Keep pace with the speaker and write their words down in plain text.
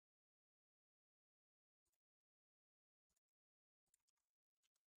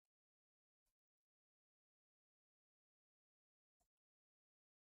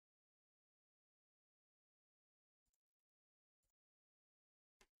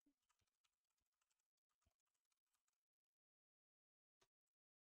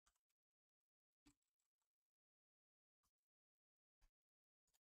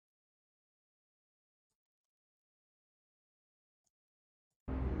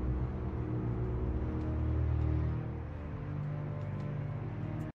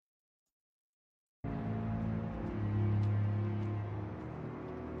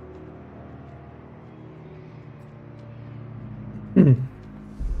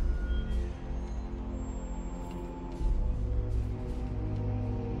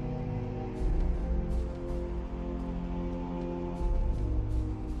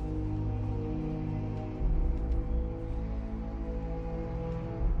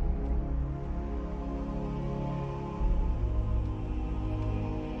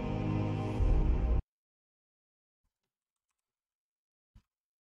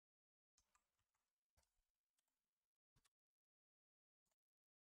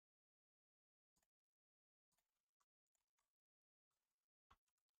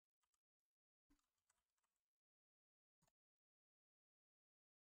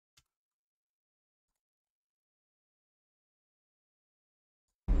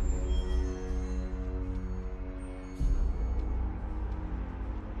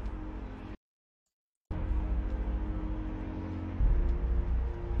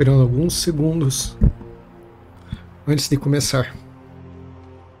Esperando alguns segundos antes de começar.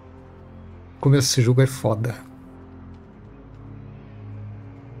 O começo desse jogo é foda.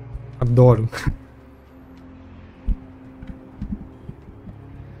 Adoro.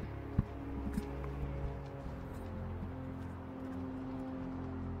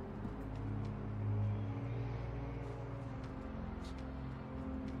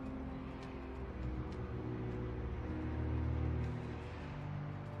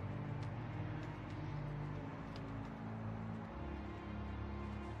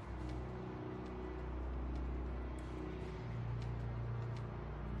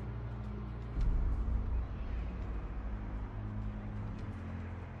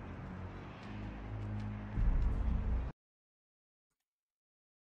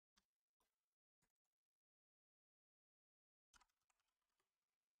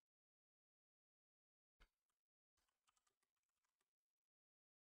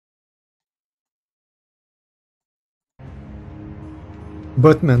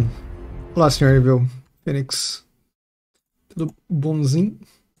 Batman. Olá, Sr. Evil. Fênix. Tudo bonzinho?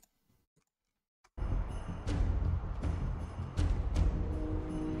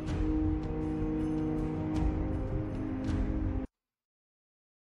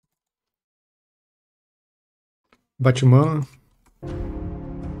 Batman.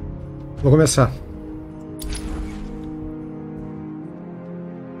 Vou começar.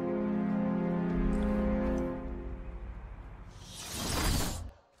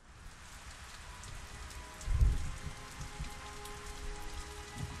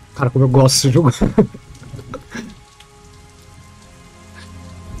 Cara, como eu gosto desse jogo.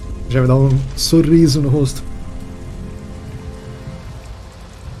 Já me dá um sorriso no rosto.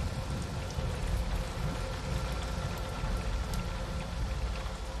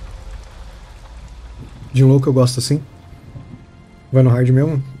 De um louco eu gosto assim. Vai no hard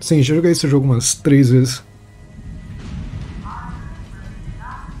mesmo? Sim, já joguei esse jogo umas 3 vezes.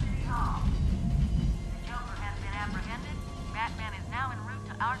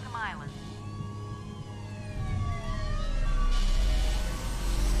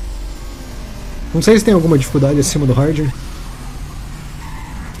 Não sei se tem alguma dificuldade acima do hard.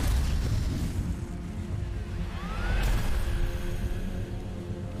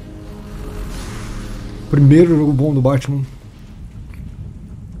 Primeiro jogo bom do Batman.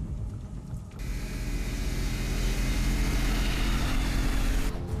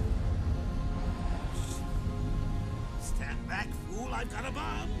 Stand back, fool! I've got a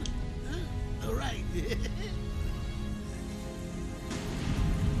bomb. All right.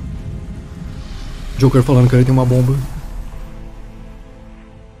 Joker falando que ele tem uma bomba.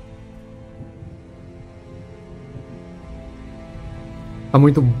 Tá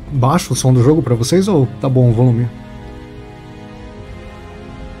muito baixo o som do jogo pra vocês ou tá bom o volume?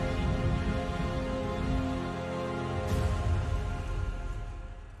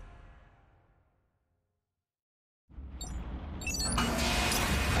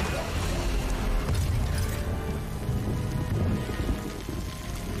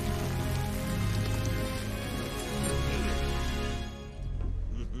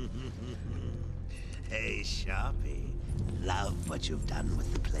 Hey, Sharpie. Love what you've done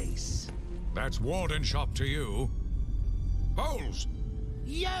with the place. That's Warden Shop to you. Holes!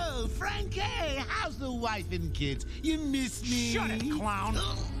 Yo, Frankie! How's the wife and kids? You miss me? Shut it, clown!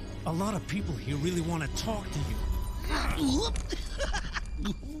 A lot of people here really want to talk to you.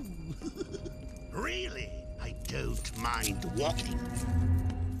 Really? I don't mind walking.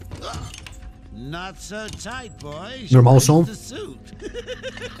 Not so tight, boy. Normal som. The suit.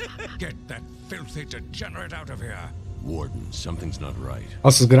 Get that filthy degenerate out of here. Warden, something's not right.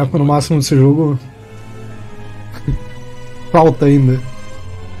 Nossa, os gráficos no máximo desse jogo. Falta ainda.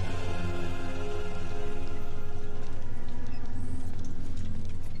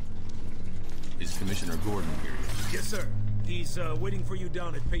 Commissioner Gordon here yet? Yes, sir. He's waiting for you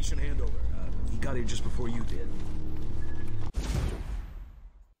down at patient handover. He got here just before you did.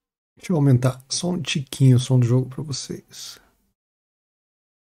 Deixa eu aumentar só um tiquinho o som do jogo pra vocês.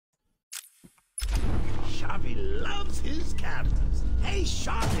 Sharpie loves his characters. Hey,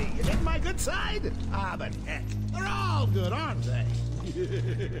 Sharpie, you get my good side? Ah, but heck, they're all good, aren't they?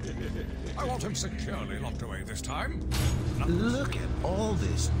 I want him securely locked away this time. Look at all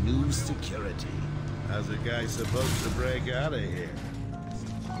this new security. How's a guy supposed to break out of here?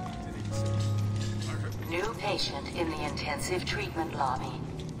 New patient in the intensive treatment lobby.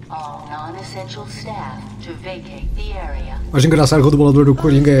 All non-essential staff to vacate the area. Acho engraçado que o dublador do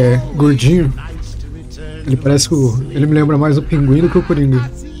Coringa é gordinho. Ele parece que ele me lembra mais o Pinguim do que o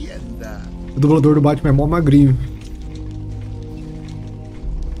Coringa. O dublador do Batman é mó magrinho.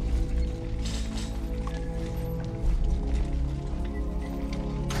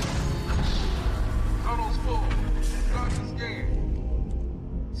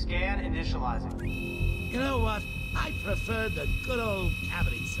 Scan initializing. You know what? I prefer the good old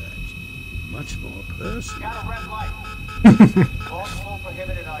cavity search. Much more personal. Got a red light. Multiple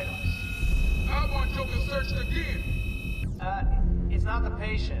prohibited items. I want Joker searched again. It's not the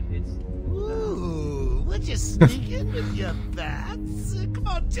patient. It's Ooh, would you sneak in with your bats? Come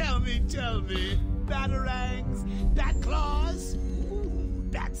on, tell me. Batarangs, bat claws, ooh,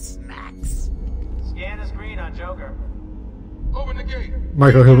 bat smacks. scan is green on Joker. Open the gate.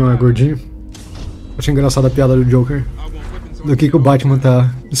 Michael Hill não é gordinho. Achei engraçada a piada do Joker. Do que o Batman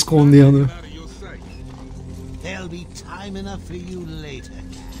tá escondendo. There'll be time enough for you later,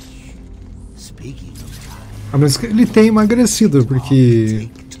 Cash. Speaking of time, A menos que ele tenha emagrecido, porque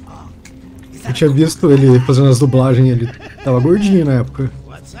eu tinha visto ele fazendo as dublagens e ele tava gordinho na época.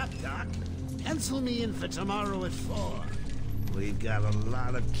 what's up, Doc? Pencil me in for tomorrow at 4. We've got a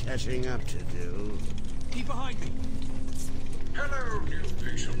lot of catching up to do. Keep behind me. Hello, new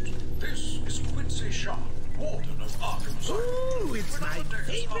patient. This is Quincy Sharp, Warden of Arkham Asylum. Ooh, it's my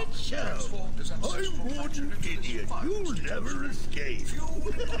favorite show. I'm Warden Idiot. You'll never escape.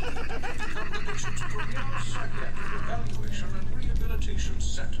 Evaluation and Rehabilitation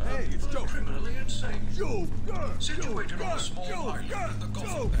Center. Hey, it's Joe. Criminally insane. Situated on a small island in the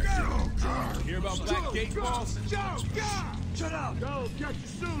Gulf of Mexico. Hear about Blackgate, boss? Shut up! Go, catch you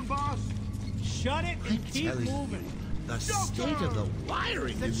soon, boss. Shut it and keep telling you. moving. The state of the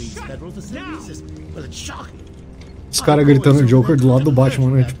wiring in these federal facilities is, well, it's shocking. Os caras gritando Joker do lado do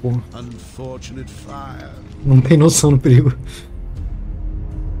Batman, né? Tipo, Unfortunate fire. não tem noção do perigo.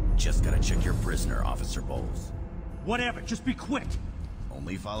 Just gotta check your prisoner, Officer Bowles. Whatever, just be quick.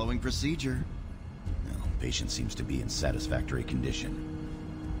 Only following procedure. Well, patient seems to be in satisfactory condition.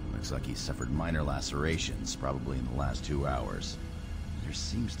 Looks like he suffered minor lacerations, probably in the last 2 hours. There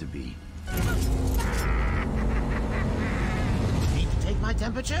seems to be... Need to take my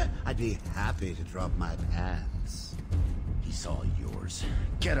temperature? I'd be happy to drop my pants. He's all yours.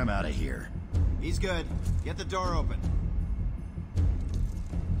 Get him out of here. He's good. Get the door open.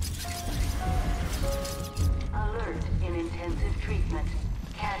 Alert in intensive treatment.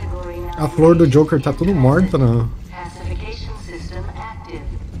 Category 9. A flor do Joker tá tudo morta, né? Pacification system active.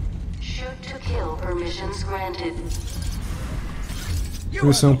 Shoot to kill permissions granted.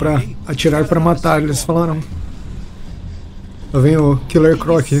 Permissão pra atirar pra matar, eles falaram. Lá vem o Killer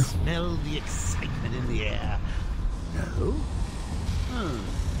Croc. Smell the excitement in the air. No?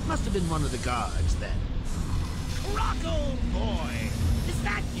 Must have been one of the guards then. Rock, old boy! Is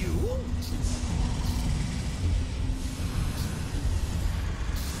that you?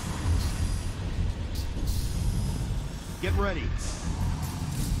 Get ready.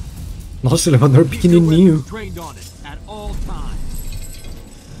 Nossa, elevador pequenininho. Trained on it at all times.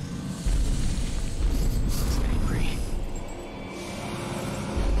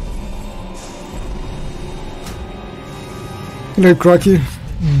 Killer Croc,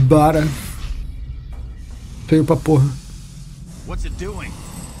 bara. Feio pra porra. What's it doing?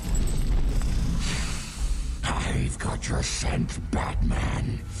 I've got your scent,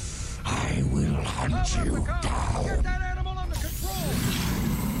 Batman. I will hunt you down. Get that animal under control.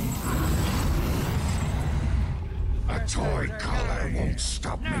 A toy collar won't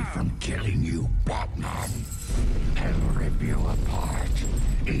stop me from killing you, Batman. I'll rip you apart,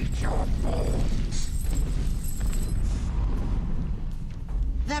 eat your bones.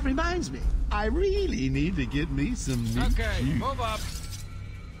 That reminds me. I really need to get me some new shoes. Move up.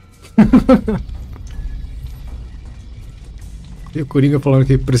 E o Coringa falando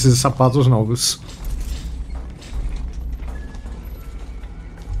que precisa de sapatos novos.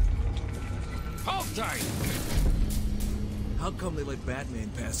 Hold tight. How come they let Batman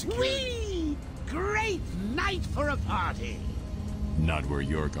pass security? Whee! great night for a party. Not where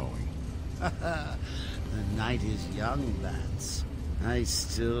you're going. The night is young, Bats. I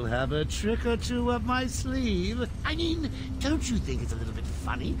still have a trick or two up my sleeve. I mean, don't you think it's a little bit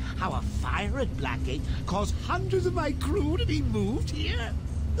funny how a fire at Blackgate caused hundreds of my crew to be moved here?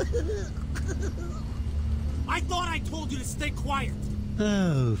 I thought I told you to stay quiet.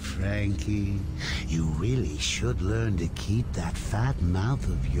 Oh, Frankie, you really should learn to keep that fat mouth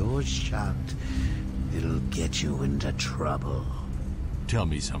of yours shut. It'll get you into trouble. Tell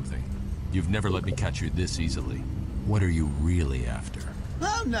me something. You've never let me catch you this easily. What are you really after?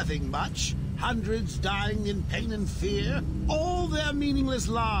 Oh, nothing much. Hundreds dying in pain and fear. All their meaningless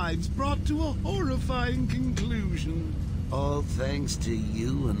lives brought to a horrifying conclusion. All thanks to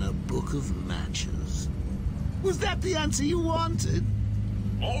you and a book of matches. Was that the answer you wanted?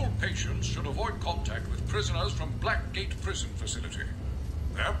 All patients should avoid contact with prisoners from Blackgate Prison Facility.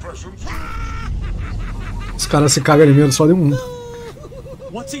 Their presence... Os caras se cagam de medo só de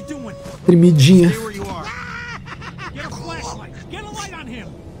What's he doing? tremidinha. Stay where you are. Get a flashlight. Get a light on him.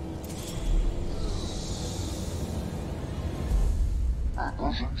 Our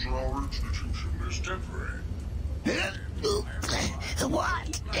presence in our institution is temporary.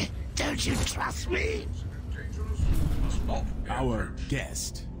 What? Don't you trust me? Dangerous must not be Our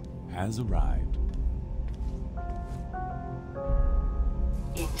guest has arrived.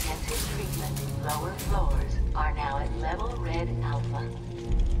 Intensive treatment lower floors are now at level red alpha.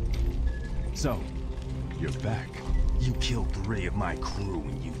 So, you're back. You killed 3 of my crew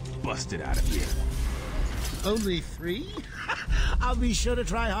when you busted out of here. Only 3? I'll be sure to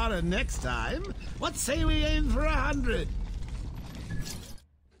try harder next time. What say we aim for 100?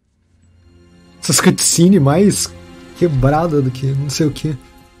 Essas cutscenes mais quebrada do que não sei o que.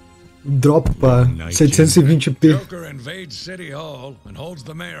 Drop pra 720p. Joker invades City Hall and holds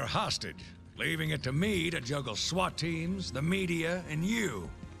the mayor hostage, leaving it to me to juggle SWAT teams, the media, and you.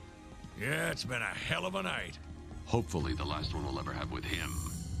 Yeah, it's been a hell of a night. Hopefully the last one we'll ever have with him.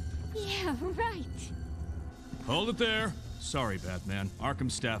 Yeah, right. Hold it there. Sorry, Batman. Arkham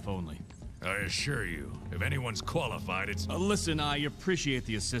staff only. I assure you, if anyone's qualified, it's... Listen, I appreciate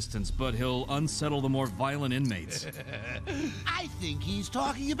the assistance, but he'll unsettle the more violent inmates. I think he's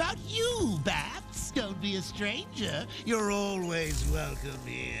talking about you, Bats. Don't be a stranger. You're always welcome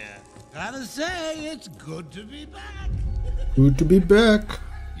here. Gotta say, it's good to be back. Good to be back.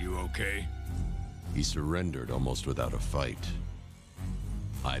 You okay? He surrendered almost without a fight.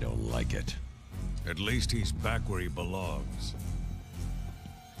 I don't like it. At least he's back where he belongs.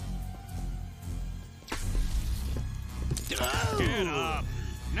 Get up!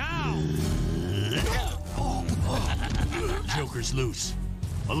 Now! Joker's loose.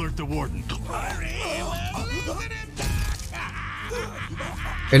 Alert the warden.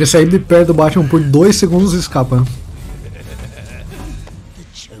 Ele sair de perto do Batman por 2 segundos e escapa. The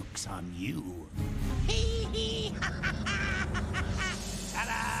joke's on you.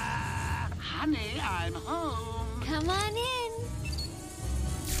 Ta-da! Honey, I'm home. Come on in.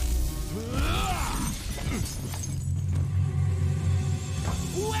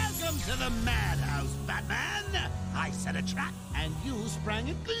 Welcome to the madhouse, Batman! I set a trap, and you sprang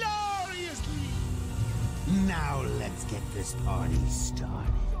it gloriously! Now let's get this party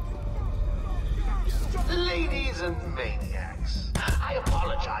started. Ladies and maniacs, I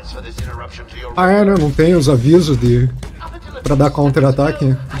apologize for this interruption to your... Ah, é, né? Não tem os avisos de pra dar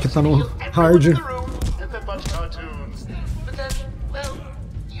counter-ataque, porque tá no hard. But then, well,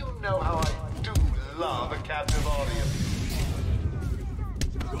 you know how I do love a captive audience.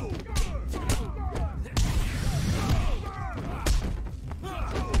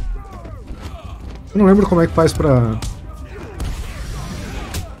 Eu não lembro como é que faz pra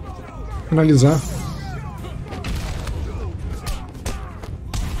finalizar.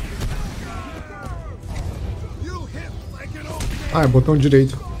 Ah, é botão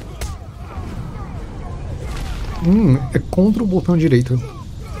direito. É contra o botão direito.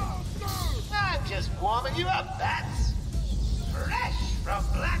 I'm just warming you up, Bats. Fresh from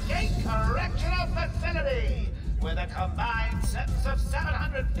Blackgate Correctional Facility, with a combined sentence of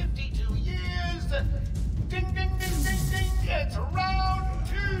 752 years. Ding, ding, ding, ding, ding. It's round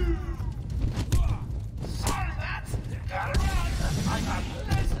 2. Sorry, Bats. Gotta run. I got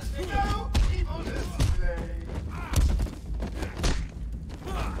places to go, people to slay.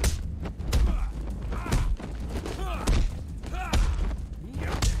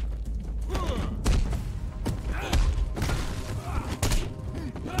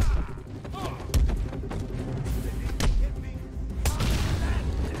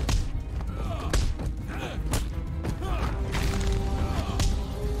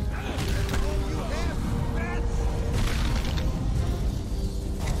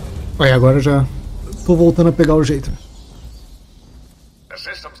 Olha, agora já tô voltando a pegar o jeito. The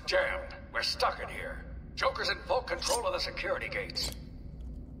system's jammed. We're stuck in here. Joker's in full control of the security gates.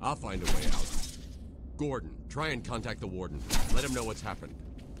 I'll find a way out. Gordon, try and contact the warden. Let him know what's happened.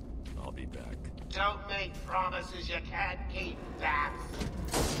 I'll be back. Don't make promises you can't keep, Bats.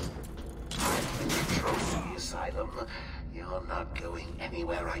 I'm in control of the asylum. You're not going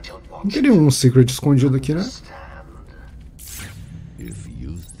anywhere I don't want Não teria um secret escondido aqui, né? If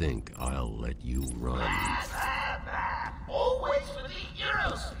you think I'll let you run. Always for the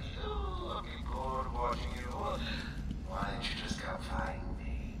heroes. Looking forward to watching you. Why don't you just come find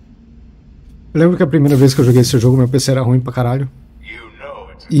me? Eu lembro que a primeira vez que eu joguei esse jogo, meu PC era ruim pra caralho.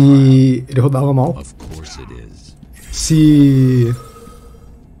 E ele rodava mal. Se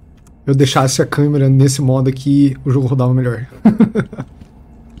eu deixasse a câmera nesse modo aqui, o jogo rodava melhor.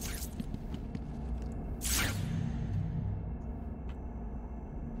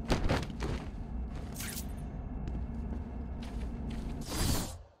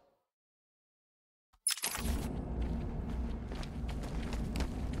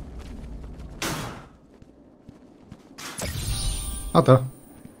 Ah, tá.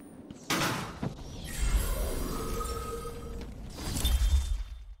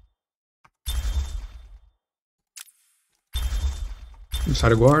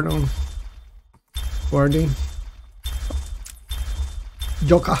 Sorry, Gordon.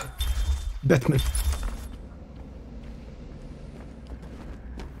 Joker. Batman.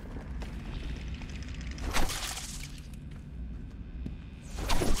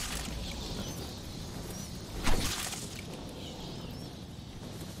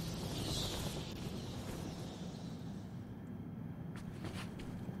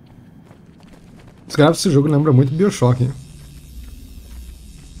 Os gráficos desse jogo lembram muito BioShock, hein?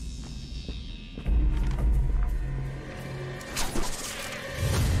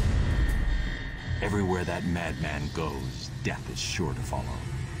 Everywhere that madman goes, death is sure to follow.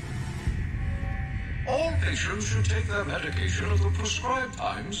 All patients should take their medication at the prescribed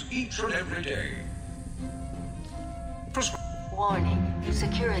times each and every day. Warning,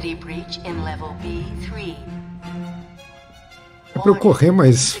 security breach in level B3. É pra eu correr,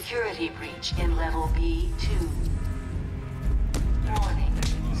 mas... Security breach in level B2. Warning,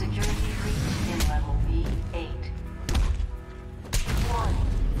 security breach in level B8. Warning,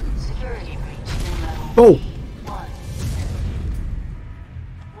 security breach in level B1.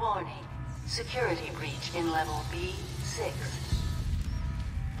 Warning, security breach in level B6.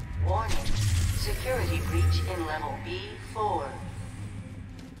 Warning, security breach in level B4.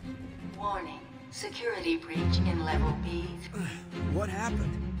 Warning, security breach in level B3. What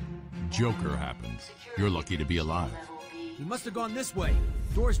happened? Joker happened. You're lucky to be alive. He must have gone this way.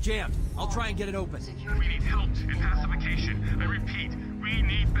 Door's jammed. I'll try and get it open. We need help in pacification. I repeat, we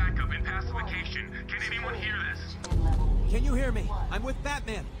need backup in pacification. Can anyone hear this? Can you hear me? I'm with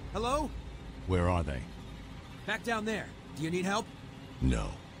Batman. Hello? Where are they? Back down there. Do you need help? No.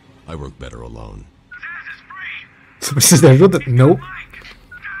 I work better alone. Você precisa de ajuda? Nope.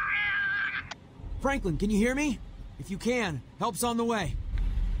 Franklin, can you hear me? If you can, help's on the way.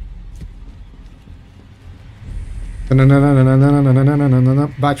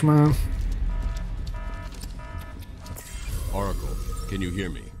 Batman. Oracle, can you hear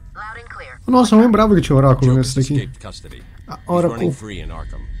me? Loud and clear. Nossa, eu não lembrava que tinha oráculo nesse daqui. Escaped custody. Ah, He's Oracle. running free in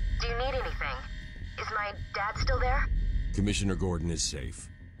Arkham. Do you need anything? Is my dad still there? Commissioner Gordon is safe.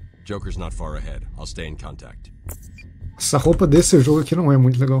 Joker's not far ahead. I'll stay in contact. Essa roupa desse jogo aqui não é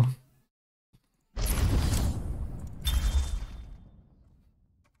muito legal.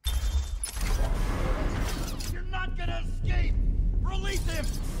 You're not gonna escape! Release him!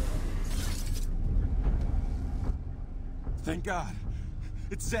 Thank God.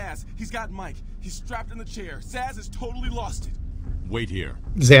 It's Zaz. He's got Mike. He's strapped in the chair. Zaz has totally lost it. Wait here.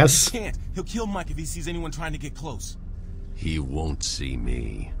 Zaz. He can't. He'll kill Mike if he sees anyone trying to get close. He won't see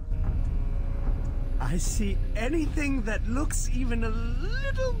me. I see anything that looks even a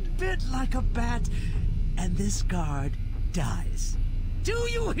little bit like a bat, and this guard dies. Do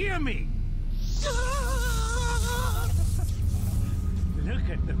you hear me? Look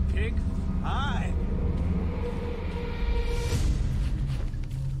at the big eye.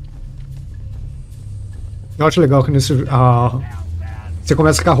 Eu acho legal que nesse... você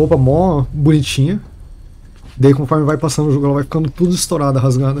começa com a roupa mó bonitinha. Daí conforme vai passando o jogo ela vai ficando tudo estourada,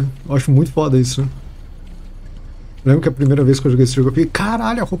 rasgada. Eu acho muito foda isso. Eu lembro que a primeira vez que eu joguei esse jogo eu fiquei,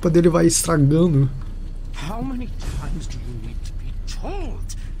 caralho, a roupa dele vai estragando. How many times do you need to be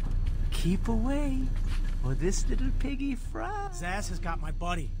told? Keep away, or this little piggy fries. Zaz has got my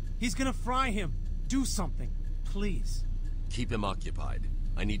buddy. He's gonna fry him. Do something, please. Keep him occupied.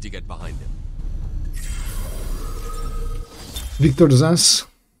 I need to get behind him. Victor Zaz.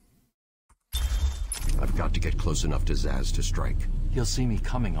 I've got to get close enough to Zaz to strike. He'll see me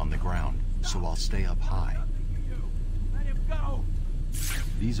coming on the ground, so I'll stay up high. Let him go!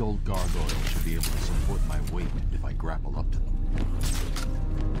 These old gargoyles should be able to support my weight if I grapple up to them.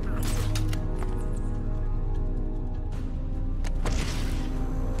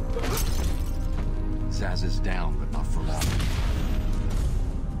 Zaz is down, but not for long.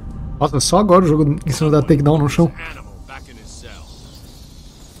 Nossa, só agora o jogo ensina a dar takedown no chão.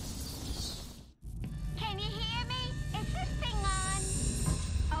 Can you hear me? Is this thing on?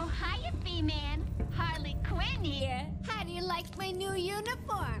 Oh, hiya, B-Man. Harley Quinn here. How do you like my new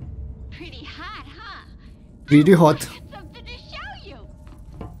uniform? Pretty hot, huh? Pretty hot. Something to show you.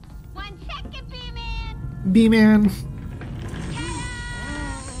 1 second, B-Man. B-Man.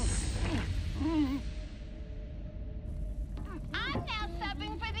 I'm now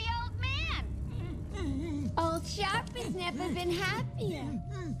subbing for the old man. Old Sharp has never been happier.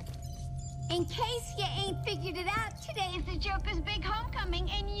 In case you ain't figured it out, today is the Joker's big homecoming,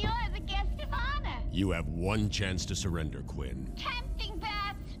 and you're the guest of honor. You have one chance to surrender, Quinn. Tempting,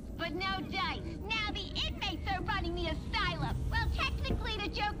 Bats, but no dice. Now the inmates are running the asylum. Well, technically the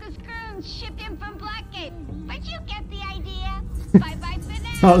Joker's goons shipped in from Blackgate, but you get the idea. Bye-bye for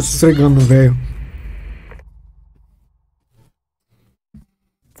now. Nossa, esfregando, velho.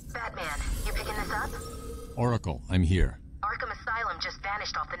 Batman, you picking this up? Oracle, I'm here. Arkham Asylum just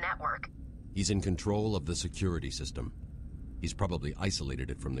vanished off the network. He's in control of the security system. He's probably isolated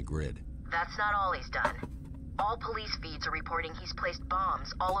it from the grid. That's not all he's done. All police feeds are reporting he's placed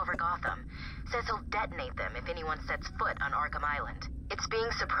bombs all over Gotham. Says he'll detonate them if anyone sets foot on Arkham Island. It's being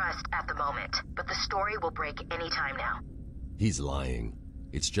suppressed at the moment, but the story will break any time now. He's lying.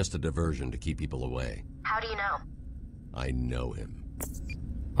 It's just a diversion to keep people away. How do you know? I know him.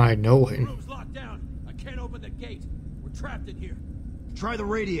 I know him. Room's locked down. I can't open the gate. We're trapped in here. Try the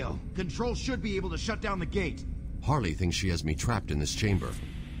radio. Control should be able to shut down the gate. Harley thinks she has me trapped in this chamber.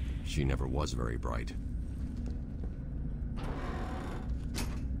 She never was very bright.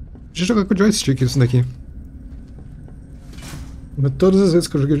 Deixa eu jogar com o joystick isso daqui. Mas todas as vezes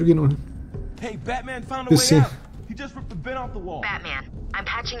que eu joguei no... Hey, Batman found a PC. way out. He just ripped the bin off the wall. Batman, I'm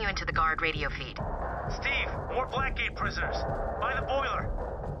patching you into the guard radio feed. Steve, more Blackgate prisoners. By the boiler.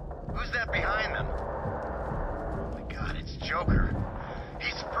 Who's that behind them? Oh my god, it's Joker.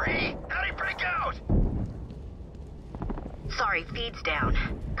 He's free! How'd he break out? Sorry, feed's down.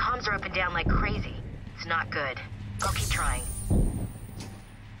 Comms are up and down like crazy. It's not good. I'll keep trying.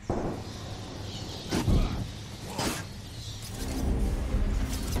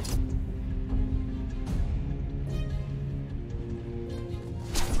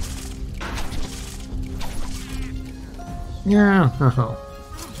 Yeah.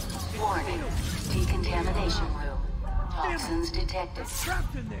 Warning. Decontamination room. Toxins detected.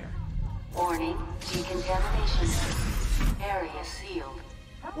 Trapped in there. Warning. Decontamination room. Area sealed.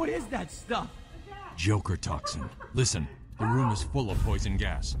 What is that stuff? Joker toxin. Listen, the room is full of poison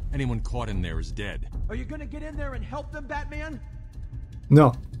gas. Anyone caught in there is dead. Are you gonna get in there and help them, Batman?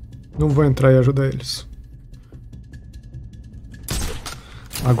 Não. Não vou entrar e ajudar eles.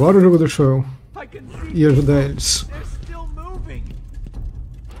 Agora o jogo deixou eu ir ajudar eles. They're still moving.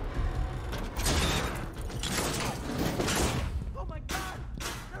 Oh my god,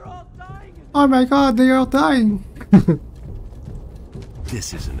 they're all dying. Oh my god, they are dying.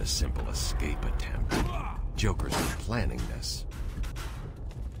 This isn't a simple escape attempt. Joker's been planning this.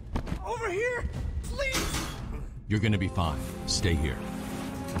 Over here, please. You're gonna be fine. Stay here.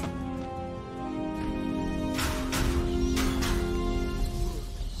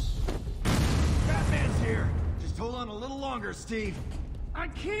 Batman's here. Just hold on a little longer, Steve. I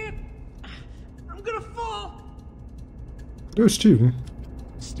can't. I'm gonna fall. Cadê o Steve?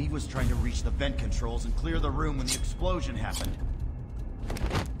 Steve was trying to reach the vent controls and clear the room when the explosion happened.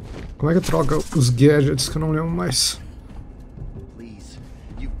 Como é que troca os gadgets que eu não lembro mais? Please,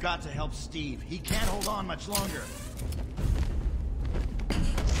 you've got to help Steve. He can't hold on much longer. I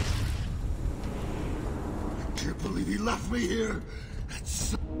can't believe he left me here. That's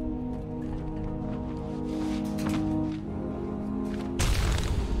so...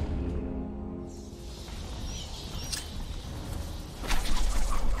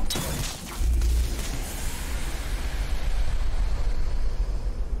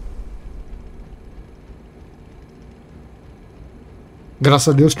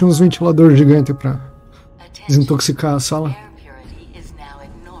 Graças a Deus tinha uns ventiladores gigantes pra desintoxicar a sala.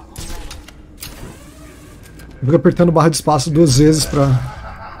 Fica apertando barra de espaço 2 vezes pra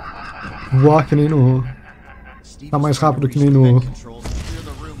voar que nem no... Tá mais rápido que nem no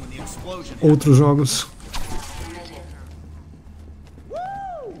outros jogos.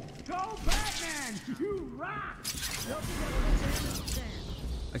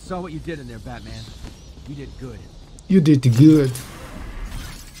 I saw what you did in there, Batman. You did good. You did good.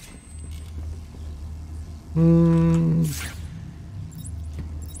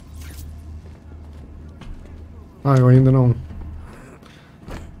 Ah, eu ainda não.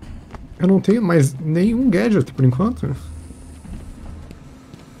 Eu não tenho mais nenhum gadget por enquanto.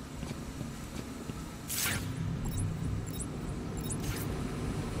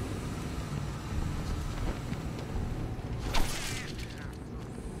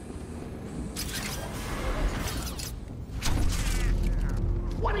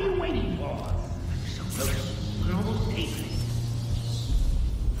 What are you waiting for? So close. You can almost taste it.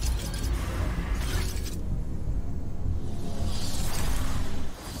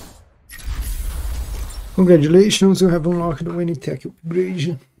 Congratulations, you have unlocked the winning tech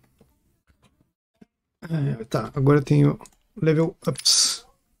upgrade. Tá, agora eu tenho level ups.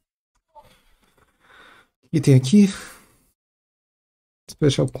 E tem aqui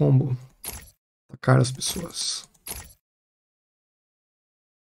Special Combo. Atacar as pessoas.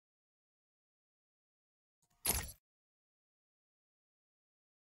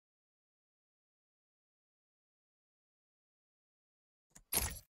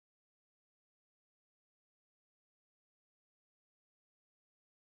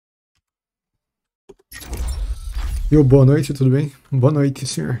 E boa noite, tudo bem? Boa noite,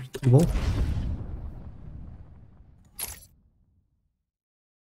 senhor. Tudo bom?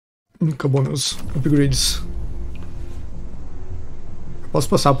 Acabou meus upgrades. Posso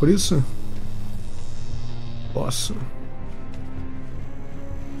passar por isso? Posso.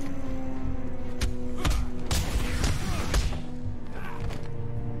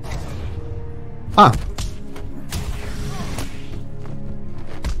 Ah!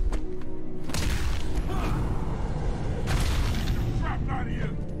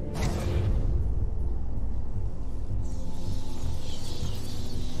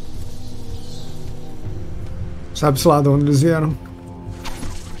 Sabe-se lá de onde eles vieram.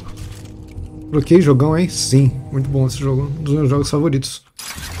 Bloqueei jogão, hein? Sim, muito bom esse jogo. Um dos meus jogos favoritos.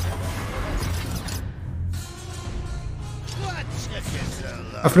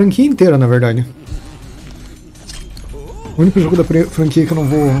 A franquia inteira, na verdade. O único jogo da franquia que eu não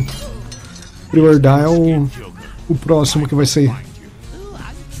vou pre-ordar é o próximo que vai sair.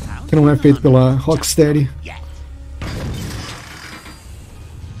 Que não é feito pela Rocksteady.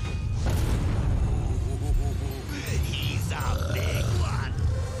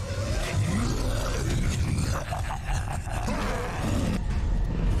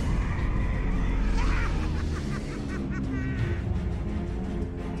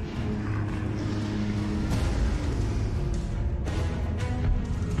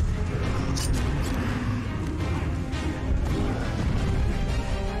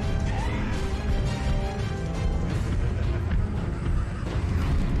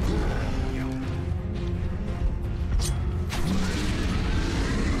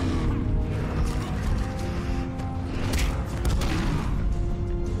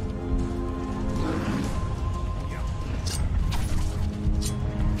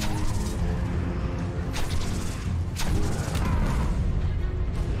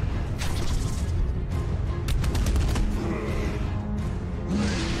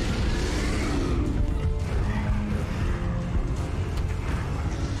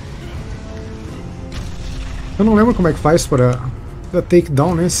 Eu não lembro como é que faz para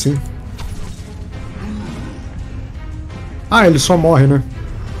takedown, né? Sim. Ah, ele só morre, né?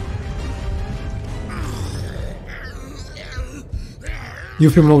 E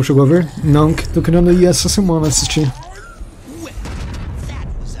o filme novo chegou a ver? Não, que tô querendo ir essa semana assistir. That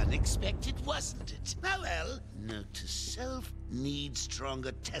was unexpected, wasn't it? Well, note to self, need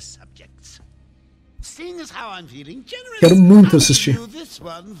stronger test subjects. Seeing as how I'm feeling generous, Quero muito assistir. I'll do this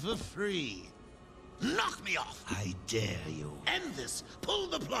one for free. Knock me off! I dare you. End this! Pull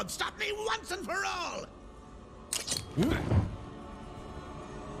the plug! Stop me once and for all!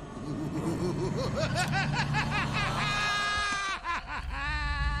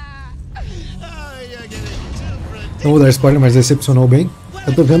 Não vou dar spoiler, mas decepcionou bem.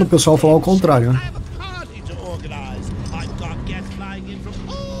 Eu tô vendo o pessoal falar o contrário, né? Party to organize. I've got guests flying in from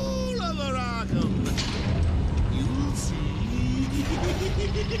all over Arkham. You'll see.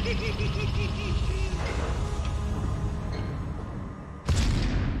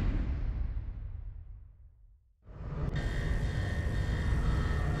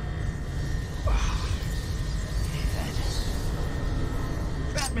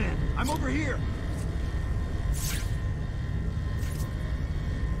 Batman, I'm over here.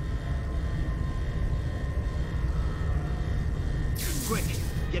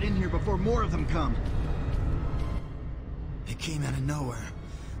 before more of them come. They came out of nowhere.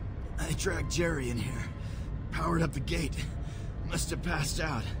 I dragged Jerry in here. Powered up the gate. Must have passed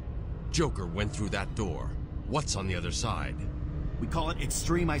out. Joker went through that door. What's on the other side? We call it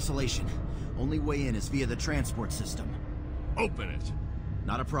extreme isolation. Only way in is via the transport system. Open it.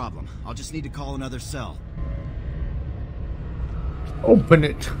 Not a problem. I'll just need to call another cell. Open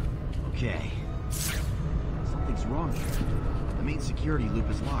it. Okay. Something's wrong here. The main security loop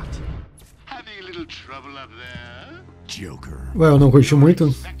is locked. Having a little trouble up there? Joker. Well, não curtiu muito.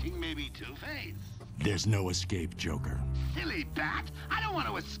 Expecting maybe Two-Face? There's no escape, Joker. Silly bat! I don't want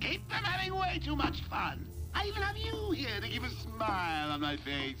to escape. I'm having way too much fun. I even have you here to keep a smile on my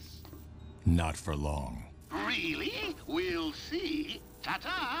face. Not for long. Really? We'll see.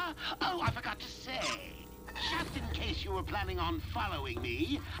 Ta-ta! Oh, I forgot to say. Just in case you were planning on following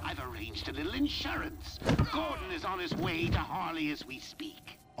me, I've arranged a little insurance. Gordon is on his way to Harley as we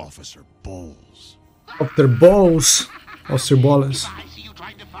speak. Officer Bowles. Officer Bowles. Officer Bolas. If I see you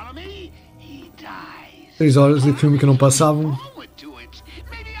trying to follow me, he dies. 3 horas de filme que não passavam.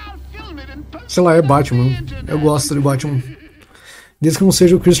 Sei lá, é Batman. Eu gosto de Batman. Desde que não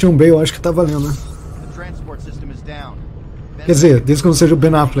seja o Christian Bale, eu acho que tá valendo, né? Quer dizer, desde que não seja o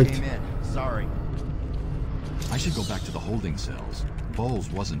Ben Affleck. I should go back to the holding cells. Bowles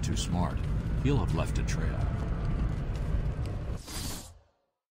wasn't too smart. He'll have left a trail.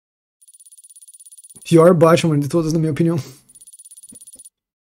 Pior Batman de todas, na minha opinião.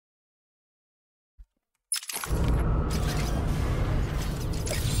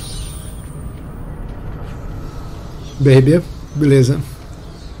 BRB, beleza.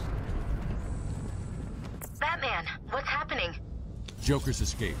 Batman, what's happening? Joker's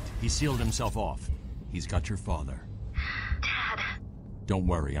escaped. He sealed himself off. He's got your father. Dad. Don't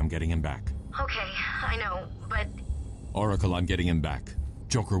worry, I'm getting him back. Okay, I know, but... Oracle, I'm getting him back.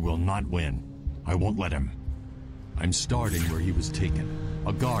 Joker will not win. I won't let him. I'm starting where he was taken.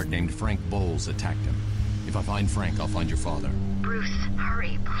 A guard named Frank Bowles attacked him. If I find Frank, I'll find your father. Bruce,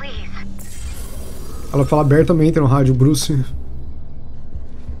 hurry, please. Ela fala abertamente no rádio, Bruce.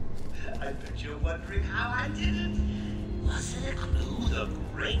 I bet you're wondering how I did it. Was it a clue the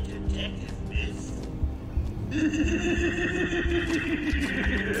great detective missed?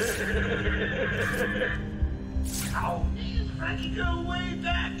 How me and Frankie go way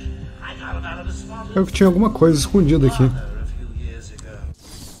back. I got him out of his father's... Eu que tinha alguma coisa escondida aqui.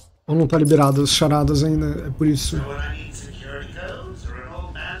 Ou não tá liberado as charadas ainda, é por isso. So when I need security codes or an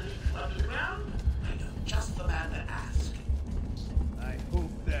old man being clubbed to the ground, I know just the man to ask. I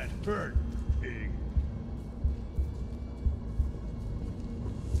hope that hurt, pig.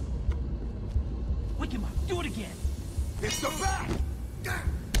 Wake him up. Do it again. It's the bat!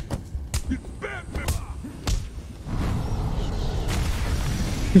 It's Batman!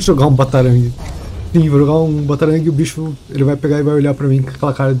 Jogar um batarangue. Sim, vou jogar um batarangue e o bicho ele vai pegar e vai olhar pra mim com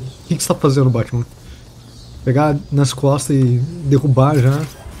aquela cara de o que você tá fazendo, Batman? Pegar nas costas e derrubar já,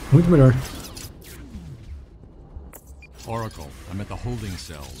 muito melhor. Oracle, I'm at the holding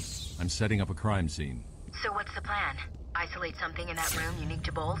cells. I'm setting up a crime scene. So what's the plan? Isolate something in that room unique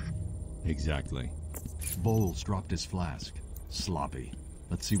to Bowles? Exactly. Bowles dropped his flask. Sloppy.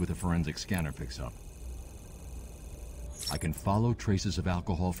 Let's see what the forensic scanner picks up. I can follow traces of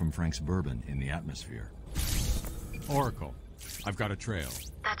alcohol from Frank's bourbon in the atmosphere. Oracle, I've got a trail.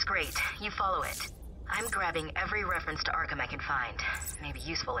 That's great. You follow it. I'm grabbing every reference to Arkham I can find. Maybe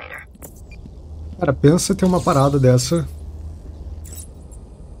useful later. Cara, pensa ter uma parada dessa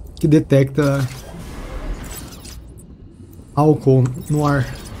que detecta álcool no ar.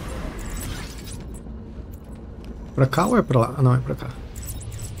 Pra cá ou é pra lá? Ah, não, é pra cá.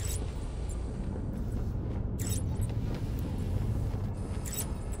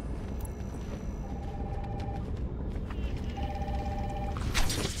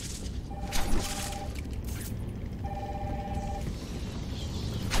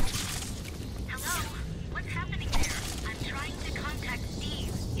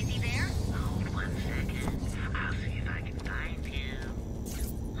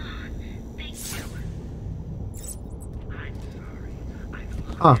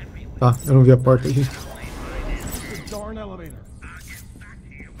 Ah, tá, eu não vi a porta aqui. Darn elevator.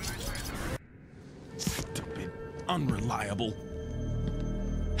 Stupid, unreliable.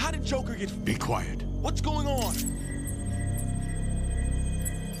 How did Joker get... Be quiet. What's going on?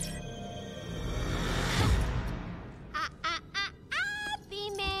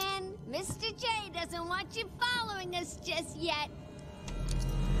 B-Man, Mr. J doesn't want you following us just yet.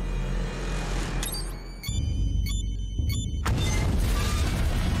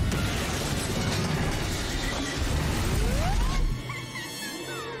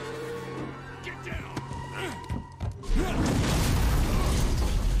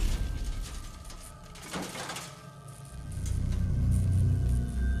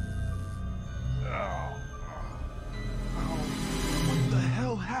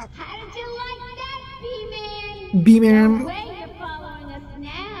 B-Man. Way you're following us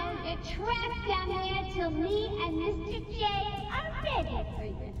now. You're trapped down here till me and Mr. J are ready for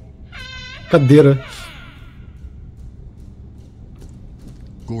you. Cadeira.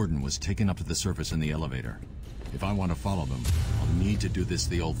 Gordon was taken up to the surface in the elevator. If I want to follow them, I'll need to do this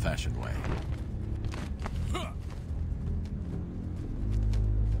the old-fashioned way.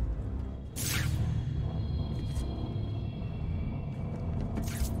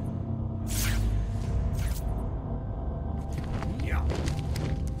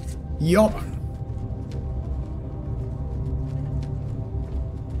 Yup.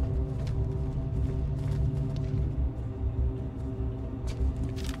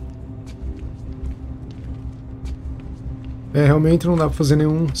 É, realmente não dá pra fazer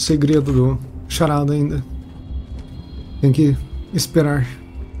nenhum segredo do charada ainda. Tem que esperar.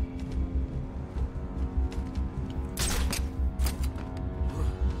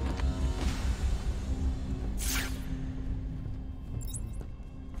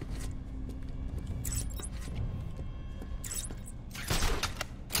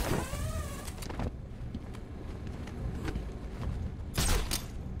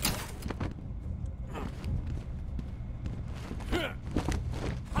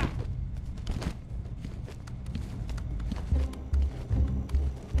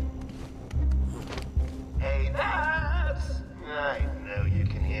 Hey, Babs! I know you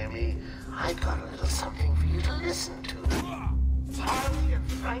can hear me. I've got a little something for you to listen to. Harley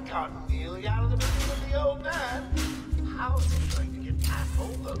and Frank are nearly out of the building with the old man. How's he going to get past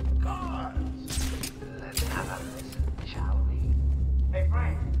all those guards? Let's have a listen, shall we? Hey,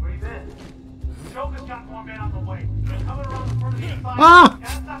 Frank, where you been? Joker's got more men on the way. They're coming around the front of the side. Ah!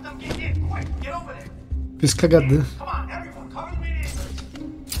 Gotta stop them getting in. Quick, get over there. Fiz cagada. Come on, everyone, cover the main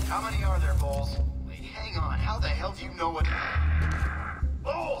entrance. How many are there, Bowles? Wait, hang on. How the hell do you know what...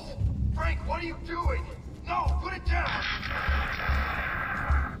 Bowles! Frank, what are you doing? No, put it down!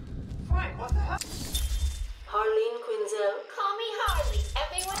 Frank, what the hell? Harleen Quinzel. Call me Harley.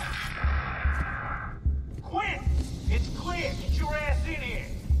 Everyone. Quinn! It's clear. Get your ass in here.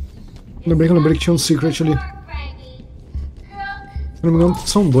 Lembrei que tinha um secret ali. Se não me engano,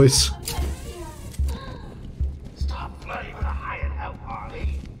 são dois. Stop flirting with a hired help,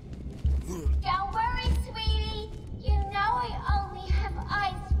 Harley. Don't worry, sweetie. You know I only have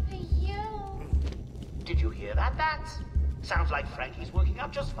eyes for you. Did you hear that, Bats? Sounds like Frankie's working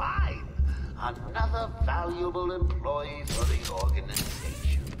out just fine. Another valuable employee for the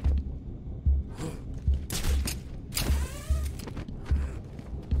organization.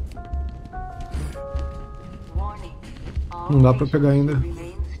 Warning. Não dá pra pegar ainda.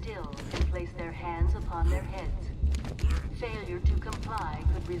 Remain still and place their hands upon their heads. Failure to comply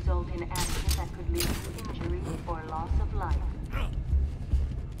could result in action that could lead to injury or loss of life.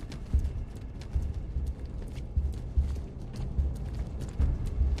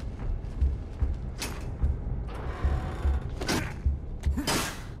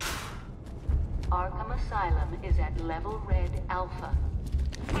 Arkham Asylum is at level red alpha.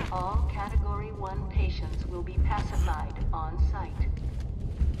 All Category 1 patients will be pacified on site.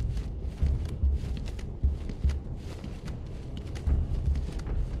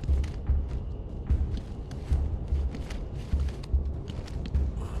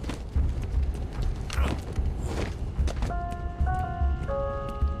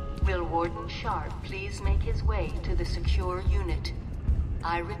 Will Warden Sharp please make his way to the secure unit?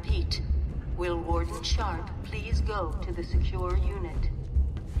 I repeat, will Warden Sharp please go to the secure unit?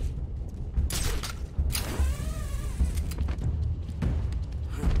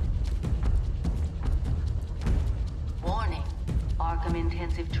 Warning. Arkham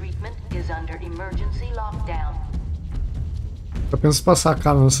Intensive Treatment is under emergency lockdown. Eu penso passar a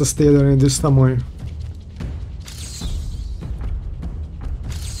cara nessas telhas desse tamanho.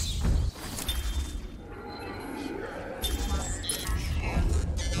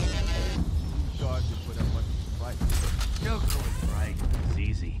 Joker was right. It's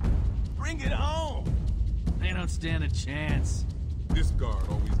easy. Bring it home! They don't stand a chance. This guard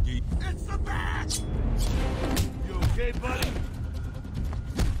always geek. It's the bat! You okay, buddy?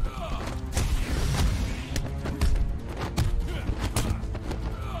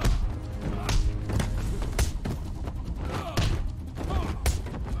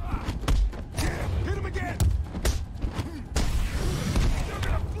 Hit him again! You're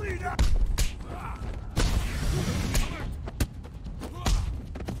gonna bleed out!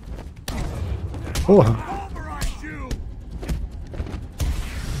 Porra! Pulverize you!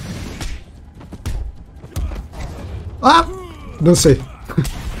 Ah! Dancei.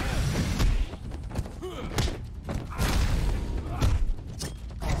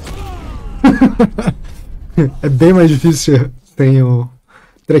 É bem mais difícil. Tem o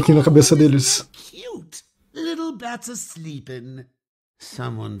trequinho na cabeça deles. Cute. Little bats are sleeping.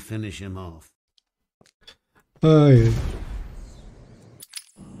 Someone finish him off. Ai, ai.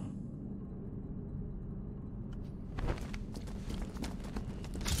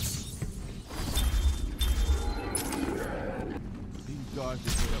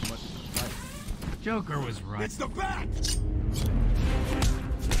 Joker was right. It's the bat!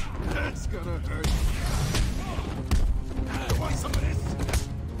 That's gonna hurt. I want some of this.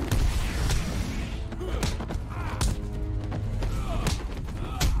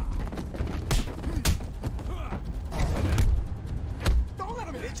 Don't let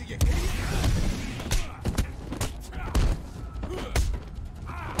him hit you, you idiot!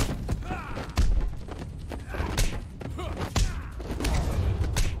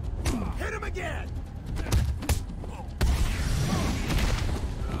 Hit him again!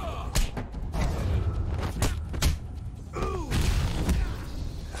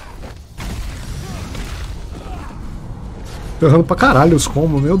 Tô errando pra caralho os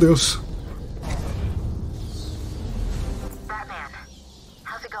combos, meu Deus. Batman,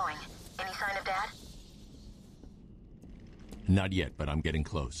 how's it going? Any sign of Dad? Not yet, but I'm getting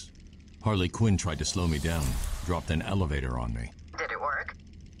close. Harley Quinn tried to slow me down, dropped an elevator on me. Did it work?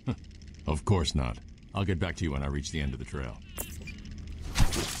 Of course not. I'll get back to you when I reach the end of the trail.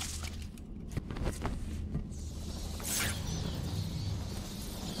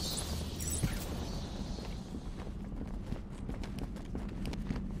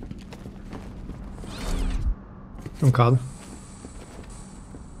 Trancado.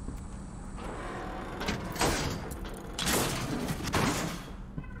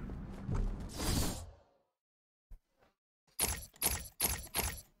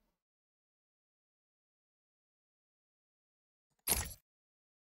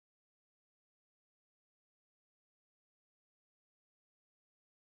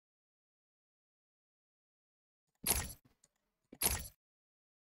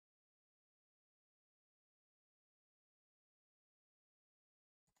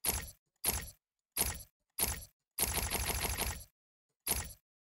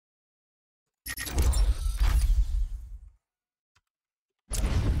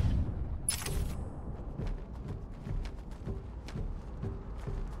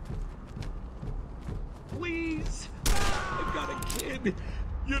 Please! I've got a kid.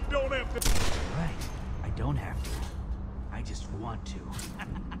 You don't have to. Right. I don't have to. I just want to.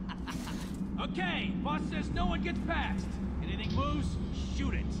 Okay, boss says no one gets past. Anything moves,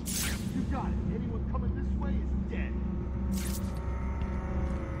 shoot it. You got it. Anyone coming this way is dead.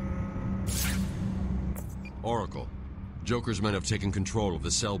 Oracle. Joker's men have taken control of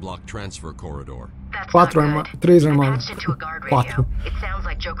the cell block transfer corridor. Três armados. Quatro.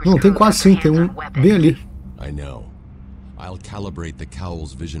 Não, tem quase sim, tem um bem ali. I know. I'll calibrate the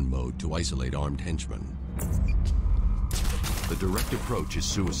Cowl's vision mode to isolate armed henchmen. The direct approach is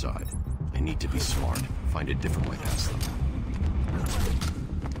suicide. I need to be smart. Find a different way past them.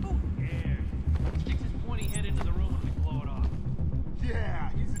 Sticks his pointy head into the room and we blow it off.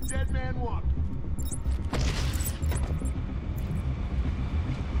 Yeah, he's a dead man walking.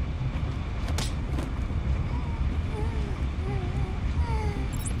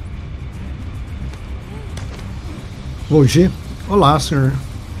 Hoje, olá, senhor.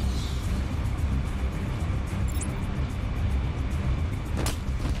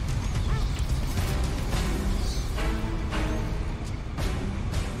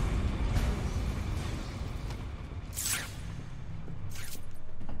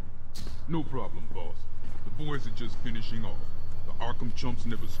 No problem, boss. The boys are just finishing off. The Arkham chumps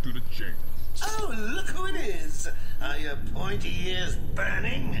never stood a chance. Oh, look who it is! Are your pointy ears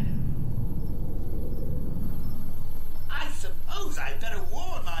burning? I suppose I'd better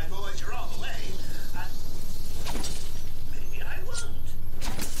warn my boys you're on the way. Maybe I won't.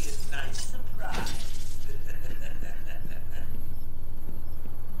 It'll be a nice surprise.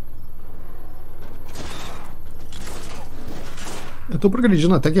 Eu tô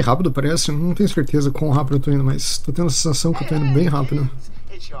progredindo até que rápido, parece. Não tenho certeza quão rápido eu tô indo, mas tô tendo a sensação que eu tô indo bem rápido.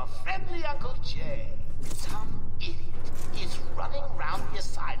 It's your friendly Uncle Jay. Some idiot is running around the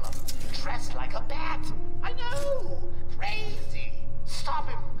asylum, dressed like a bat. I know! Crazy! Stop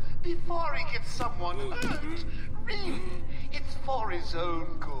him before he gets someone hurt. Really, it's for his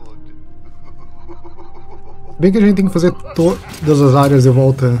own good. Bem que a gente tem que fazer todas as áreas de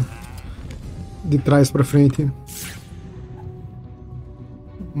volta de trás pra frente.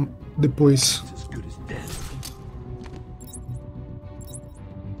 Depois.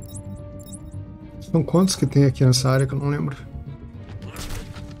 São quantos que tem aqui nessa área que eu não lembro?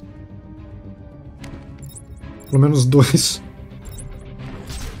 Pelo menos 2.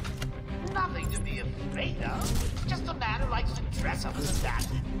 Nothing to be afraid of. Just a man who likes to dress up as a bat.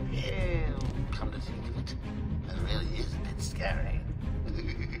 Come to think of it, that really is a bit scary.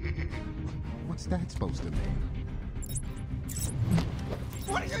 What's that supposed to mean?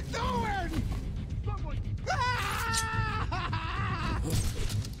 What are you doing?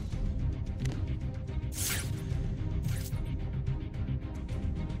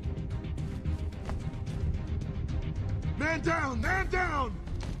 Man down! Man down!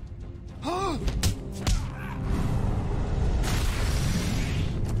 Huh?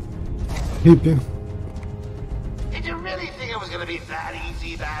 Hippie. Did you really think it was gonna be that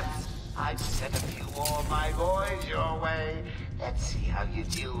easy, Bats? I've sent a few more of my boys your way. Let's see how you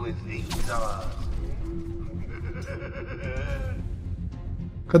deal with these odds.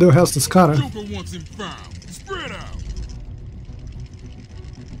 Cadê o resto dos caras? Joker wants him found. Spread out.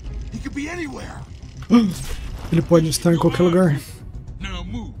 He could be anywhere. Ele pode estar em qualquer lugar. Now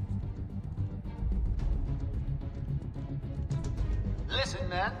move. Listen,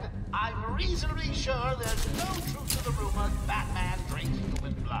 then. I'm reasonably sure there's no truth to the rumor Batman drinks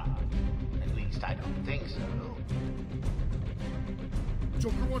human blood. At least I don't think so.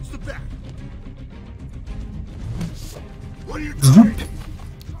 Joker wants the bat. What are you doing?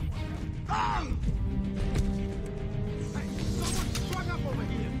 Ah! Hey, someone struck up over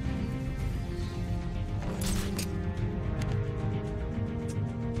here.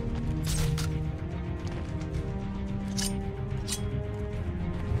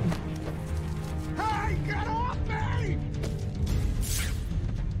 Hey, get off me!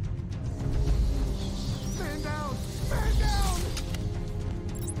 Man down! Man down!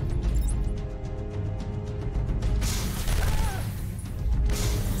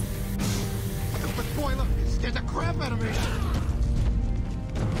 Spoiler, there's a crap animation.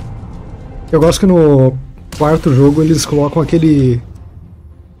 Eu gosto que no quarto jogo eles colocam aquele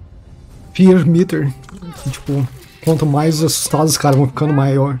Fear Meter. Que, tipo, quanto mais assustados os caras vão ficando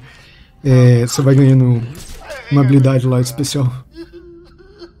maior, você vai ganhando uma habilidade lá especial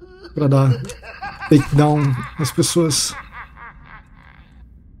pra dar takedown nas pessoas.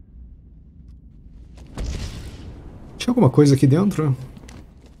 Tinha alguma coisa aqui dentro?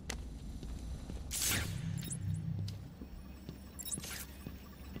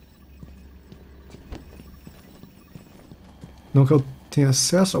 Não que eu tenha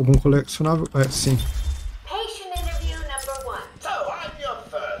acesso a algum colecionável? Sim. Patient interview number 1. So, I'm your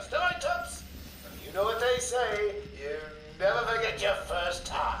first, am I, Toots? You know what they say, you never forget your first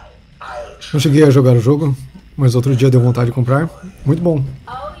time. I'll try. Não cheguei a jogar o jogo, mas outro dia deu vontade de comprar. Muito bom.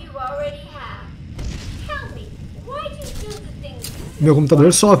 Oh, you already have. Tell me, why do you do the things you do? Meu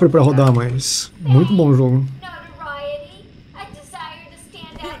computador sofre para rodar, mas muito bom o jogo. Notoriety, a desire to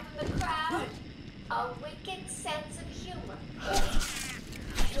stand out from the crowd, a wicked sense of humor.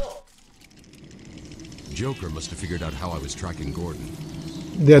 Joker must have figured out how I was tracking Gordon.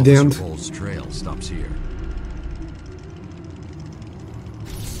 Dead end. Officer Ball's trail stops here.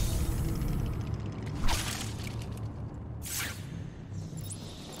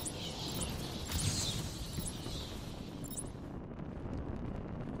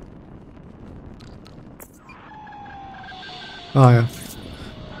 Ah, é.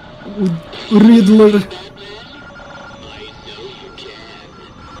 O Riddler.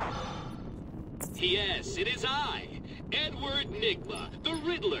 Yes, it is I, Edward Nigma, the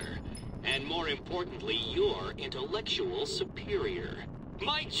Riddler, and more importantly, your intellectual superior.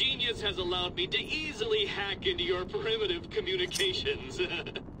 My genius has allowed me to easily hack into your primitive communications.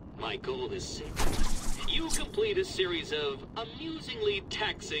 My goal is simple. You complete a series of amusingly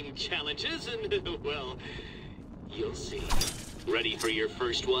taxing challenges and, well, you'll see. Ready for your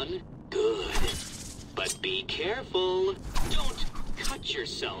first one? Good. But be careful. Don't cut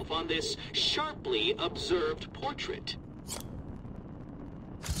yourself on this sharply observed portrait.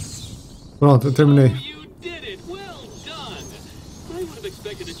 Pronto, eu terminei. You did it. Well done. I would have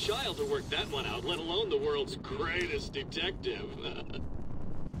expected a child to work that one out, let alone the world's greatest detective.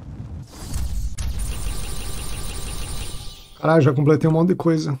 Caralho, já completei um monte de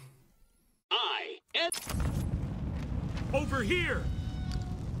coisa. Over here!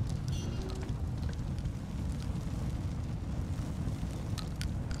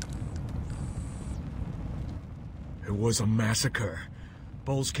 It was a massacre.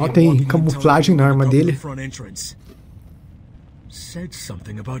 Bulls Ó, came tem walking camuflagem na arma dele. front entrance. Said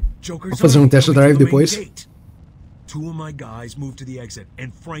something about Joker's Vou fazer um arm test coming drive to the main depois. gate. Two of my guys moved to the exit,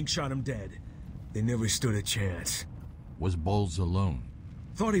 and Frank shot him dead. They never stood a chance. Was Bowles alone?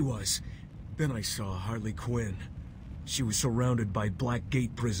 Thought he was. Then I saw Harley Quinn. She was surrounded by Black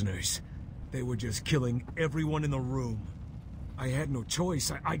Gate prisoners. They were just killing everyone in the room. I had no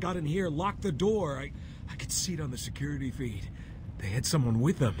choice. I got in here, locked the door. I could see it on the security feed. They had someone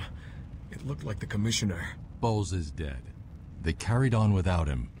with them. It looked like the commissioner. Bowles is dead. They carried on without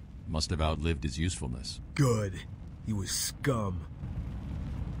him. Must have outlived his usefulness. Good. He was scum.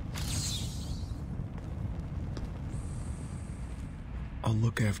 I'll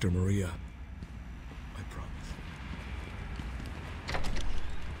look after Maria. I promise.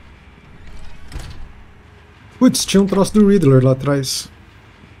 Putz, tinha troço do Riddler lá atrás.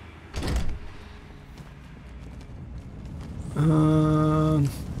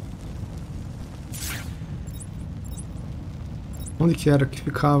 Onde que era que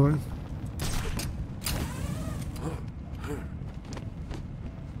ficava?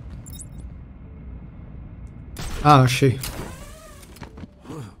 Ah, achei.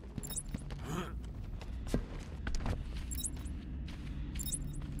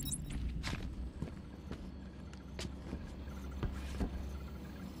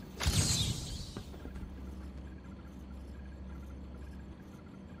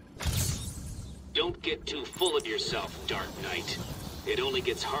 Don't get too full of yourself, Dark Knight. It only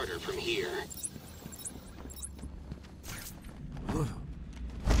gets harder from here.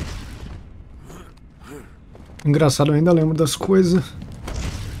 Engraçado, eu ainda lembro das coisas.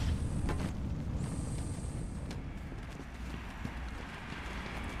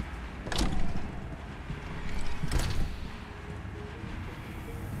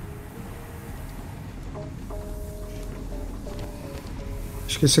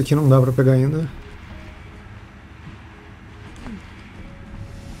 Acho que esse aqui não dá pra pegar ainda.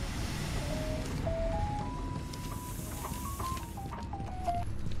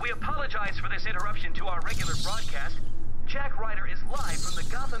 We apologize for this interruption to our regular broadcast. Jack Ryder is live from the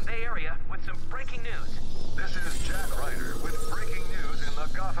Gotham Bay area with some breaking news. This is Jack Ryder with breaking news in the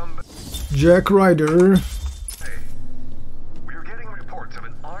Gotham Bay. Jack Ryder. Hey, we are getting reports of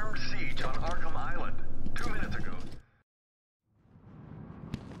an armed siege on Arkham Island 2 minutes ago.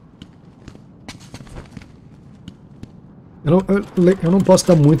 Eu não posso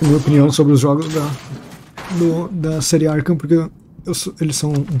dar muito a minha opinião sobre os jogos da série Arkham, porque eles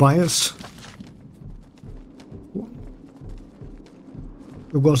são bias.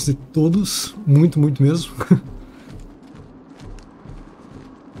 Eu gosto de todos, muito mesmo.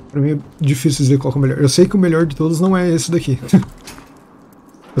 Pra mim é difícil dizer qual é o melhor. Eu sei que o melhor de todos não é esse daqui.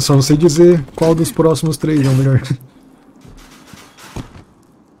 Eu só não sei dizer qual dos próximos 3 é o melhor.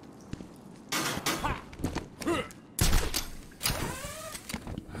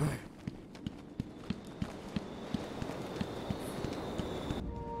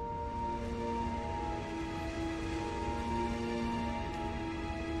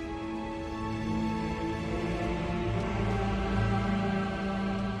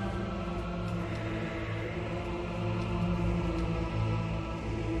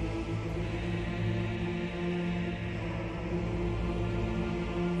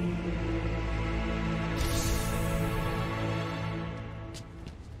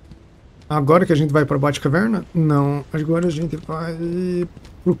 Agora que a gente vai pra Batcaverna? Não, agora a gente vai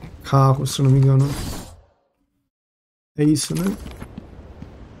pro carro, se não me engano. É isso, né?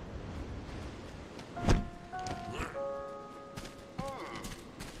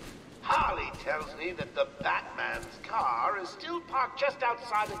 Harley tells me that the Batman's car is still parked just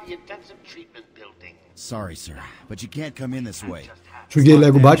outside of the intensive treatment building. Sorry, sir, but you can't come in this way. Joguei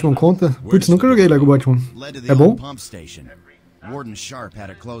Lego Batman, conta? Putz, nunca joguei Lego Batman. É bom? Pump station. Warden Sharp had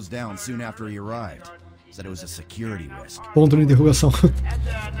it closed down soon after he arrived. Said it was a security risk. Ponto de interrogação.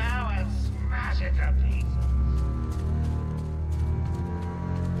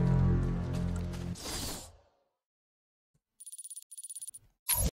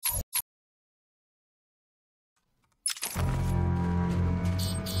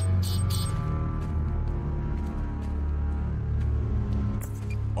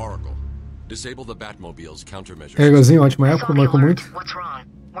 Oracle, disable the Batmobile's countermeasures. É legalzinho, ótima época, marcou muito. What's wrong?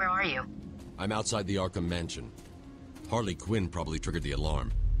 Where are you? I'm outside the Arkham mansion. Harley Quinn probably triggered the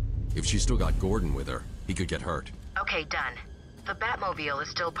alarm. If she's still got Gordon with her, he could get hurt. Okay, done. The Batmobile is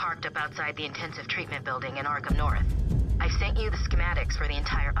still parked up outside the intensive treatment building in Arkham North. I've sent you the schematics for the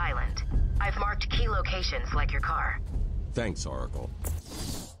entire island. I've marked key locations like your car. Thanks, Oracle.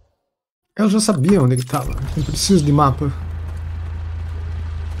 Eu já sabia onde ele estava. Não preciso de mapa.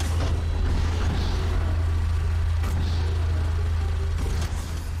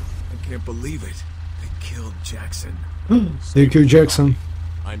 I can't believe it. They killed Jackson. They killed Jackson.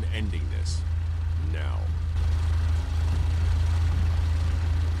 I'm ending this. Now.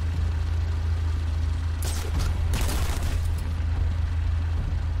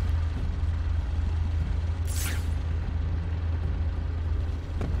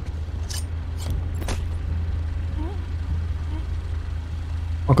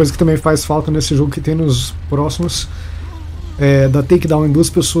 Uma coisa que também faz falta nesse jogo que tem nos próximos é dar takedown em 2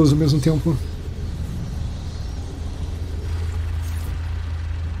 pessoas ao mesmo tempo.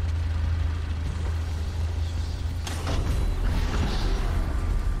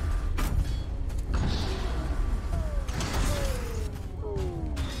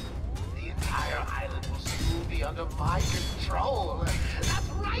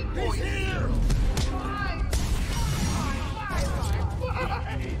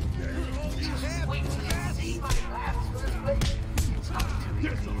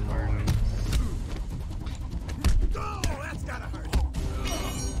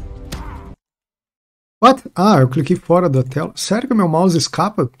 What? Ah, eu cliquei fora da tela. Sério que meu mouse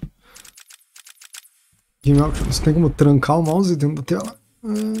escapa? Game Options. Tem como trancar o mouse dentro da tela?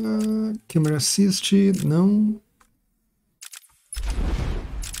 Camera Assist, não.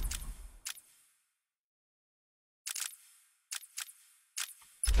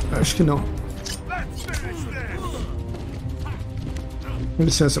 Acho que não. Com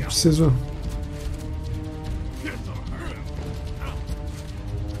licença, eu preciso...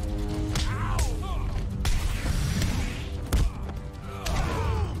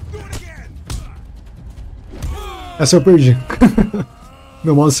 Essa eu perdi.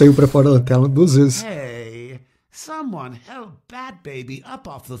 Meu mouse saiu pra fora da tela 2 vezes. Hey, someone help Bat Baby up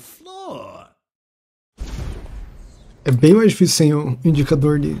off the floor. É bem mais difícil sem o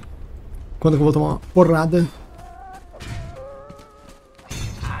indicador de quando eu vou tomar uma porrada.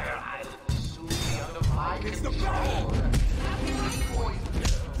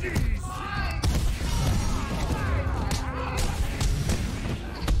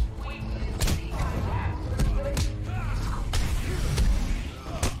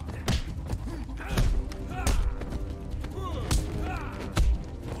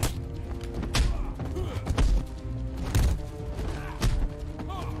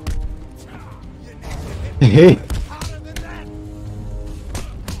 Errei.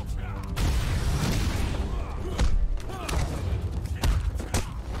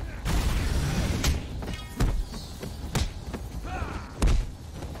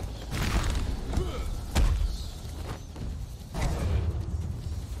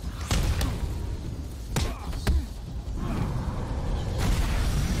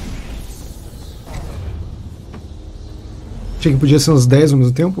 Achei que podia ser uns 10 ao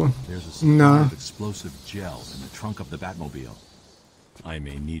mesmo tempo. Não. Explosive gel in the trunk of the Batmobile. I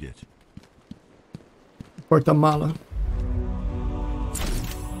may need it. Porta-mala.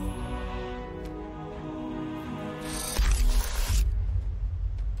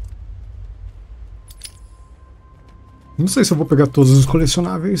 Não sei se eu vou pegar todos os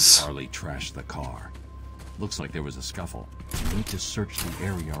colecionáveis. Harley trashed the car. Looks like there was a scuffle. We need to search the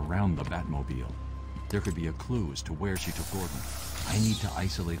area around the Batmobile. There could be a clue as to where she took Gordon. I need to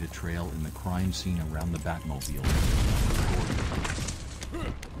isolate a trail in the crime scene around the Batmobile.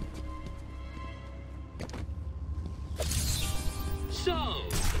 So,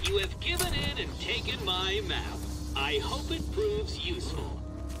 you have given in and taken my map. I hope it proves useful.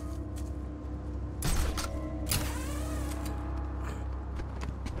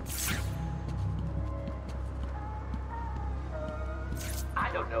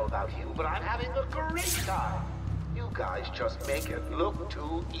 I don't know about you, but I'm having a great time. You guys just make it look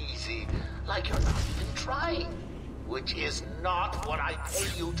too easy, like you're not even trying. Which is not what I pay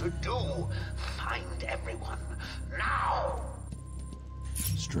you to do. Find everyone, now!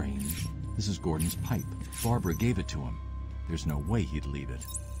 Strange. This is Gordon's pipe. Barbara gave it to him. There's no way he'd leave it.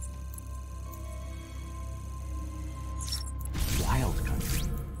 Wild country.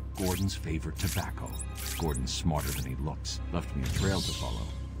 Gordon's favorite tobacco. Gordon's smarter than he looks. Left me a trail to follow.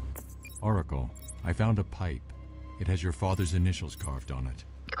 Oracle, I found a pipe. It has your father's initials carved on it.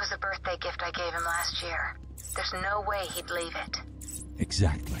 It was a birthday gift I gave him last year. There's no way he'd leave it.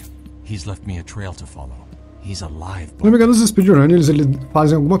 Exactly. He's left me a trail to follow. He's alive. Se não me engano, os speedrunners eles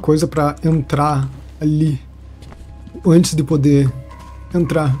fazem alguma coisa pra entrar ali antes de poder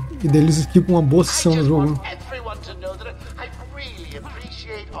entrar. E daí eles esquipam uma boa sessão no jogo. Everyone to know that I really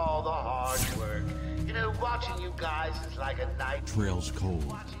appreciate all the hard work. You know, watching you guys is like a night. Trail's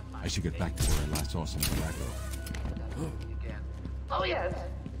cold. I should get back to where I last saw some tobacco. Oh yes,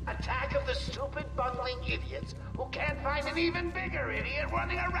 attack of the stupid bungling idiots who can't find an even bigger idiot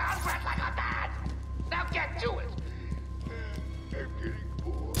running around like a mad. Now get to it. I'm getting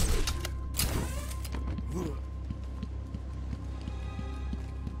bored.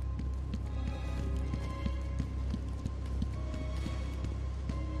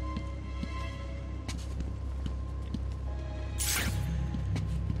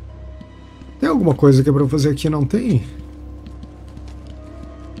 Tem alguma coisa que é pra fazer aqui? Não tem?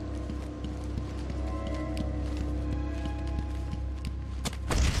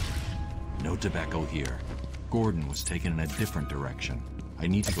 here. Gordon was taken in a different direction. I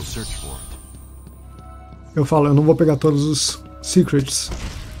need to go search for it. Eu falo, eu não vou pegar todos os secrets.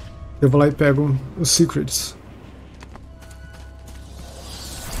 Eu vou lá e pego os secrets.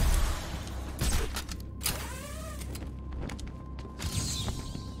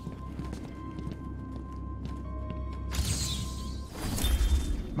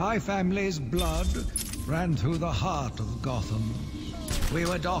 My family's blood ran through the heart of Gotham. We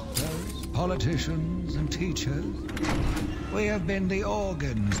were doctors, politicians, and teachers. We have been the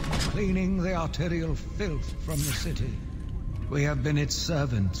organs cleaning the arterial filth from the city. We have been its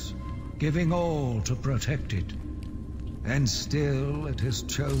servants, giving all to protect it. And still it has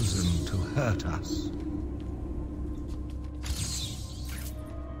chosen to hurt us.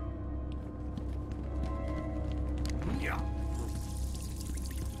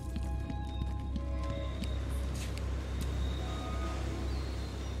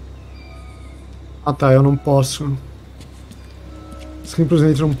 Ah tá, eu não posso.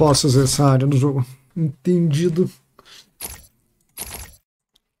 Simplesmente não posso usar essa área do jogo. Entendido.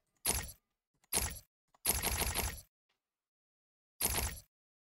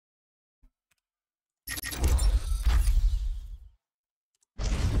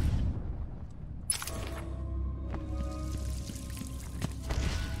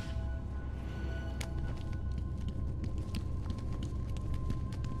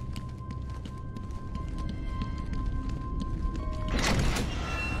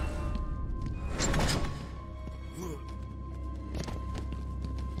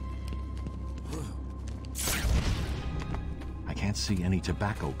 Can't see any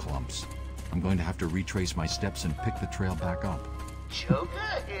tobacco clumps. I'm going to have to retrace my steps and pick the trail back up. Joker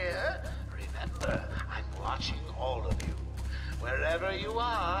here? Remember, I'm watching all of you. Wherever you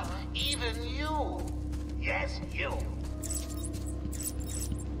are, even you. Yes, you.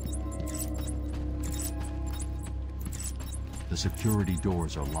 The security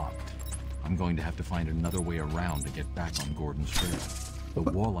doors are locked. I'm going to have to find another way around to get back on Gordon's trail. The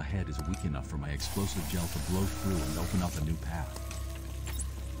wall ahead is weak enough for my explosive gel to blow through and open up a new path.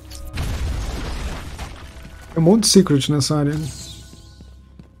 Tem monte de secret nessa área.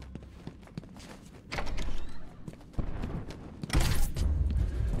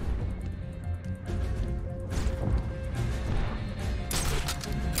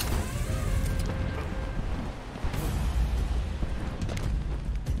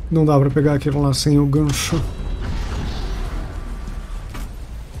 Não dá pra pegar aquilo lá sem o gancho.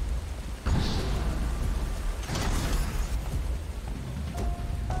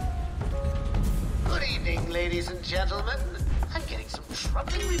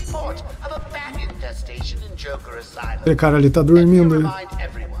 Aquele cara ali tá dormindo aí.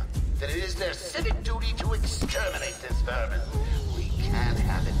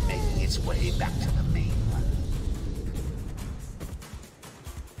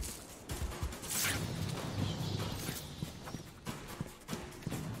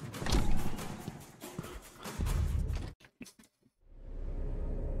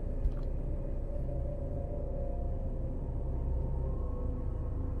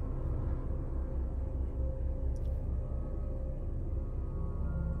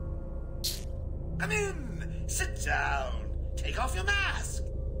 Come in! Sit down! Take off your mask!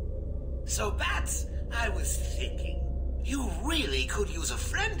 So, Bats, I was thinking, you really could use a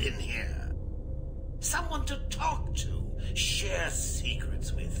friend in here. Someone to talk to, share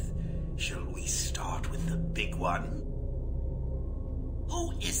secrets with. Shall we start with the big one?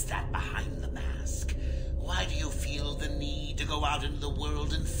 Who is that behind the mask? Why do you feel the need to go out into the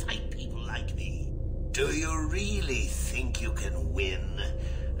world and fight people like me? Do you really think you can win?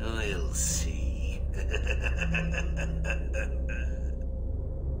 We'll see.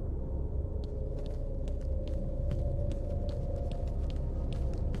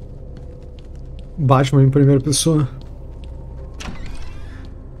 Batman em primeira pessoa.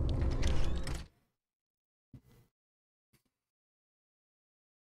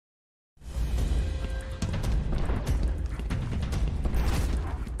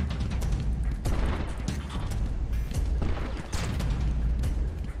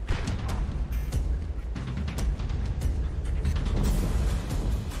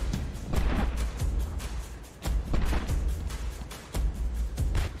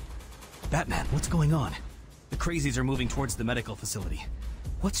 Batman, what's going on? The crazies are moving towards the medical facility.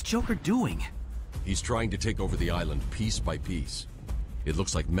 What's Joker doing? He's trying to take over the island piece by piece. It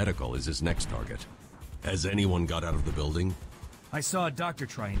looks like medical is his next target. Has anyone got out of the building? I saw a doctor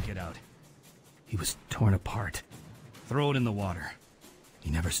try and get out. He was torn apart. Throw it in the water.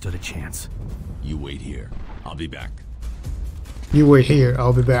 He never stood a chance. You wait here. I'll be back. You wait here.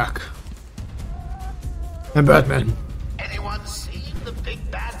 I'll be back. É Batman. Anyone seen the big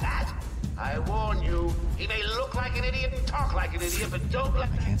bad bat? I warn you, he may look like an idiot and talk like an idiot, but don't let...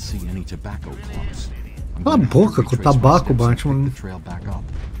 I can't see any tobacco clumps. Cala a boca com o tabaco, Batman.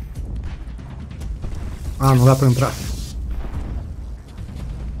 Ah, não dá pra entrar.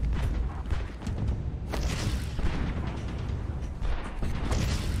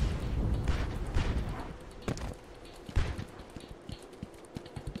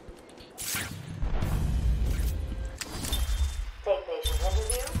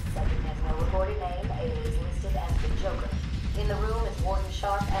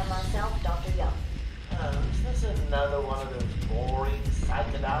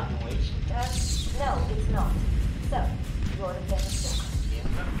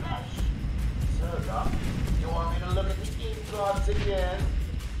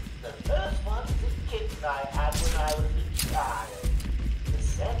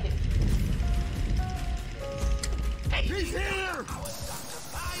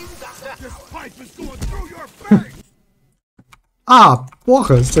 Ah,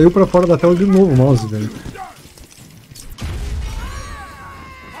 porra, saiu pra fora da tela de novo o mouse, velho.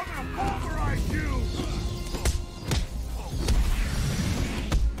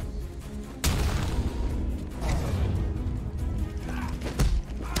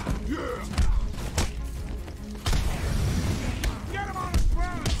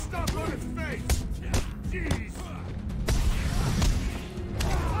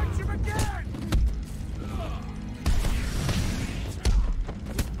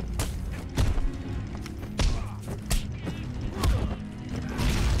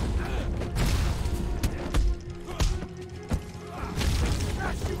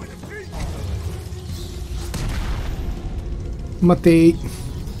 Matei.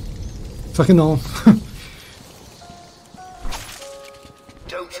 Só que não.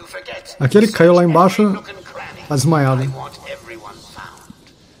 Aquele que caiu lá embaixo tá desmaiado.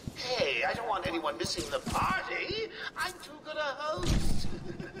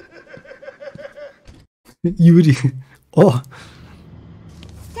 Yuri. Oh.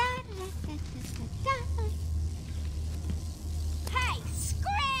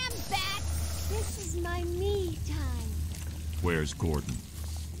 Where's Gordon?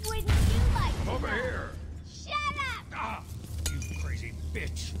 Wouldn't you like to Over know? here. Shut up! Ah, you crazy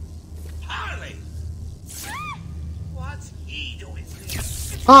bitch. Harley! What's he doing here?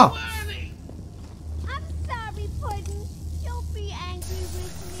 Ah! I'm sorry, Puddin'. Don't be angry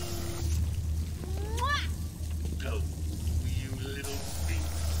with me. Mwah! Go, you little thief.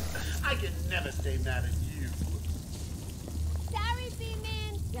 I can never stay mad at you. Sorry,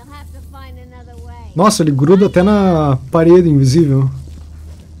 B-Man. You'll have to find another way. Nossa, ele gruda até na parede invisível.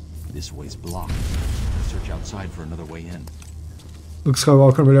 This way's blocked. Search outside for another way in. Luke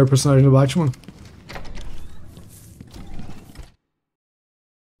Skywalker é o melhor personagem do Batman.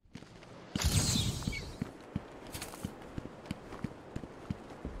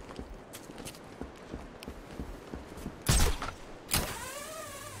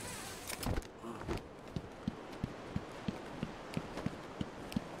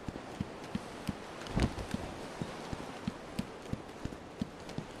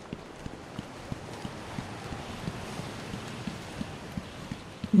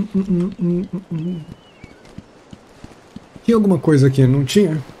 Tinha alguma coisa aqui, não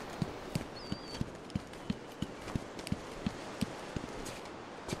tinha?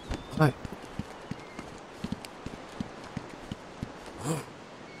 Ai.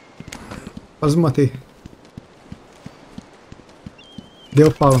 Quase me matei. Daí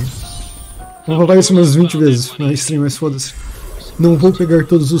eu falo. Vou rolar isso umas 20 vezes na stream, mas foda-se. Não vou pegar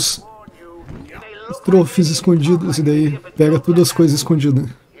todos os troféus escondidos e daí pega todas as coisas escondidas.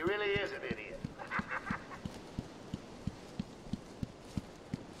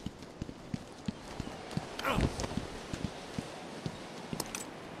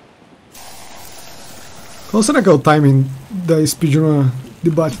 Qual será que é o timing da speedrun de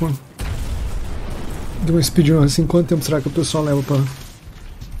Batman? De uma speedrun assim, quanto tempo será que o pessoal leva pra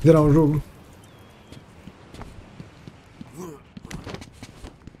virar o jogo?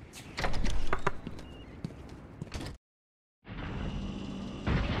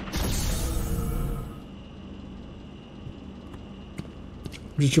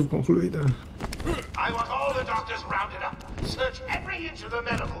 Objetivo concluído. I want all the doctors rounded up. Search every inch of the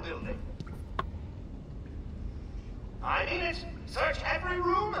medical building. I mean it. Search every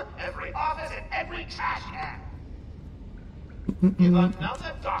room, every office, and every trash can. If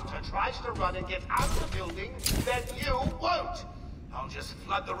another doctor tries to run and get out of the building, then you won't. I'll just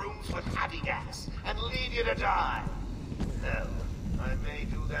flood the rooms with happy gas and leave you to die. Hell, I may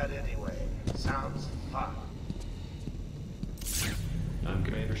do that anyway. Sounds fun. I'm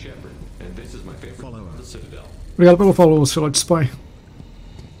Commander Shepard, and this is my favorite part of the Citadel. Obrigado pelo follow, Ocelote Spy.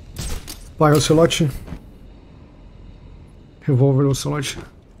 Spy Ocelote. Revolver Ocelote.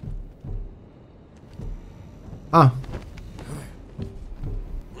 Ah.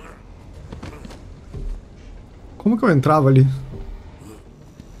 Como que eu entrava ali?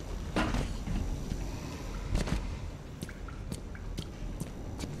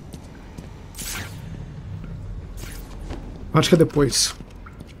 Acho que é depois.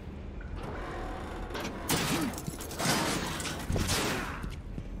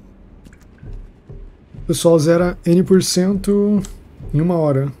 O pessoal zera N% em 1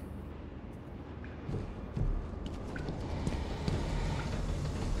 hora.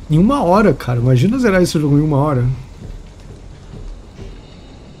 Em 1 hora, cara. Imagina zerar esse jogo em 1 hora.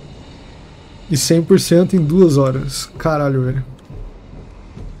 E 100% em 2 horas. Caralho, velho.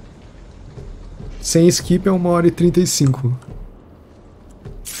 Sem skip é 1 hora e 35.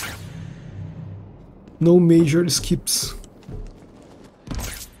 No major skips.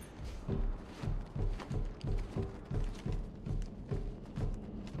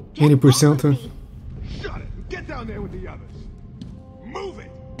 N%.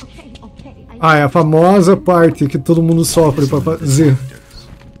 Ah, é a famosa parte que todo mundo sofre pra fazer.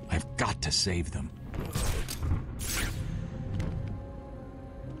 I've got to save them.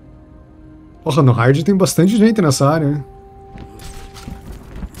 Porra, no hard tem bastante gente nessa área, né?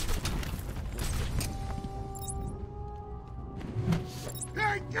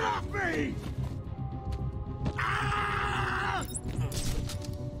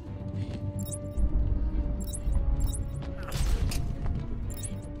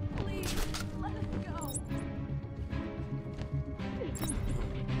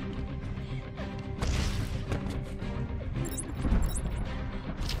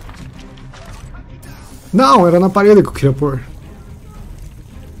 Não, era na parede que eu queria pôr.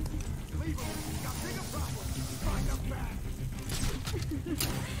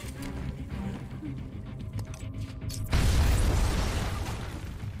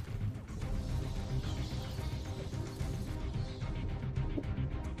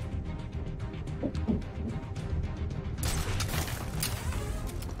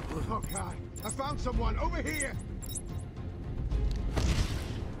 Oh God, I found someone over here.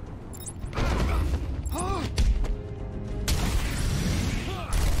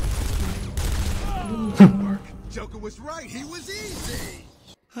 Joker was right, he was easy!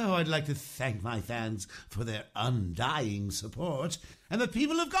 Oh, I'd like to thank my fans for their undying support, and the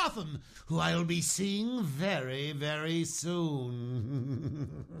people of Gotham, who I'll be seeing very, very soon.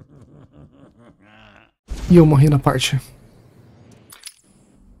 E eu morri na parte.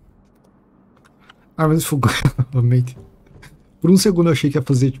 Armas de fogo, novamente. Por um segundo eu achei que ia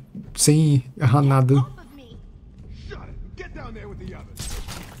fazer tipo, sem errar nada.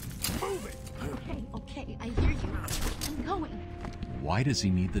 Why does he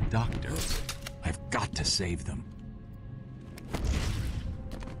need the doctors? I've got to save them.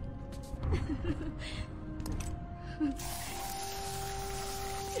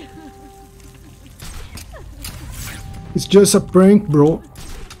 It's just a prank, bro.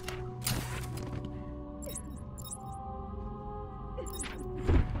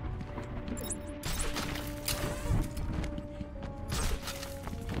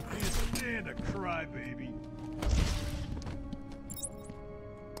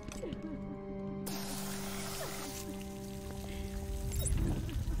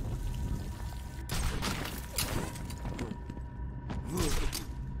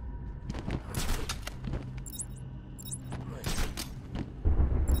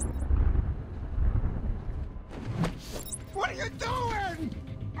 What are you doing?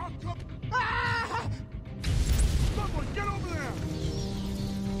 I'll come. Ah! Someone get over there!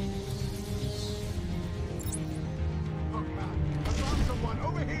 Oh God! I found someone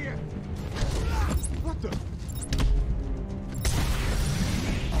over here. Ah! What the?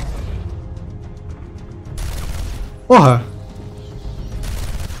 Porra!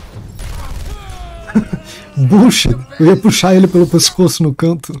 Bullshit! Eu ia puxar ele pelo pescoço no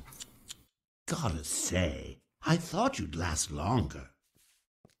canto. Gotta say, I thought you'd last longer.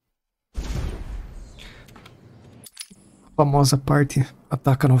 A famosa parte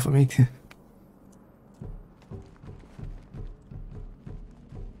ataca novamente.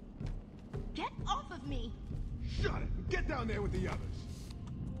 Get off of me! Shut it! Get down there with the others.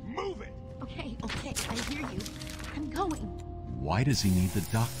 Move it! Okay, I hear you. I'm going. Why does he need the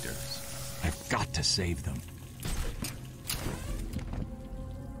doctors? I've got to save them.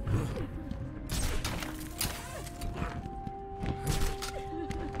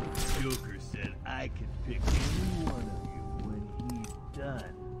 Joker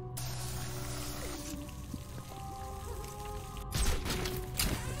done.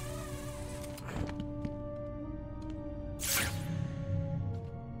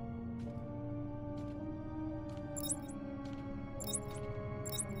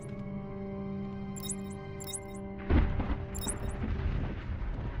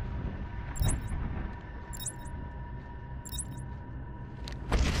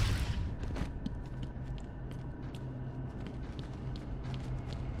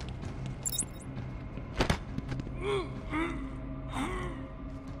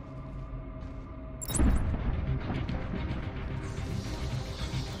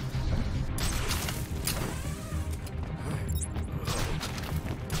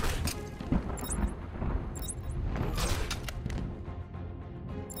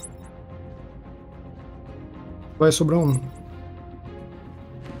 Vai sobrar um.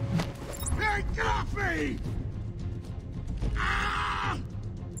 Hey, get off me! Ah!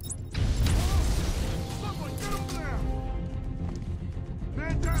 Someone get him there!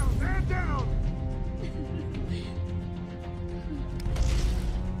 Man down, man down!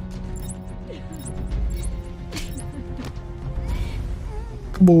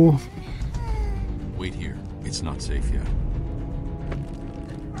 Acabou. Wait here. It's not safe yet.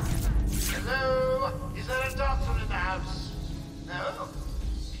 Hello? Is there a doctor in the house? No?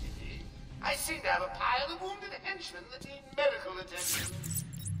 I seem to have a pile of wounded henchmen that need medical attention.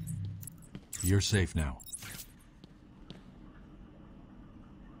 You're safe now.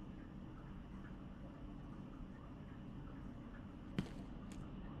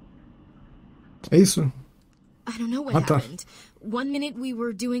 É isso? I don't know what happened. 1 minute we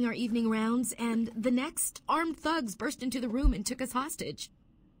were doing our evening rounds, and the next, armed thugs burst into the room and took us hostage.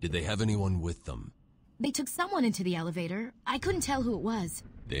 Did they have anyone with them? They took someone into the elevator. I couldn't tell who it was.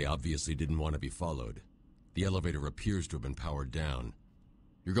 They obviously didn't want to be followed. The elevator appears to have been powered down.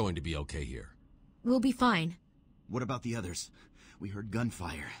 You're going to be okay here. We'll be fine. What about the others? We heard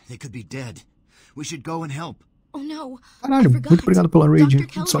gunfire. They could be dead. We should go and help. Oh no. Caralho, muito obrigado pela raid.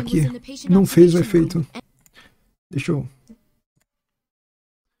 Só que não fez o efeito. Deixa eu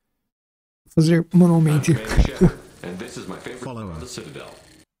fazer manualmente. And this is my favorite follower, the Citadel.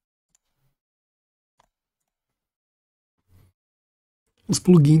 Os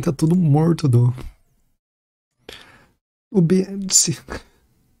plugins tá tudo morto do OBS.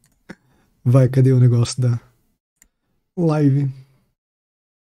 Vai, cadê o negócio da live?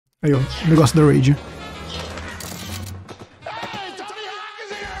 Aí, ó, o negócio da raid.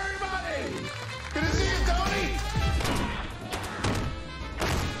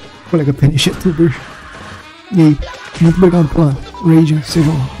 Colega PNG Youtuber. E aí, muito obrigado pela raid,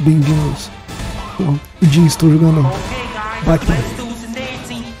 sejam bem-vindos. O Jim, estou jogando Batman.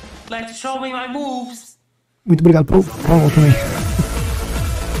 Muito obrigado pelo follow também.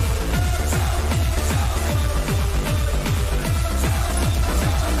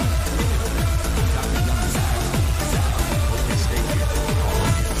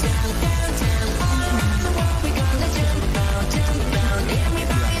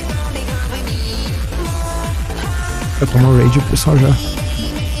 Pra tomar raid, o pessoal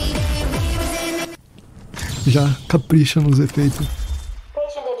já capricha nos efeitos.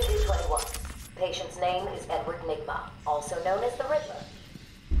 Patient interview 21. Patient's name is Edward Nigma, also known as the Riddler.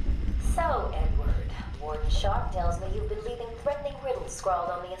 So, Edward, Warden Sharp tells me you've been leaving threatening riddles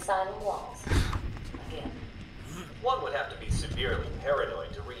scrawled on the asylum walls. Again. One would have to be severely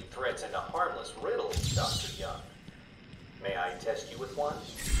paranoid to read threats into harmless riddles, Dr. Young. May I test you with one?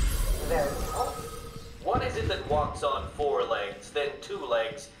 Very well. What is it that walks on 4 legs, then 2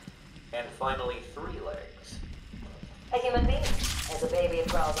 legs, and finally 3 legs? A human being. As a baby, it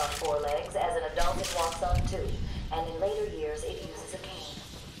crawls on 4 legs. As an adult, it walks on 2. And in later years, it uses a cane.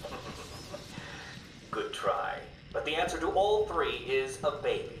 Good try. But the answer to all 3 is a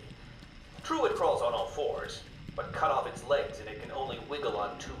baby. True, it crawls on all 4s, but cut off its legs and it can only wiggle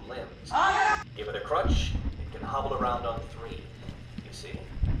on 2 limbs. Give it a crutch, it can hobble around on 3. You see?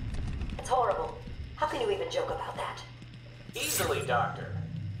 It's horrible. How can you even joke about that? Easily, Doctor.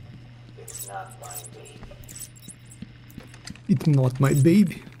 It's not my baby. It's not my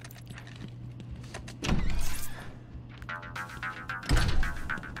baby.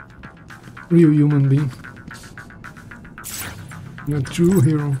 Real human being. A true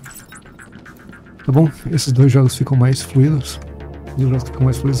hero. Tá bom? Esses dois jogos ficam mais fluidos. Os jogos ficam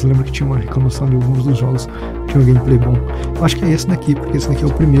mais fluidos. Lembra que tinha uma reclamação de alguns dos jogos. Tinha um gameplay bom. Eu acho que é esse daqui, porque esse daqui é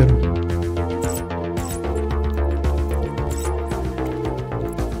o primeiro.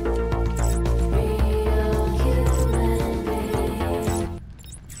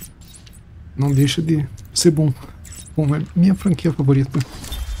 Não deixa de ser bom. Bom, é minha franquia favorita.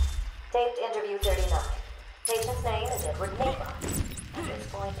 Taped interview 39. Patient's name is Edward Nigma. At this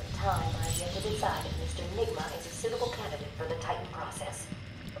point in time, I've yet to decide if Mr. Nigma is a suitable candidate for the Titan process.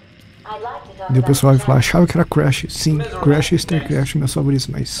 I'd like to talk E o pessoal vai about falar, achava que era Crash. Sim, Crash e Star Crash, meus favoritos,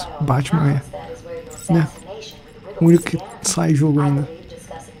 mas Batman é, né, o único que sai jogo ainda.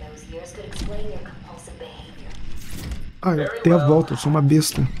 Ah, eu dei a volta, eu sou uma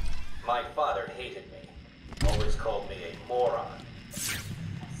besta. My father hated me. Always called me a moron.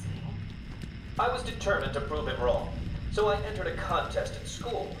 I was determined to prove him wrong, so I entered a contest in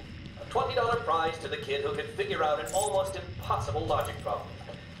school. A $20 prize to the kid who could figure out an almost impossible logic problem.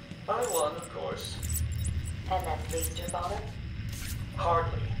 I won, of course. And that pleased your father?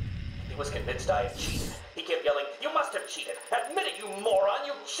 Hardly. He was convinced I had cheated. He kept yelling, "You must have cheated! Admit it, you moron!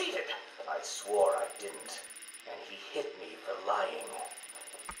 You cheated!" I swore I didn't, and he hit me for lying.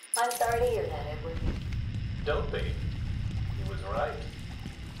 I'm sorry to hear that, Edward. Don't be. He was right.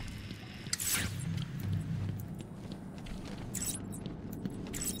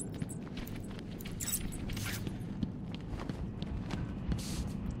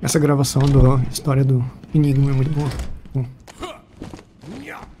 Essa gravação da história do Enigma é muito boa. Bom,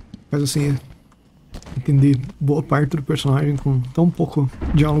 mas assim, entender boa parte do personagem com tão pouco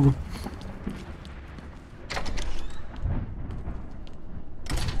diálogo.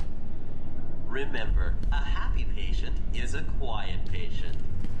 Remember, a happy patient is a quiet patient.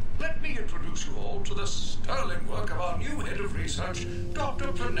 Let me introduce you all to the sterling work of our new head of research,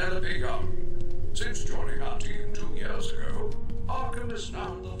 Dr. Penelope Young. Since joining our team 2 years ago, Arkham is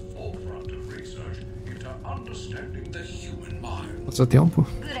now the forefront of research into understanding the human mind. Passa tempo.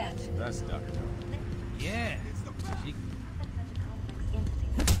 That's Dr. Yeah.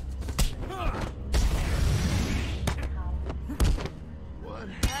 What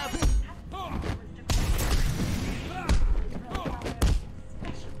happened?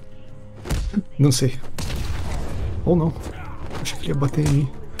 Não sei. Ou não. Acho que ele ia bater em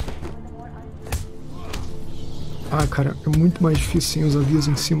mim. Ah, cara, é muito mais difícil sem os avisos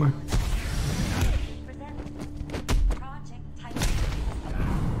em cima.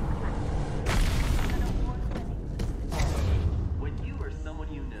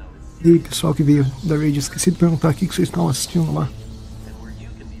 E aí, pessoal que veio da raid, esqueci de perguntar o que vocês estão assistindo lá.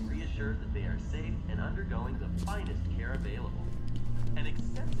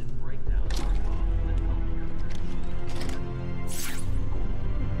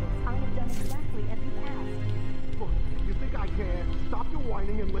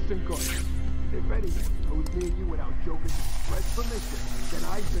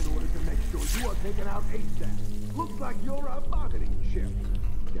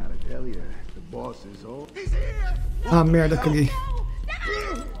 Ah, merda, caguei.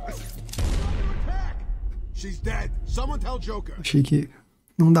 She's dead. Someone tell Joker. Achei que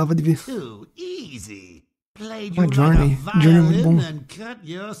não dava de ver. Too easy. Played Ah, you Journey. like a Journey é muito violin bom. and cut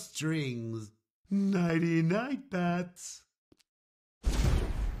your strings. Nighty night, bats.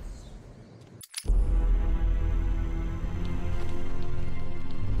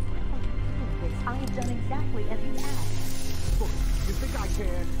 I've done exactly as you asked. Look, you think I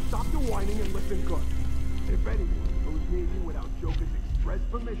can? Stop your whining and listen good. If anyone goes near you without Joker's express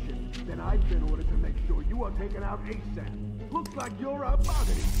permission, then I've been ordered to make sure you are taken out ASAP. Looks like you're a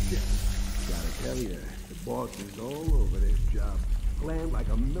bargaining chip. Gotta tell you, the boss is all over this job. Planned like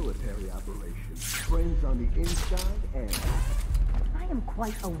a military operation. Friends on the inside and I am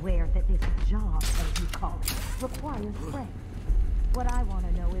quite aware that this job, as you call it, requires friends. What I want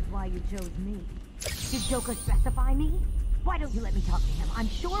to know is why you chose me. Did Joker specify me? Why don't you let me talk to him? I'm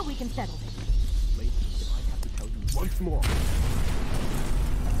sure we can settle this. lady, if I have to tell you once more.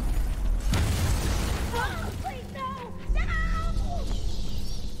 Oh, please, no! No!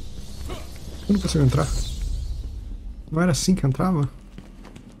 Eu não consigo entrar. Não era assim que entrava?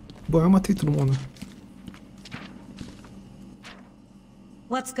 Bom, eu matei todo mundo.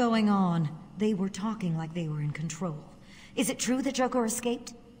 What's going on? They were talking like they were in control. Is it true that Joker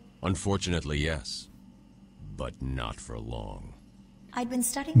escaped? Unfortunately, yes. But not for long. I'd been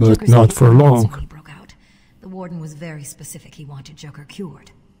studying But Joker's not for long. when he broke out. The warden was very specific. He wanted Joker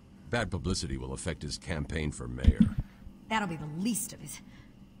cured. Bad publicity will affect his campaign for mayor. That'll be the least of it.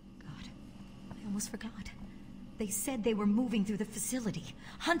 God, I almost forgot. They said they were moving through the facility,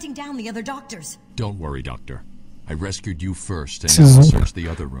 hunting down the other doctors. Don't worry, Doctor. I rescued you first and Precisam now search the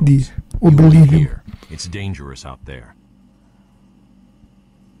other rooms. de You wait Oblivion. here. It's dangerous out there.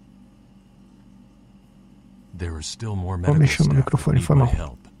 There are still more Vou medical mexer no staff that microfone, need foi my mal.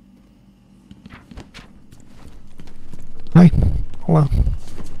 help. Ai, olá.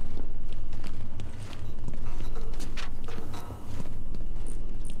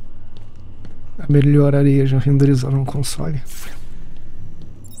 Melhoraria já renderizar no console.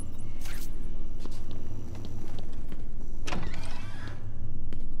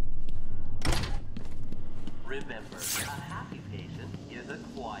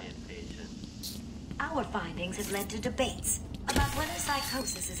 Our findings have led to debates about whether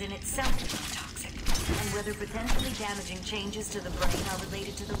psychosis is in itself toxic, and whether potentially damaging changes to the brain are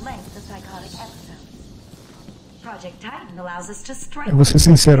related to the length of psychotic episodes. Project Titan allows us to strike. Eu vou ser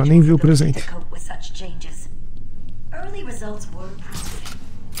sincero, eu nem vi o presente. Cope with such changes. Early results were promising,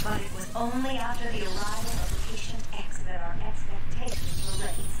 but it was only after the arrival of Patient X that our expectations were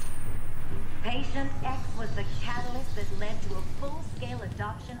raised. Patient X was the catalyst that led to a full-scale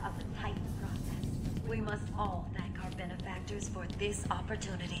adoption of the Titan process. We must all thank our benefactors for this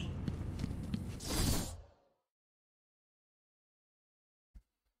opportunity.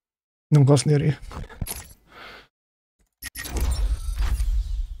 Não gosto de areia.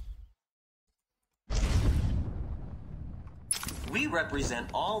 We represent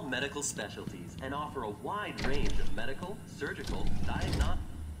all medical specialties and offer a wide range of medical, surgical, diagnostic.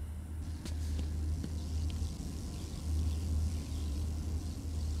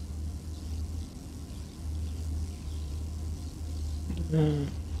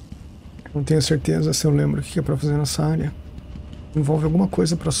 Não tenho certeza se eu lembro o que é pra fazer nessa área. Envolve alguma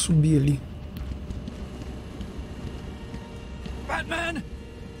coisa pra subir ali. Batman!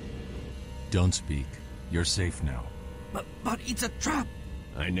 Don't speak. You're safe now. But it's a trap!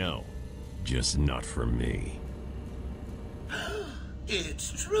 I know. Just not for me.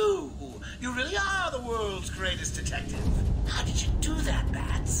 It's true! You really are the world's greatest detective. How did you do that,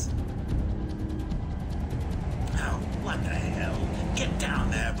 Bats? Oh, what the hell? Get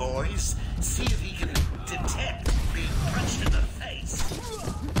down there, boys. See if he can detect being punched in the face.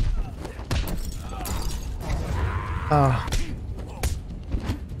 Ah.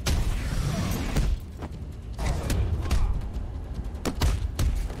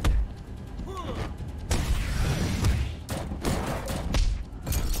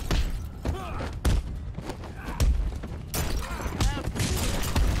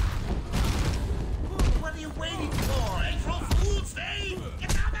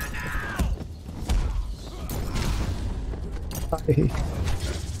 Errei.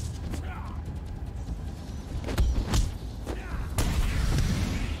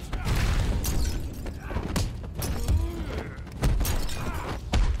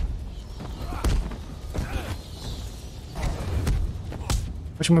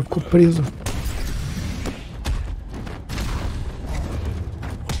 Fátima ficou preso.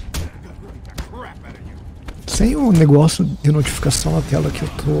 Sem o negócio de notificação na tela que eu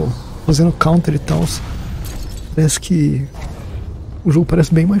tô fazendo counter e tal, parece que o jogo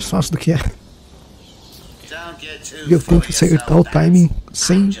parece bem mais fácil do que é. E eu tento acertar o timing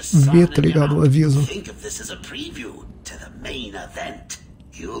sem ver, tá ligado, o aviso.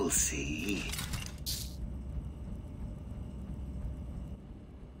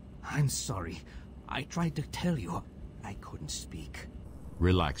 I'm sorry. I tried to tell you. I couldn't speak.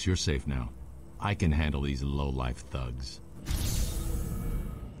 Relax, you're safe now. I can handle these low-life thugs.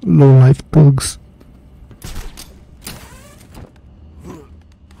 Low-life thugs.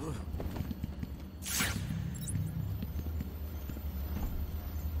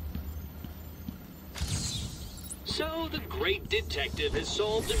 So the great detective has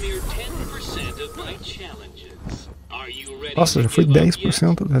solved a mere 10% of my challenges. Are you ready? Nossa, já foi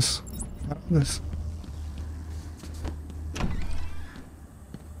 10% dessa.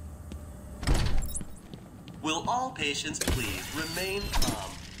 Will all patients please remain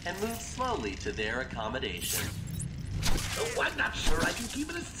calm and move slowly to their accommodation? Oh, I'm not sure I can keep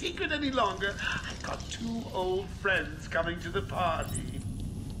it a secret any longer. I've got 2 old friends coming to the party.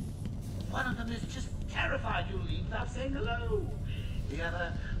 One of them is just terrified you'll leave without saying hello. The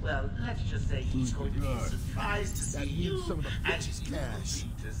other, well, let's just say he's going to be surprised to see you, and you will be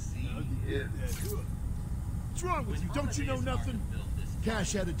to see him. What's wrong with you? Don't you know nothing?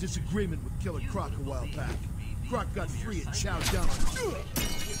 Cash had a disagreement with Killer Croc a while back. Croc got free and chowed down on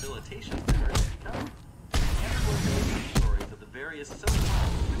Rehabilitation center is done. Everyone knows the stories of the various so-called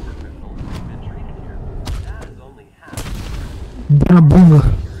super criminals who've been treated here. That is only half.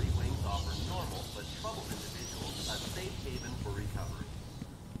 Security wings offer normal but troubled individuals a safe haven for recovery.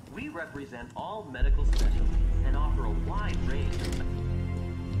 We represent all medical specialties and offer a wide range of...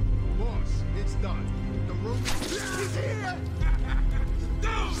 Boss, it's done. The room is here!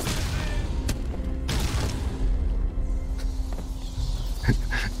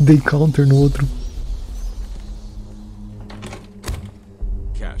 Dei counter no outro.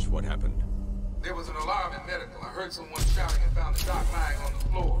 Cash, what happened? There was an alarm in medical. I heard someone shouting and found the doc lying on the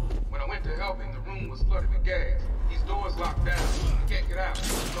floor. When I went to help him, the was flooded with gas. These doors locked down. He can't get out.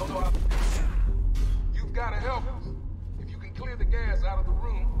 Don't know how. You've got to help us. If you can clear the gas out of the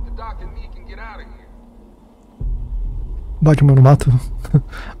room, the doc and me can get out of here. Batman no mato.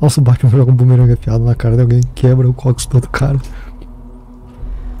 Nossa, o Batman joga um bumerangue afiado na cara de alguém, quebra o cóccix do outro cara.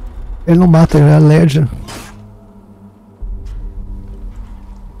 Ele não mata, ele é alérgico.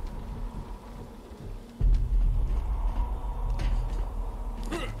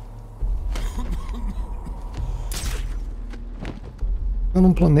 Eu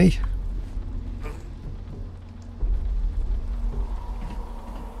não planei.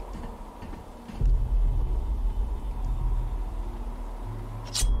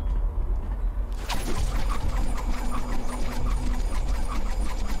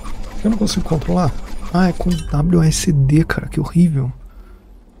 Eu não consigo controlar. Ah, é com WSD, cara, que horrível.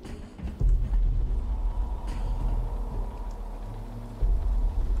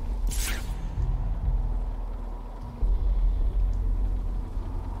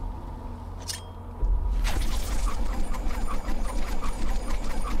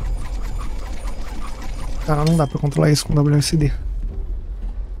 Cara, não dá pra controlar isso com WSD.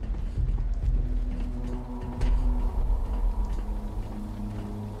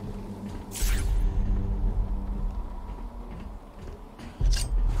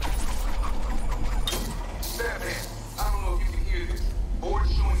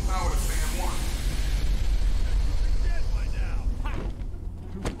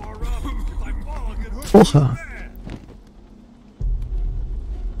 Porra!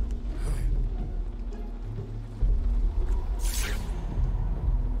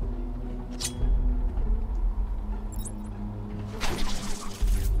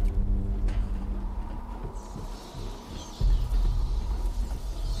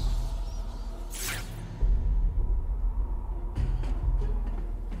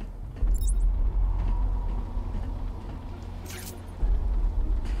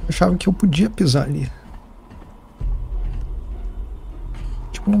 Eu achava que eu podia pisar ali.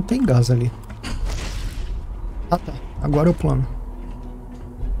 Tipo, não tem gás ali. Ah tá, agora é o plano.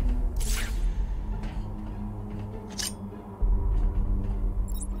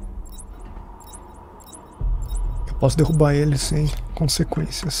 Eu posso derrubar ele sem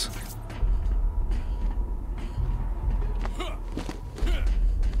consequências.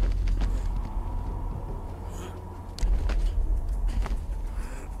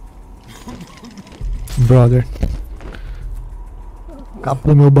 Brother. A capa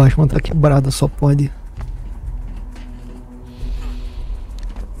do meu Batman tá quebrada, só pode.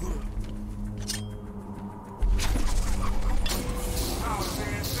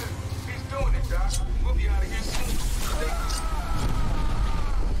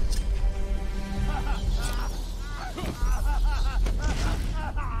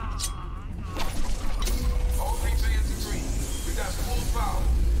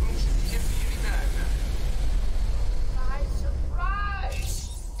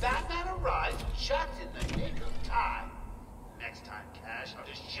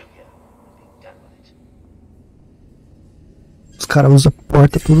 Os caras usam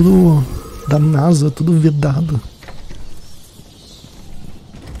porta tudo da NASA, tudo vedado.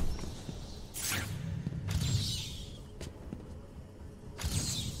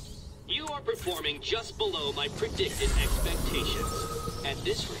 You are performing just below my predicted expectations. At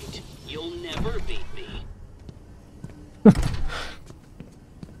this rate, you'll never beat me.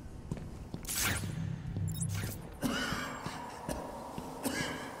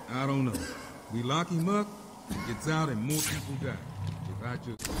 I don't know. We lock him up, he gets out, and more people die. If I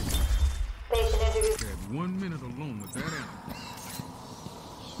just had 1 minute alone with that animal.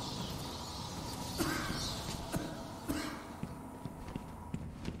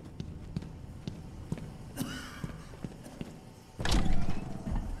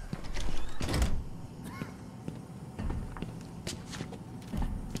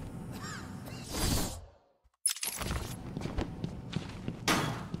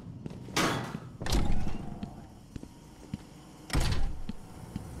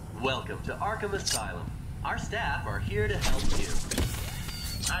 Welcome to Arkham Asylum. Our staff are here to help you.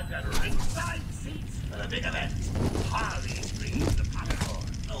 I've got ringside seats for the big event. Harley brings the popcorn.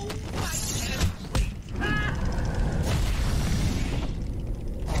 Oh, I can't wait.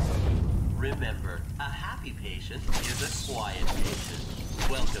 Remember, a happy patient is a quiet patient.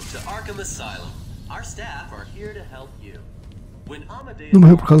 Welcome to Arkham Asylum. Our staff are here to help you. Não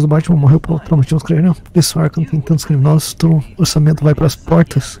morreu por causa do Batman, morreu por outro motivo, creio. Esse Arkham tem tantos criminosos, o orçamento vai para as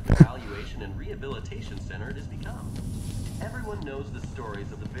portas. Everyone knows the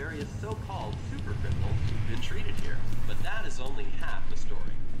stories of the various so-called super criminals who've been treated here, but that is only half the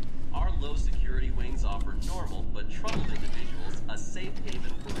story. Our low security wing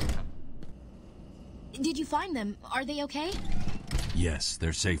find them. Are they okay? Yes,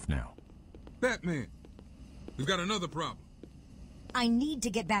 they're safe now. Batman, we've got another problem. I need to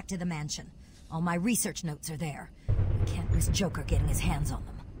get back to the mansion. All my research notes are there. We can't risk Joker getting his hands on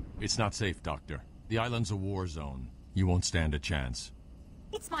them. It's not safe, Doctor. The island's a war zone. You won't stand a chance.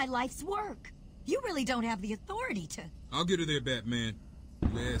 It's my life's work. You really don't have the authority to... I'll get her there, Batman.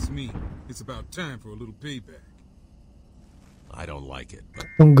 You ask me, it's about time for a little payback. I don't like it, but...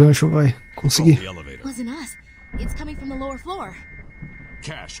 gancho vai conseguir. The elevator. Wasn't us. It's coming from the lower floor.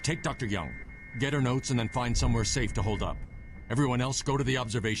 Cash, take Dr. Young. Get her notes and then find somewhere safe to hold up. Everyone else, go to the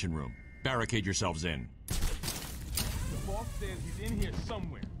observation room. Barricade yourselves in. The boss says he's in here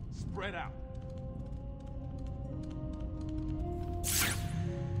somewhere. Spread out.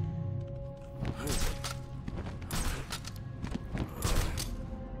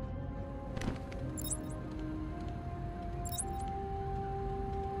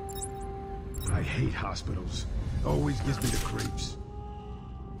 I hate hospitals. Always gives me the creeps.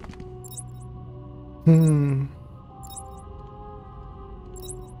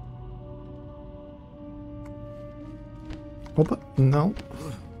 Opa, não.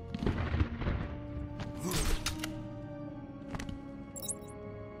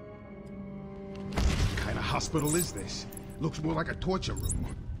 What kind of hospital is this? Looks more like a torture room.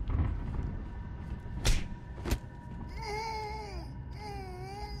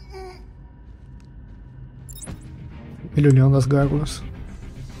 Ele olhando as gárgulas.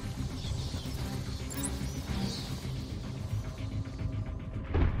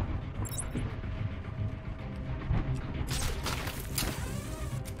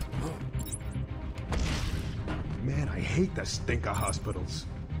 Man, I hate the stink of hospitals.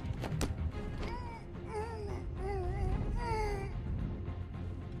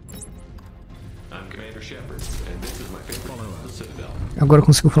 I'm Commander Shepard, and this is my favorite, the Citadel. Agora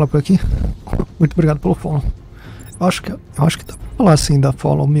conseguiu falar por aqui? Muito obrigado pelo follow. Eu acho que dá pra falar assim da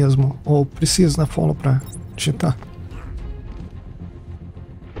follow mesmo. Ou precisa da follow pra digitar.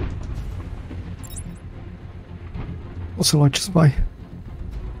 Ocelot Spy.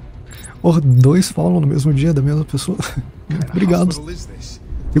 Oh, 2 follow no mesmo dia da mesma pessoa. Obrigado.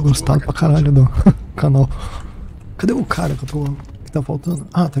 Eu gostado pra caralho do canal. Cadê o cara que tá faltando?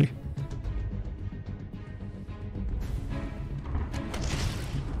 Ah, tá ali.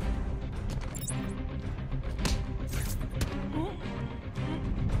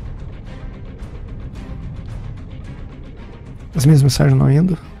 As minhas mensagens não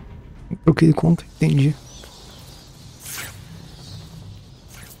indo. Troquei de conta, entendi.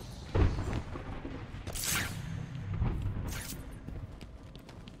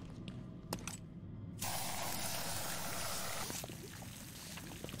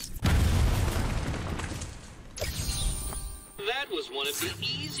 That was one of the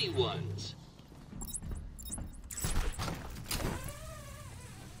easy ones.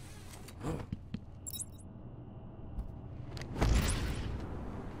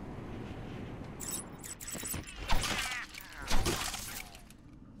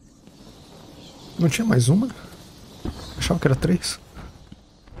 Não tinha mais uma? Achava que era 3.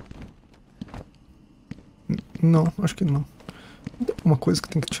 Não, acho que não. Tem uma coisa que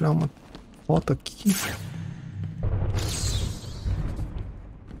tem que tirar uma foto aqui.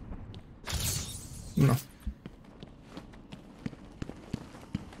 Não.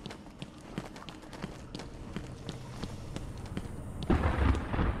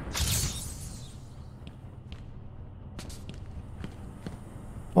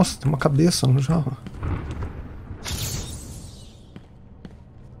 Nossa, tem uma cabeça no jarro.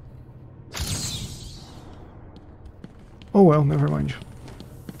 Oh well, never mind.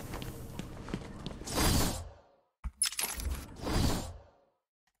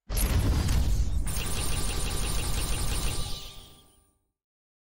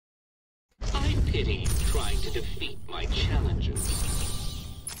 I pity you trying to defeat my challenges.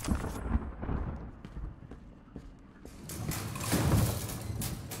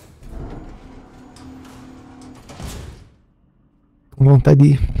 Com vontade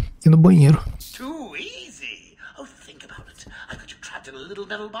de ir no banheiro. Too easy. Oh, think about it. I got you trapped in a little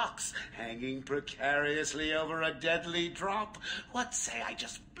metal box, hanging precariously over a deadly drop. What say I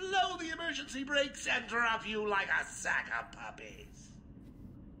just blow the emergency brakes and drop you like a sack of puppies?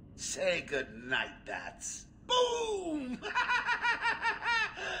 Say goodnight, bats. Boom!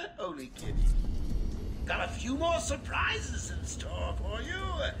 Only kidding. Got a few more surprises in store for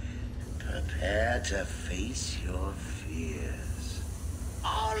you. Prepare to face your fears.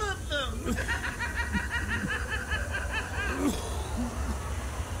 All of them!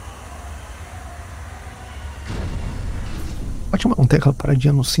 Fátima não tem aquela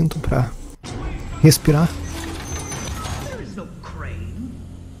paradinha no cinto pra respirar.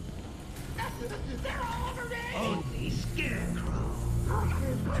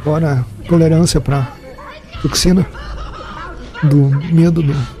 Agora, tolerância pra toxina. Do medo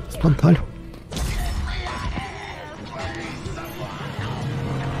do espantalho.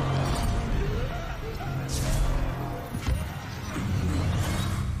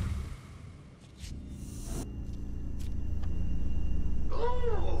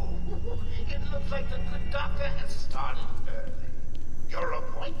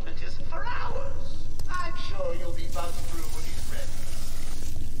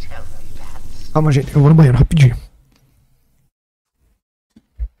 Calma, gente, eu vou no banheiro rapidinho.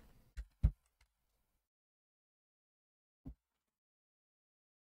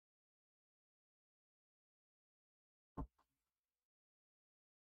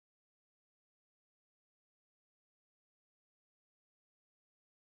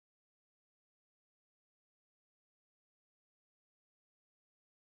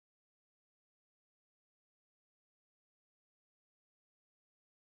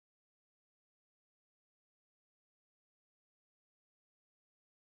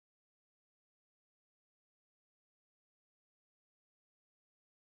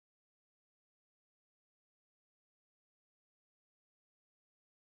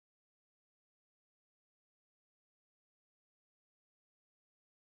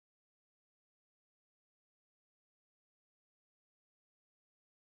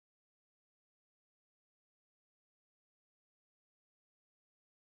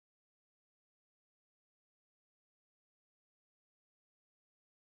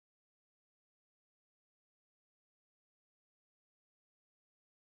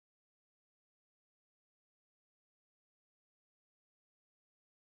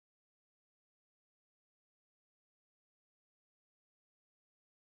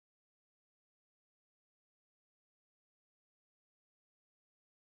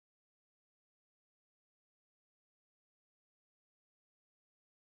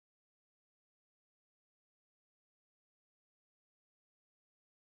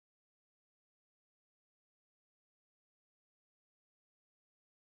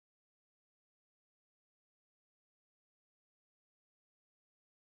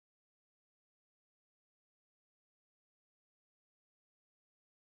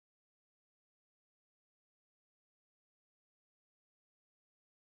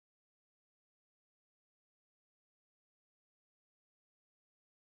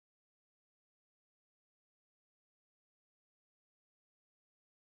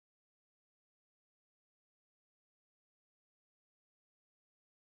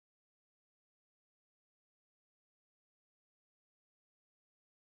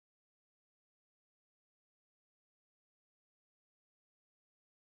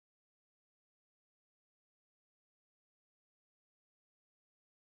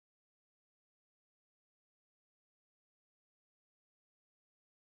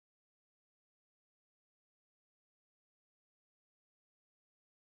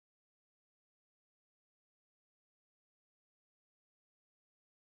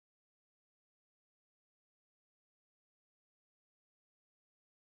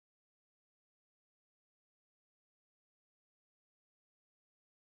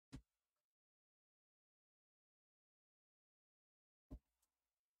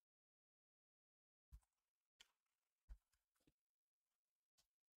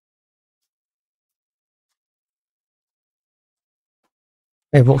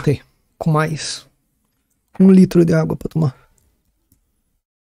 É, voltei. Com mais 1 litro de água pra tomar.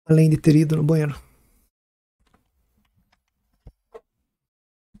 Além de ter ido no banheiro.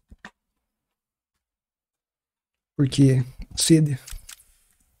 Porque sede.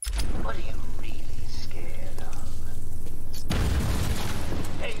 What are you really scared of?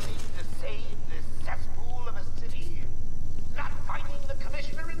 Failing to save this cesspool of a city? Not finding the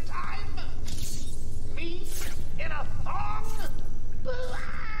commissioner in time? Me in a thong?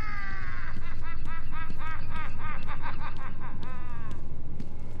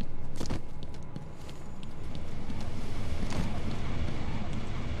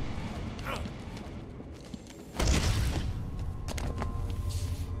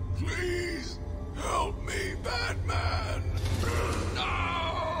 Please help me, Batman!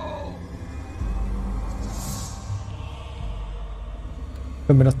 No!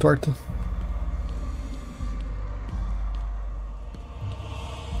 Câmera torta.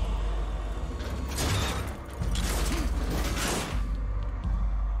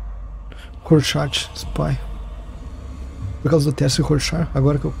 Rorschach, Spy. Por causa do teste Rorschach,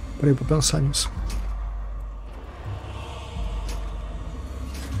 agora que eu parei pra pensar nisso.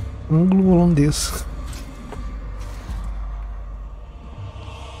 Ângulo holandês.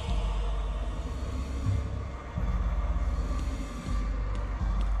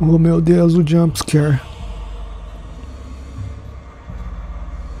 Oh meu Deus, o jumpscare.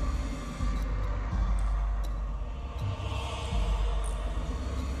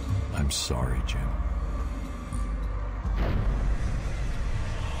 I'm sorry, Jim.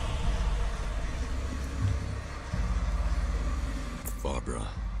 Barbara.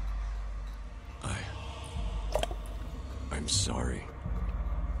 I'm sorry.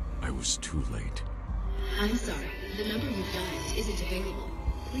 I was too late. I'm sorry. The number you've dialed isn't available.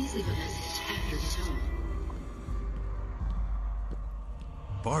 Please leave a message after the tone.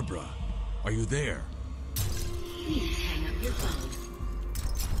 Barbara, are you there? Please hang up your phone.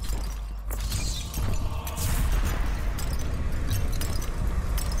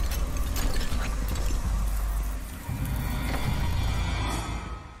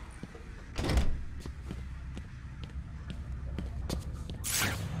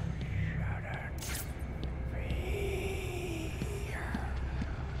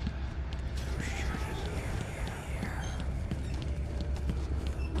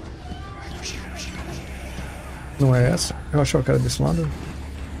 Não é essa? Eu achava que era desse lado.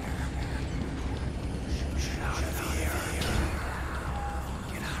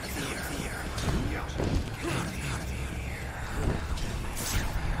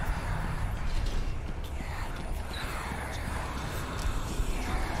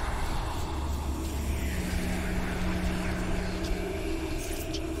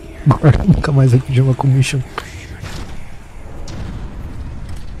 Agora nunca mais vai pedir uma commission.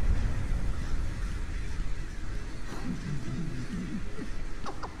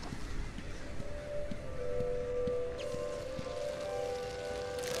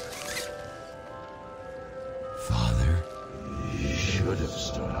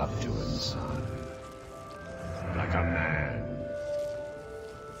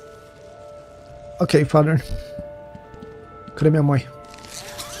 Ok, father. Cadê minha mãe?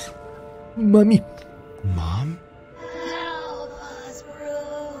 Mami. Mom? Help us,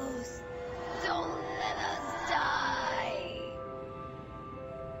 Bruce. Don't let us die.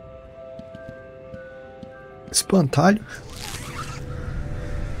 Espantalho?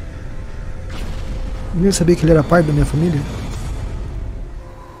 Eu nem sabia que ele era parte da minha família.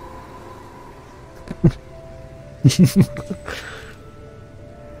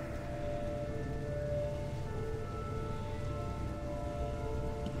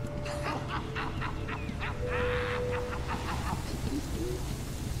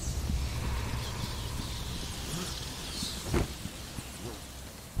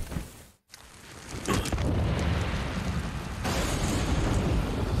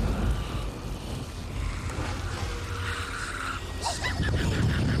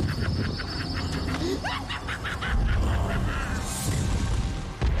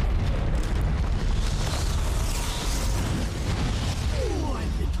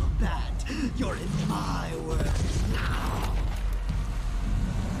 You're in my world now.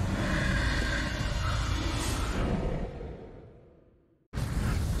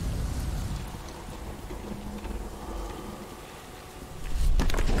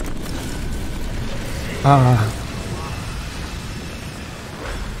 Ah.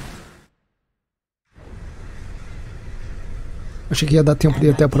 Achei que ia dar tempo de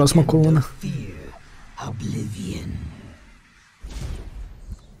ir até a próxima coluna. Oblivion.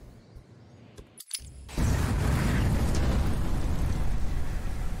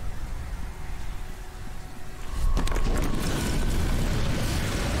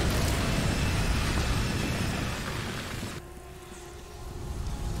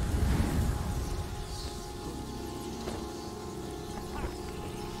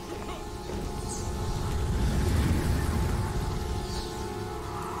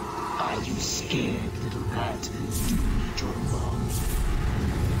 Are you scared, little rat? Do you need your mom?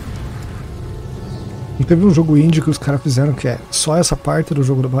 Não teve um jogo indie que os caras fizeram que é só essa parte do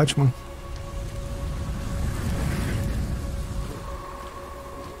jogo do Batman?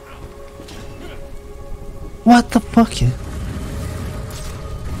 What the fuck?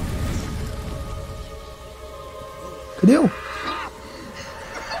 Cadê eu?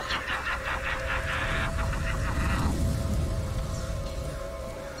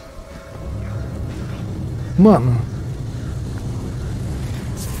 Mano.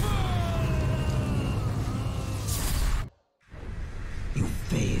 You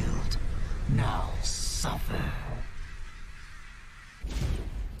failed. Now suffer.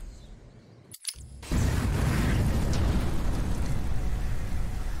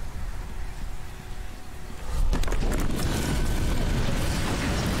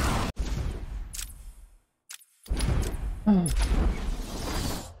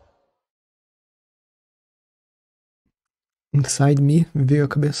 Inside Me, me veio a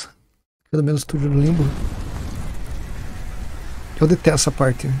cabeça. Pelo menos tudo no limbo. Eu detesto essa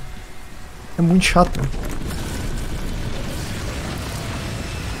parte. É muito chato.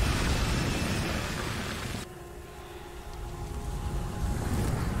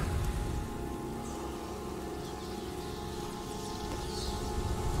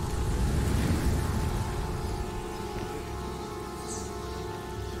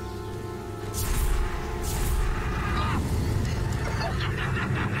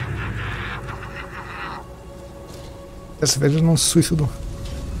 Dessa vez ele não se suicidou.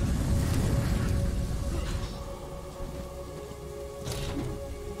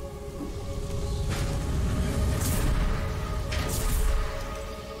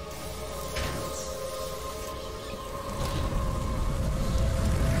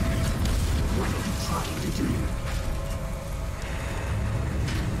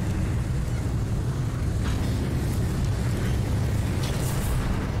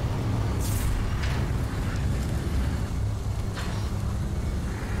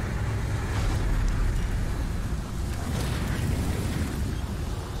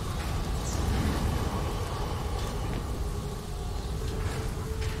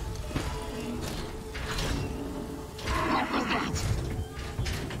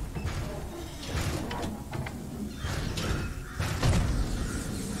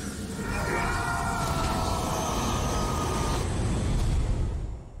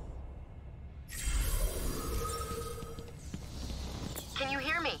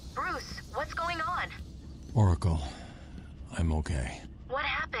 Oracle, I'm okay. What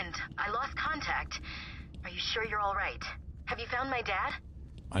happened? I lost contact. Are you sure you're all right? Have you found my dad?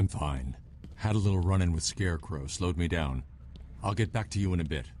 I'm fine. Had a little run-in with Scarecrow, slowed me down. I'll get back to you in a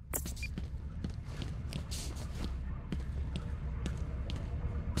bit.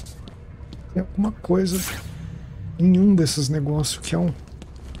 Tem alguma coisa em um desses negócios que é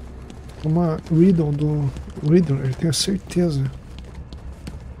uma riddle do Riddler, eu tenho certeza.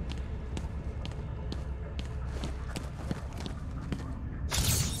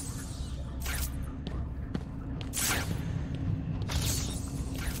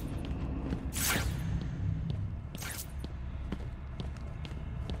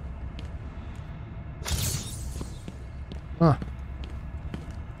 Ah.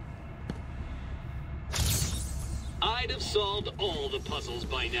 I'd have solved all the puzzles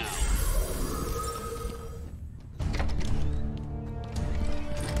by now.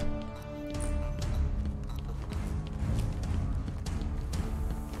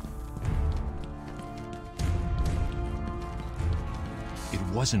 It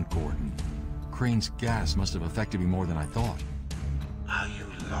wasn't Gordon. Crane's gas must have affected me more than I thought. Are you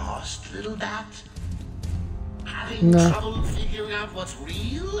lost, little bat? Having trouble figuring out what's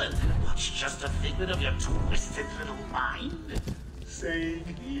real and what's just a figment of your twisted little mind? Same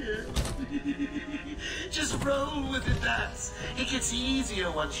here. Just roll with it, bats. It gets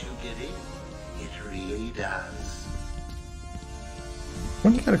easier once you get in. It really does.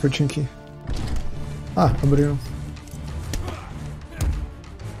 Onde que era que eu tinha que ir? Ah, abriu.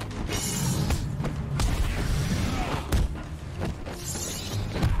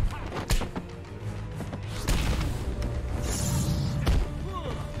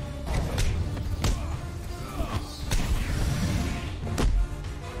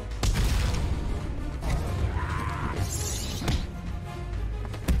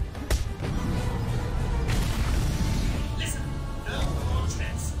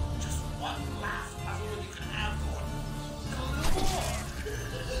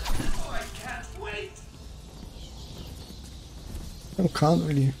 Trancado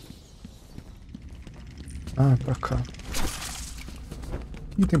ali. Ah, pra cá.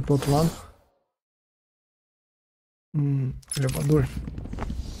 E tem pro outro lado. Elevador.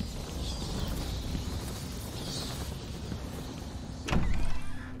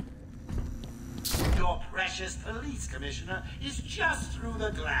 Your precious police commissioner is just through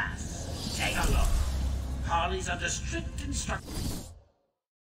the glass. Take a look. Harley's under strict instructions.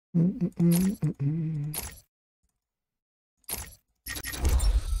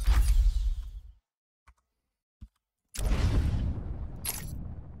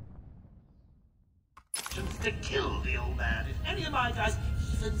 To kill the old man if any of my guys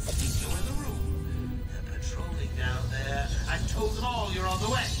even think you're in the room. They're patrolling down there. I've told them all you're on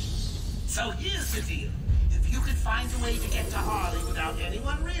the way. So here's the deal. If you can find a way to get to Harley without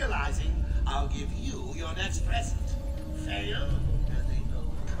anyone realizing, I'll give you your next present. Fail, and they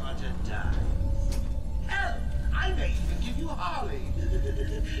know the content dies. Hell, I may even give you Harley.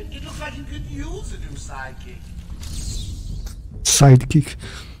 It looks like you could use a new sidekick. Sidekick.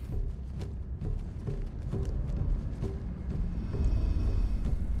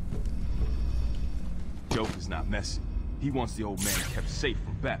 Joker's not messing. He wants the old man kept safe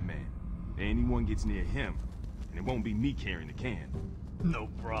from Batman. Anyone gets near him, and it won't be me carrying the can. No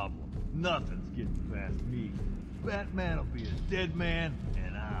problem. Nothing's getting past me. Batman will be a dead man,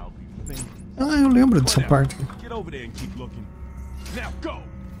 and I'll be famous. Ah, eu lembro dessa parte. Get over there and keep looking. Now go!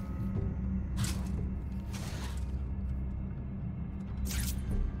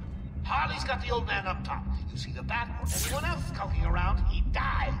 Harley's got the old man up top. You see the bat or anyone else skulking around, he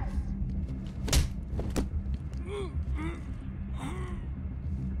dies.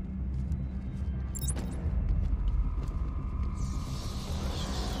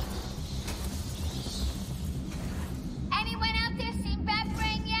 Anyone out there seen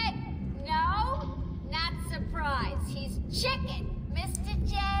Batbrain yet? No? Not surprised. He's chicken. Mr.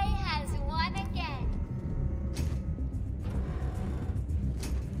 J has won again.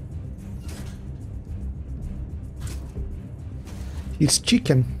 It's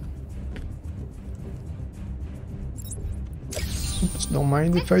chicken. Oops, don't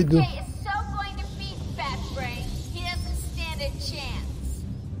mind if I do. Mr. J is so going to beat Batbrain, he doesn't stand a chance.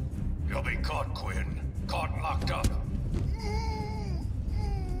 You'll be caught, Quinn. Caught and locked up.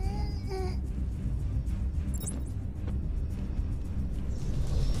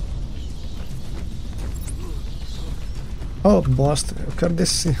 Oh, bosta. Eu quero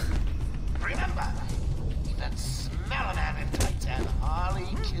descer. Remember, you can smell a man in tights, and Harley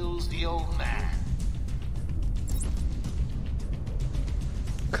kills the old man.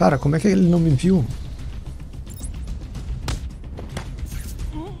 Cara, como é que ele não me viu?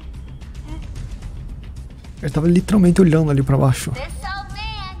 Ele tava literalmente olhando ali pra baixo. This old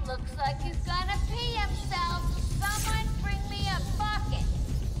man looks like he's gonna pee himself. Someone bring me a bucket.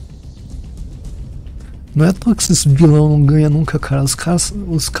 Não é à toa que esses vilão não ganham nunca, cara. Os caras,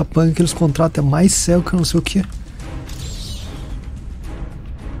 os capangas que eles contratam é mais cego que eu não sei o que. You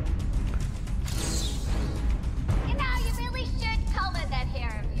know, you really should color that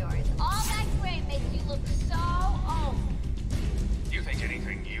hair of yours. All that gray makes you look so old. You think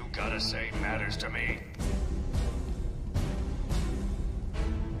anything you gotta say matters to me?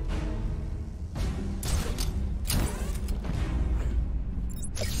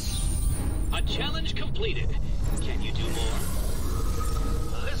 A challenge completed. Can you do more?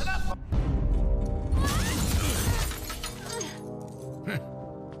 Listen up.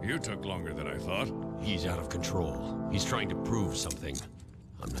 You took longer than I thought. He's out of control. He's trying to prove something.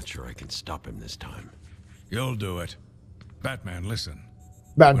 I'm not sure I can stop him this time. You'll do it. Batman, listen.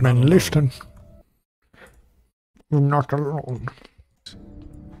 Batman, listen. You're not alone.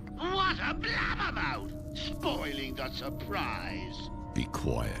 What a blabbermouth! Spoiling the surprise. Be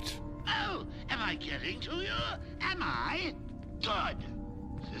quiet. Oh, am I getting to you? Am I? Good.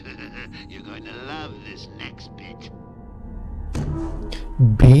 You're going to love this next bit.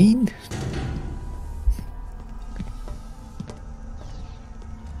 Bane?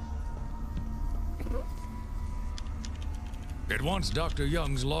 It wants Dr.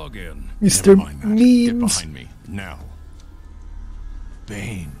 Young's login. Mr. Get Memes. behind me, now.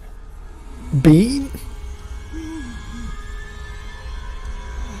 Bane. Bane?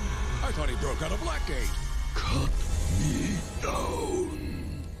 I thought he broke out of Blackgate. Cut me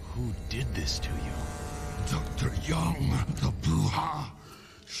down. Who did this to you? Dr. Young, the Bruja.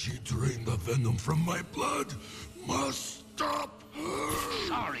 She drained the venom from my blood. Must stop her.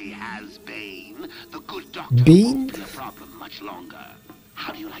 Sorry, Has-Bane. The good doctor Bane? won't be a problem much longer.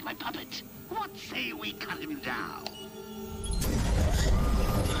 How do you like my puppet? What say we cut him down?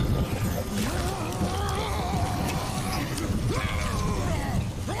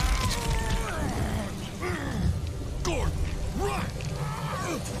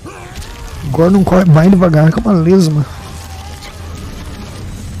 Gordon corre mais devagar que uma lesma.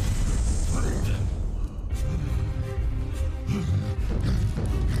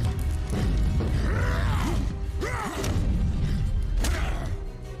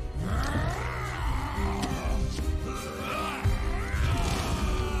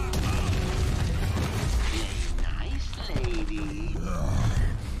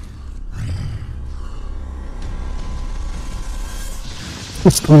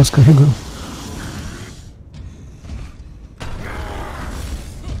 Estou descarregando.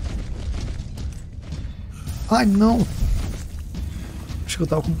 Ai, não! Acho que eu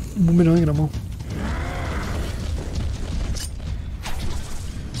tava com um bumerangue na mão.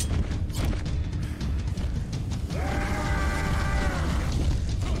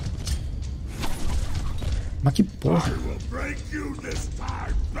 Mas que porra!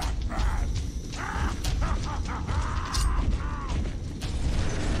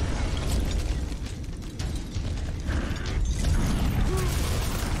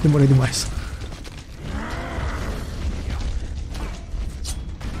 Demorei demais.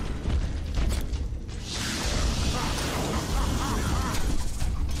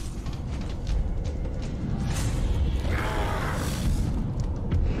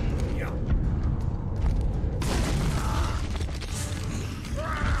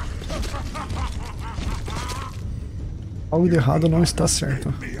 Algo de errado não está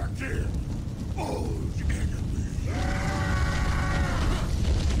certo.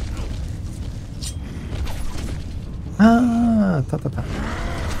 Ah, tá.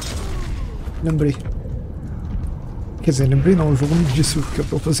 Lembrei. Quer dizer, lembrei não, o jogo me disse o que é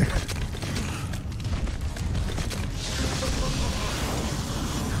pra eu fazer.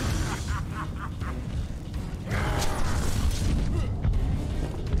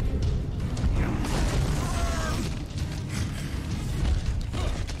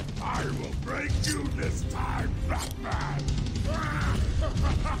 I will break you this time, Batman!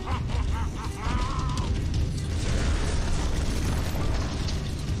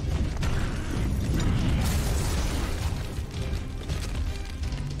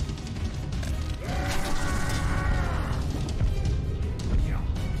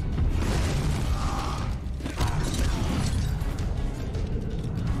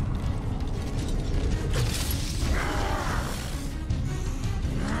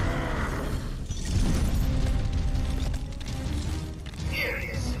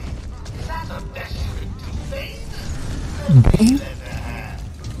 Bem?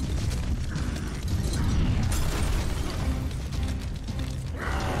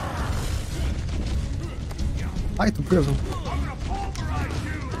 Ai, tô preso.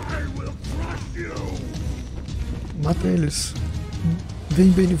 Mata eles.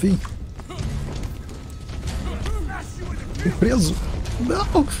 Vem, vem. Tô preso.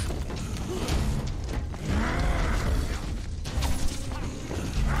 Não!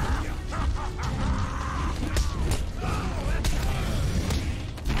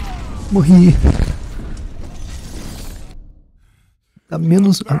 Morri. Dá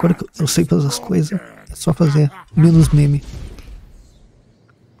menos. Agora que eu sei fazer as coisas, é só fazer menos meme.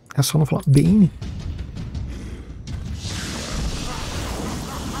 É só não falar bem.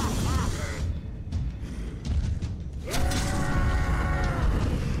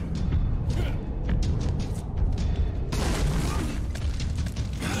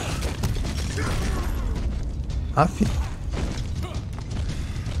 Aff.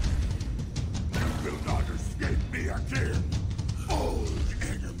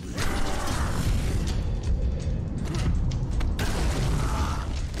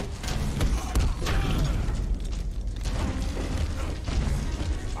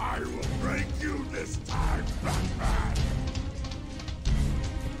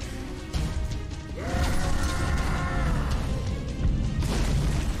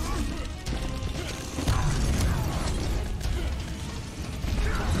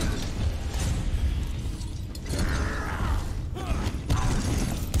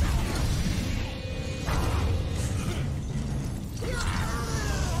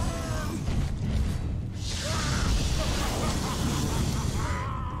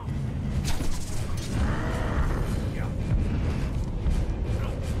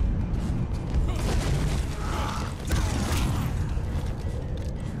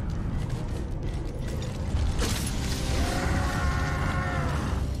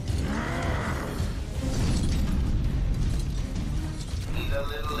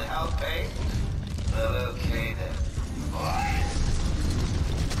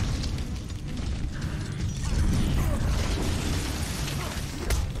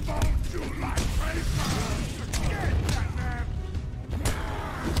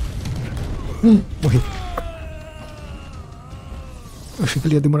 Morri. Eu achei que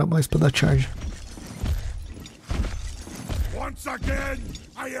ele ia demorar mais pra dar charge. Once again,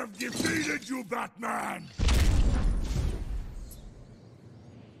 I have defeated you, Batman!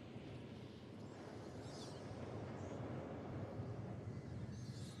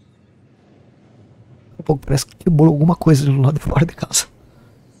 Daqui a pouco parece que quebrou alguma coisa do lado de fora de casa.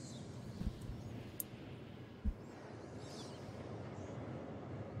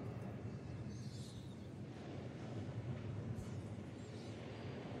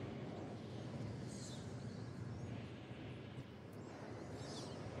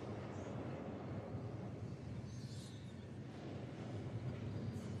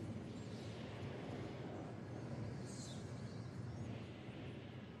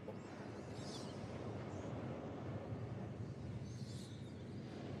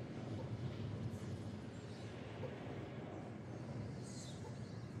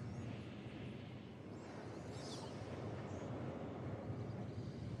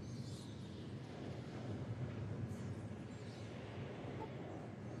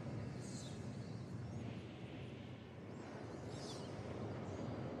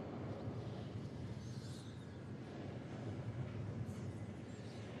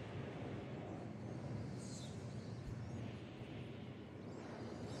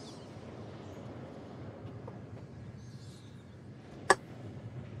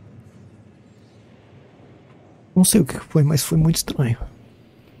 Não sei o que foi, mas foi muito estranho.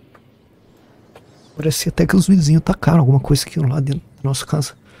 Parecia até que os vizinhos tacaram alguma coisa aqui lá dentro da nossa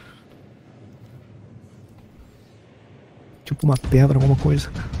casa. Tipo uma pedra, alguma coisa.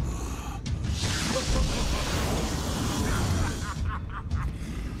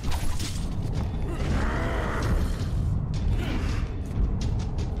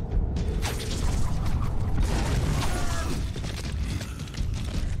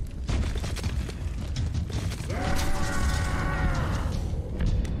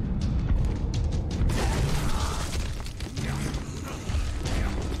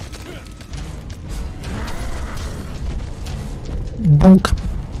 Bonk.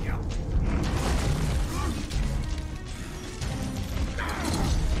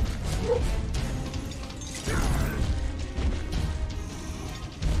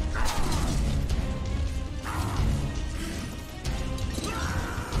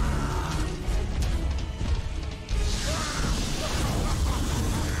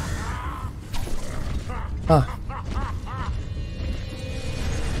 Ah.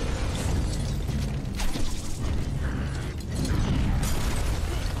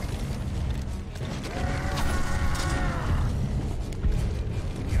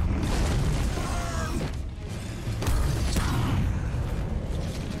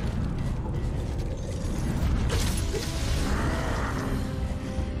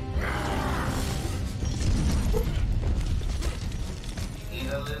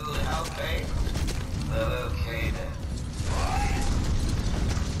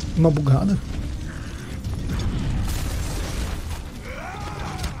 Uma bugada.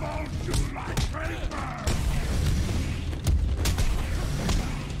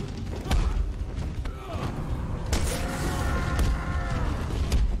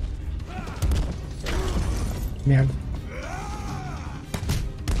 Merda.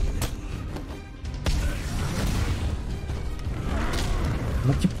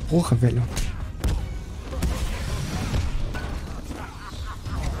 Mas que porra, velho.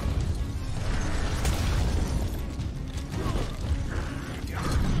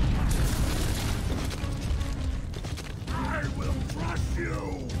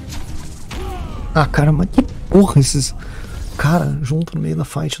 Ah, cara, mas que porra esses cara junto no meio da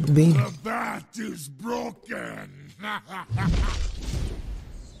fight do Bane.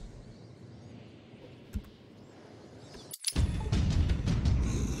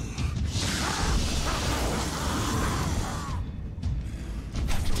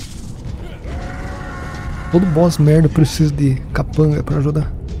 Todo boss merda precisa de capanga pra ajudar.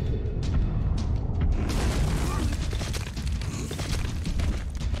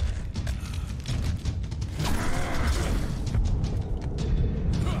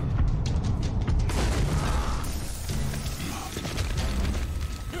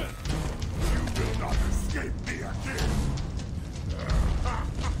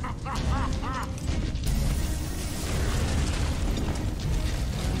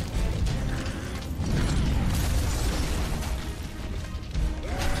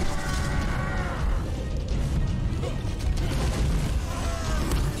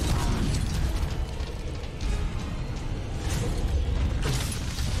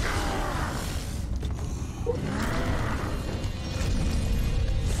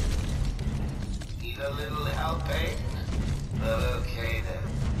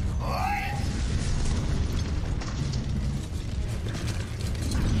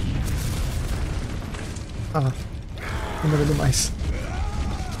 Ah, demorou demais.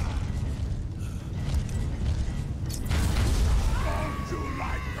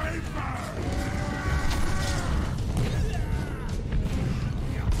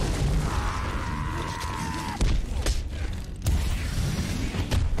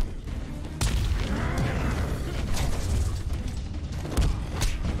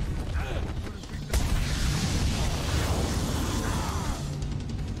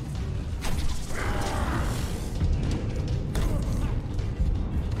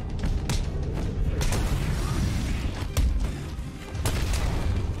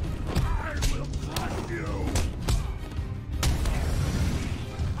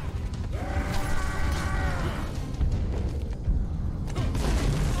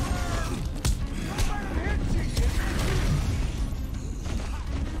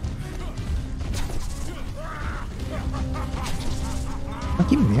 Ah,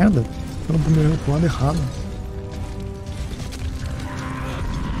 que merda. Tô no bumerangue pro lado errado.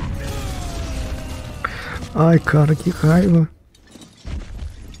 Ai, cara, que raiva.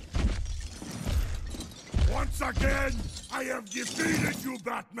 Once again, I have defeated you,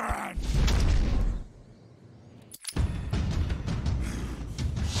 Batman.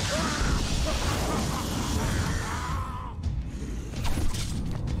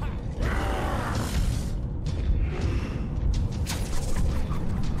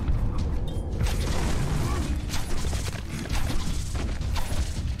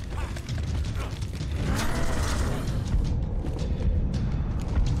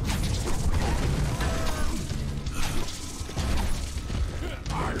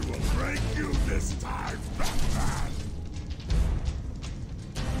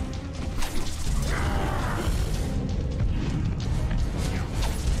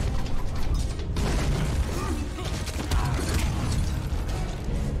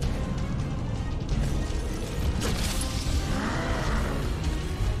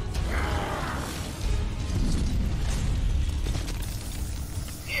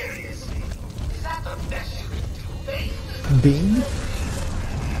 Bem.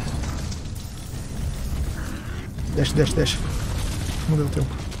 Desce, desce, desce. Não deu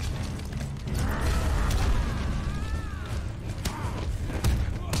tempo.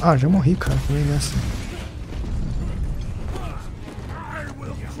 Ah, já morri, cara. Também nessa.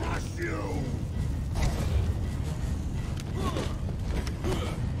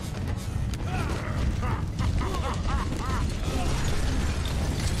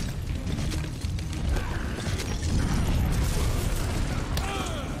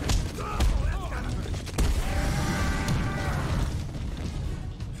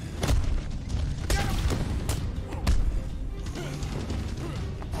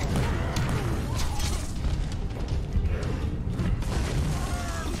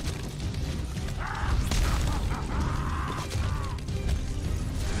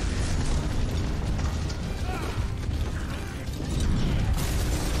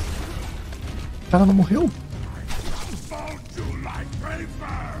 O cara não morreu?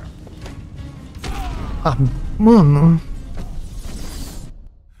 Ah, mano.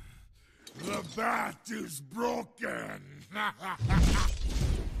 The bat is broken.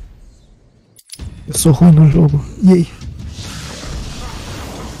 Eu sou ruim no jogo. E aí?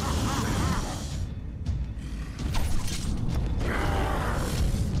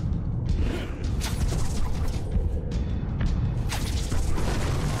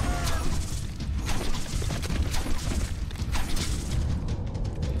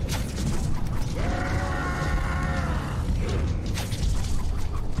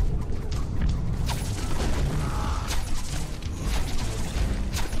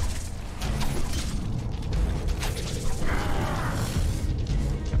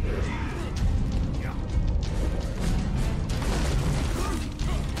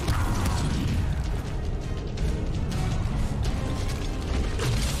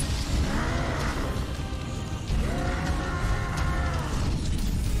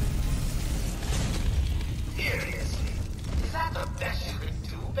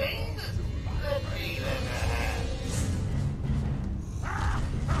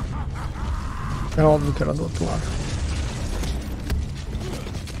 É óbvio que era do outro lado.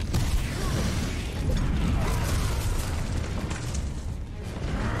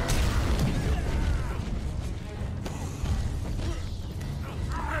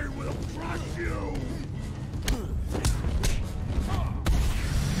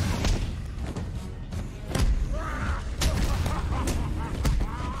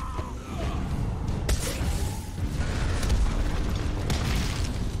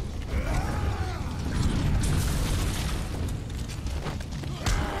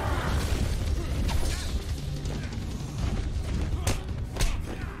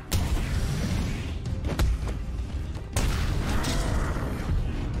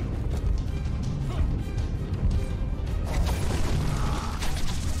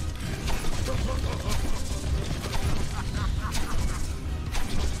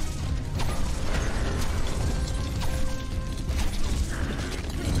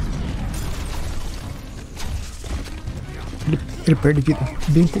 Ele perde vida,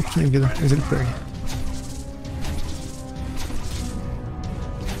 bem pouquinho vida, mas ele perde.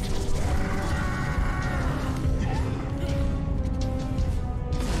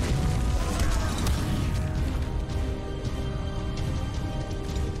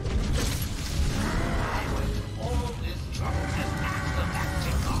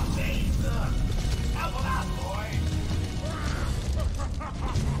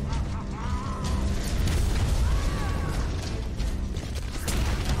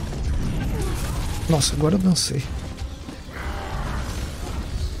 Nossa, agora eu dancei.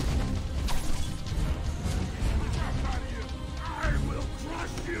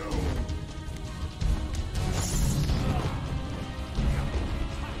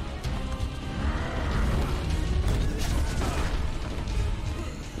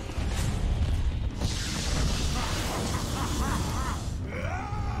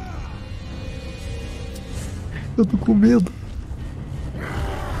 Eu tô com medo.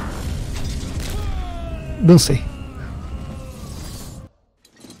 Dancei.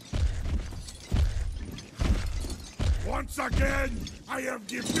 Once again, I have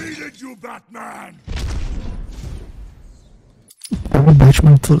defeated you, Batman. I'm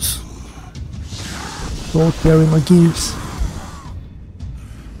Batman todos. Don't carry my gears.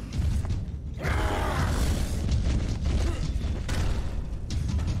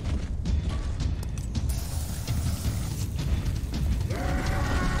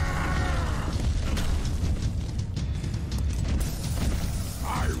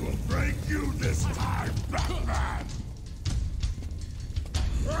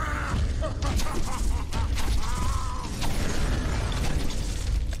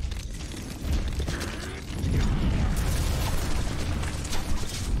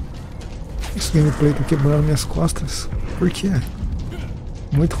 Nossa, o gameplay tá quebrando minhas costas. Por quê?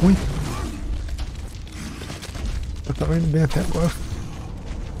 Muito ruim. Eu tava indo bem até agora.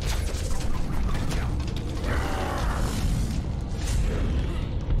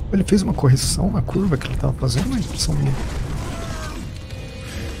 Ele fez uma correção na curva que ele tava fazendo, uma impressão minha.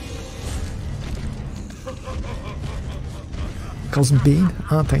 Aquelas Bane.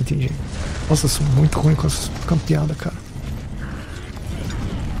 Ah, tá, entendi. Nossa, eu sou muito ruim com as campeadas, cara.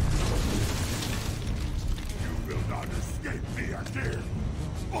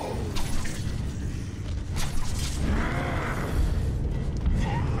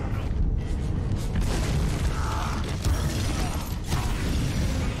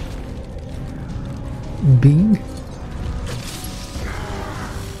 Bem.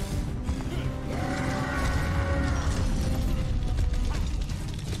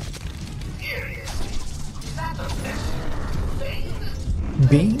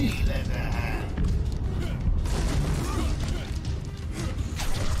 Bem.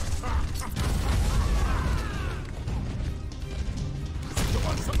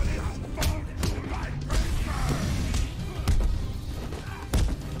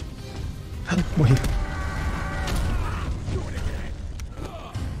 Morri.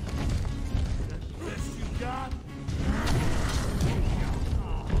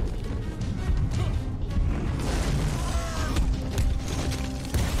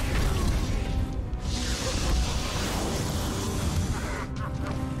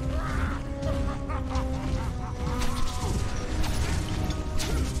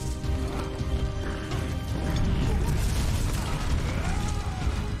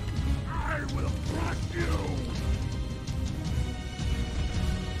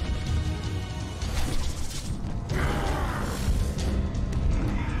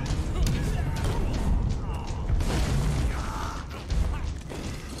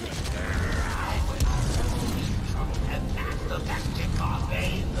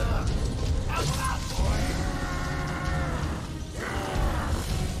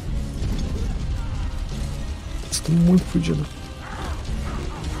 Estou muito fodido.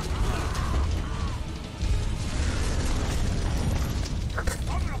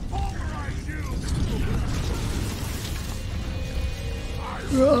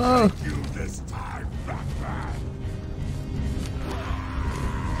 Ah.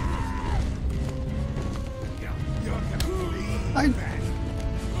 Ai.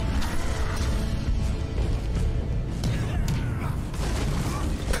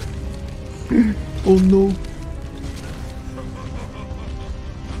 Oh no.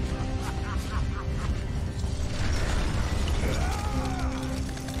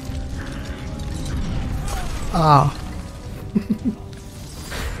 Ah.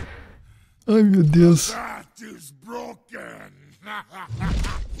 Ai, meu Deus.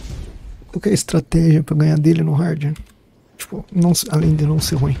 Qual que é a estratégia pra ganhar dele no hard? Tipo, não, além de não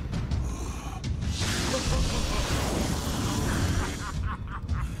ser ruim.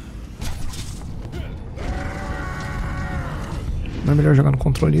 Não é melhor jogar no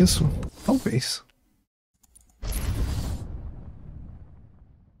controle isso? Talvez.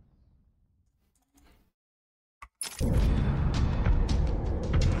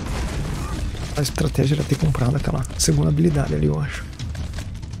 A estratégia era ter comprado aquela segunda habilidade ali, eu acho.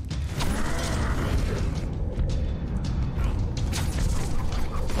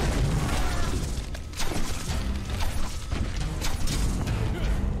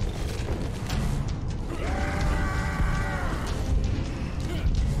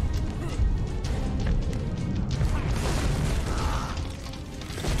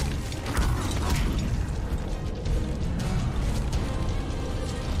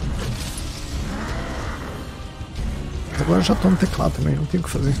 Agora eu já tô no teclado também, não tenho o que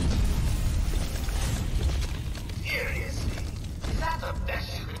fazer.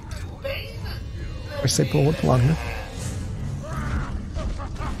 Vai sair pro outro lado, né?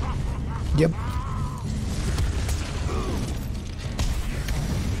 Yep.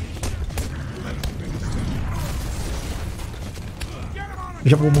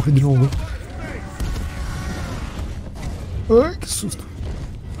 Já vou morrer de novo. Ai, que susto.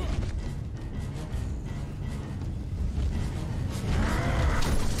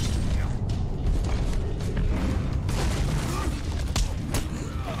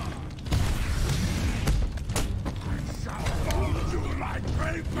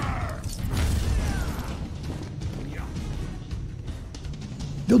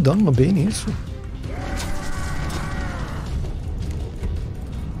 Deu dano no bem nisso.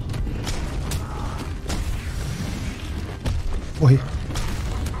 Morri.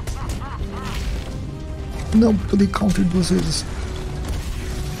 Não, eu dei counter 2 vezes.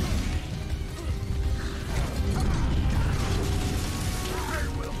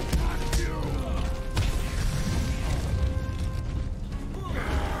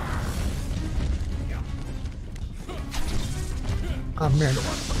 merda.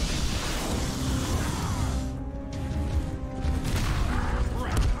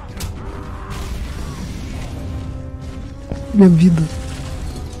 Minha vida.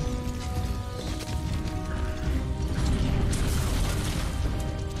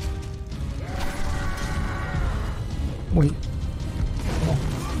 Morri.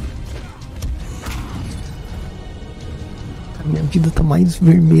 Cara, minha vida tá mais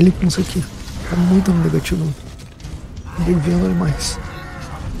vermelha que não sei o que. Tá muito negativo. Bem vendo é mais.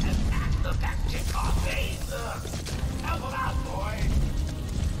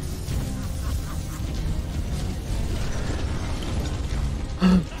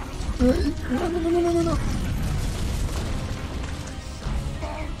 Não.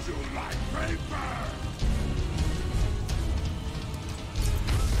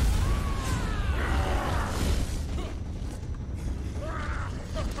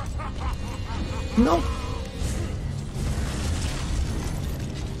 Não.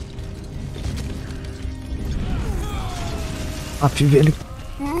 Aff, velho.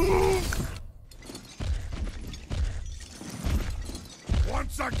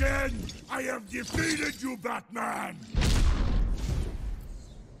 Once again, I have defeated you, Batman!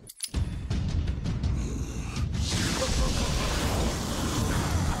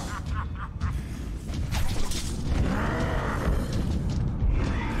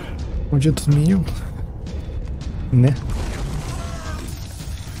 Malditos minions, né?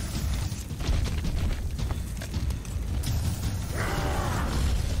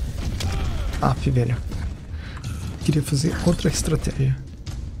 Aff, velho. Queria fazer outra estratégia.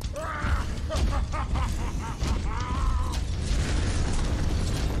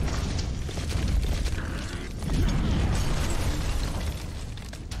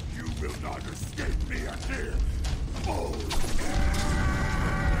 You will not escape me again! Oh.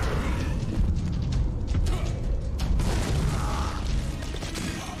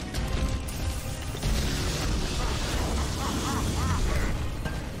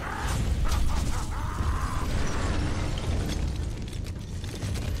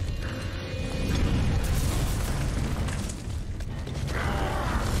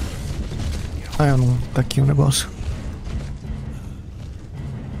 Ah, eu não... Tá aqui o negócio.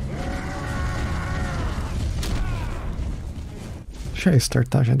 Deixa eu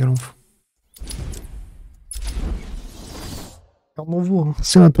startar já de novo. É o novo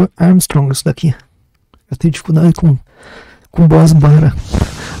senador Armstrong isso daqui. Eu tenho dificuldade com boss bara,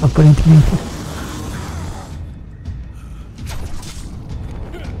 aparentemente.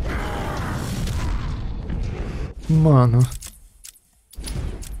 Mano.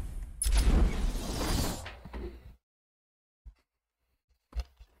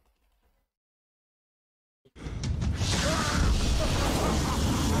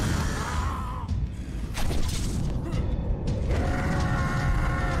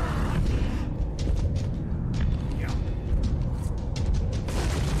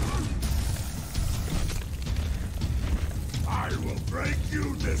 I will break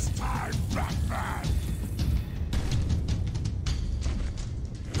you this time, Batman!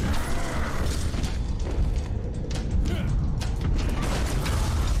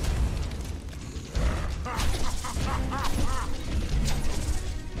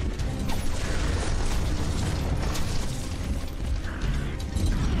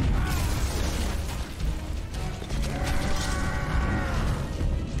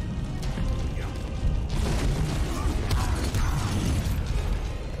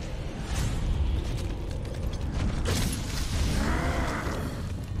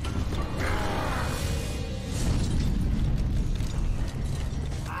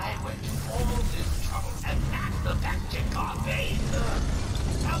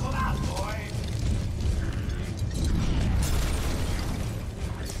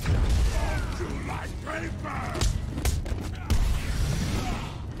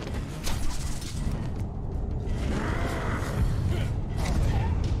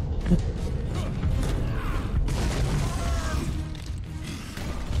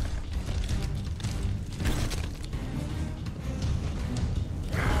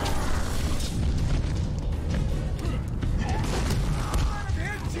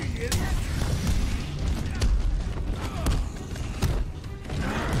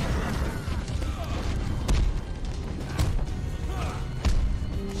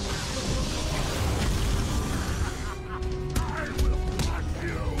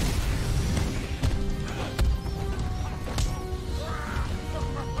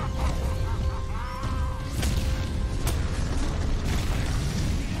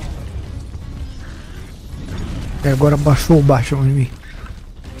 E agora baixou o baixo em mim.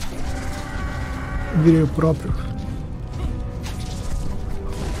 Virei o próprio.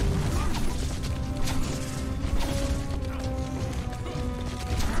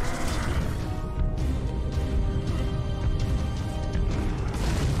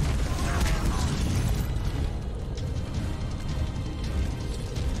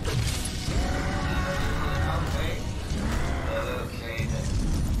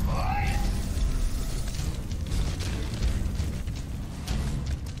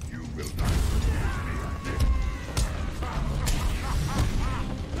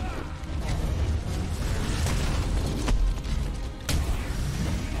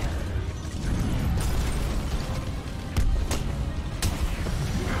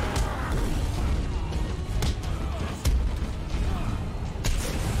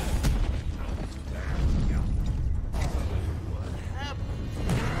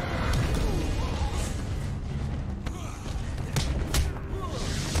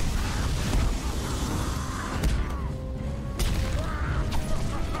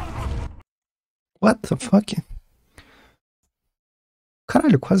 What the fuck?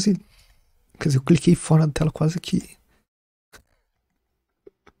 Caralho, quase... Quer dizer, eu cliquei fora da tela quase que...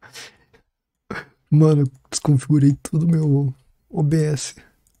 Mano, eu desconfigurei tudo meu OBS.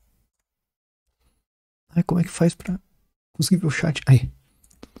 Ai, como é que faz pra conseguir ver o chat? Aí.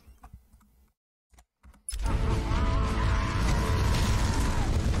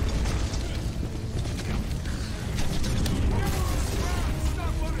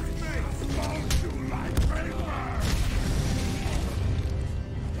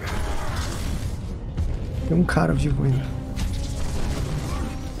 Tem um cara vivo ainda.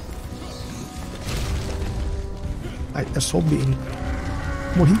 Ai, é só o Bane.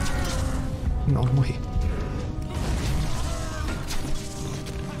 Morri? Não, não morri.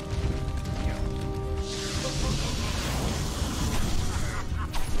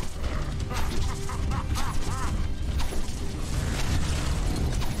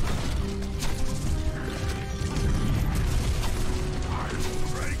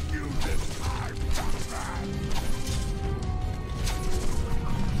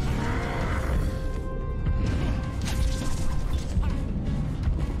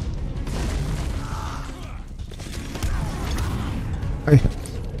 Aí.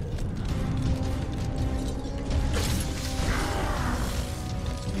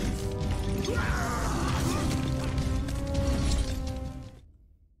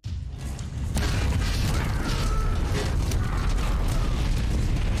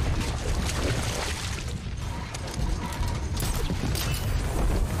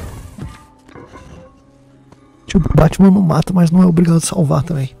 Tipo, o Batman não mata, mas não é obrigado a salvar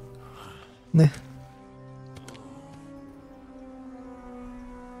também, né?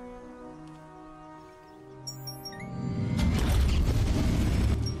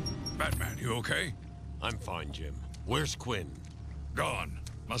 Okay? I'm fine, Jim. Where's Quinn? Gone.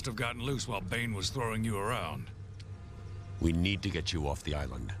 Must have gotten loose while Bane was throwing you around. We need to get you off the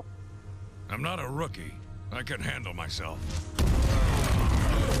island. I'm not a rookie. I can handle myself.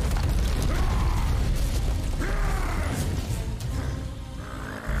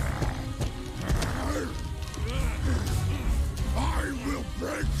 I will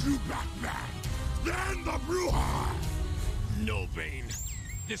break you, Batman! Then the Bruja! No, Bane.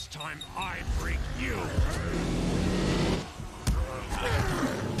 This time I break you.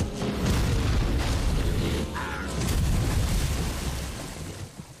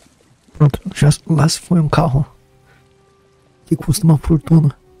 Pronto, já lá se foi um carro que custa uma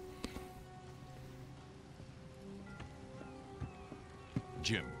fortuna.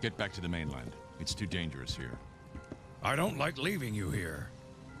 Jim, get back to the mainland. It's too dangerous here. I don't like leaving you here.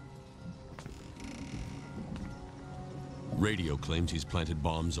 Radio claims he's planted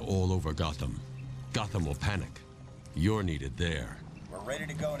bombs all over Gotham. Gotham will panic. You're needed there. We're ready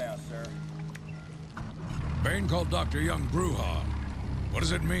to go now, sir. Bane called Dr. Young Bruja. What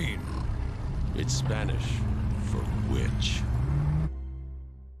does it mean? It's Spanish for witch.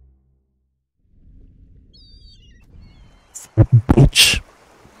 Bitch.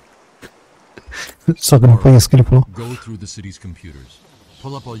 Só que não foi isso que ele falou. Go through the city's computers.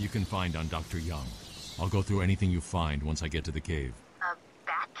 Pull up all you can find on Dr. Young. I'll go through anything you find once I get to the cave. A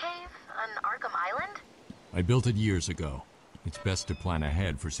bat cave on Arkham Island? I built it years ago. It's best to plan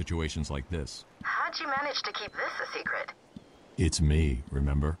ahead for situations like this. How'd you manage to keep this a secret? It's me,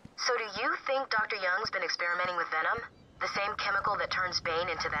 remember? So do you think Dr. Young's been experimenting with venom? The same chemical that turns Bane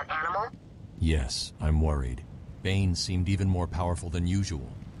into that animal? Yes, I'm worried. Bane seemed even more powerful than usual.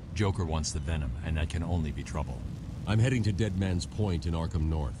 Joker wants the venom, and that can only be trouble. I'm heading to Dead Man's Point in Arkham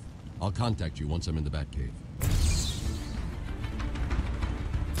North. I'll contact you once I'm in the Batcave.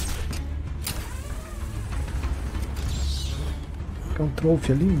 Tem um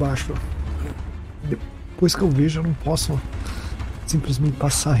trophy ali embaixo. Depois que eu vejo, eu não posso simplesmente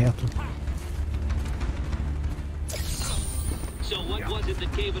passar reto. So what was it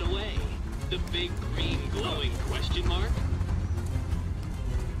that gave it away? The big green glowing question mark?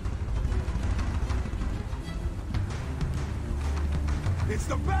 It's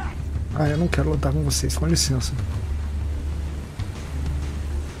the bat! Ah, eu não quero lutar com vocês, com licença.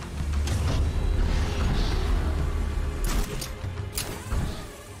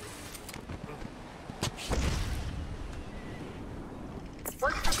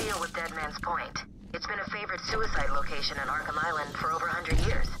 What's the deal with Dead Man's Point? It's been a favorite suicide location on Arkham Island for over 100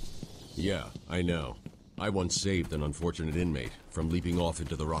 years. Yeah, I know. I once saved an unfortunate inmate from leaping off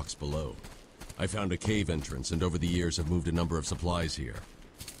into the rocks below. I found a cave entrance and over the years have moved a number of supplies here.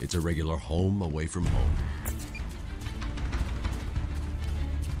 It's a regular home away from home.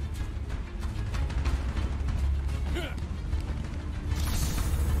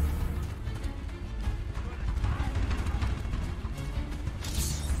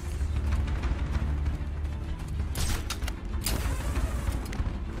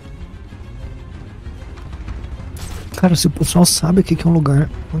 Cara, se o pessoal sabe que é um lugar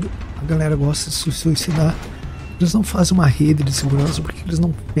onde a galera gosta de se suicidar, eles não fazem uma rede de segurança, porque eles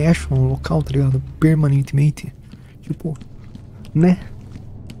não fecham o local, tá ligado? Permanentemente. Tipo, né?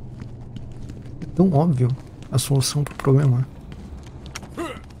 É tão óbvio a solução pro problema.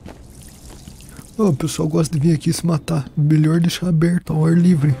 Oh, o pessoal gosta de vir aqui se matar. Melhor deixar aberto ao ar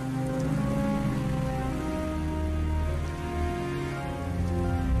livre.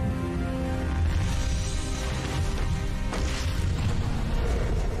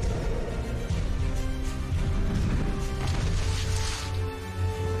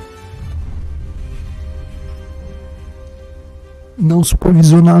 Não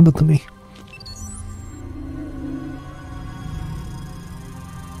supervisionada também.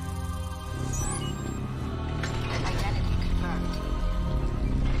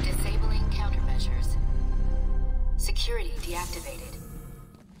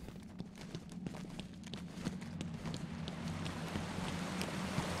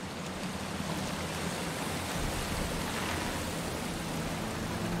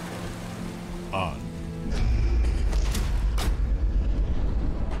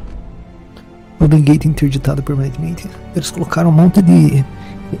 Golden Gate interditada permanentemente. Eles colocaram um monte de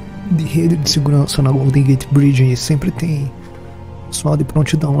rede de segurança na Golden Gate Bridge e sempre tem pessoal de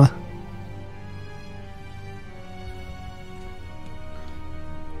prontidão lá.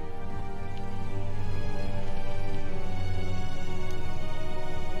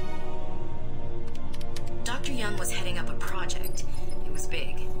 Dr. Young was heading up a project. It was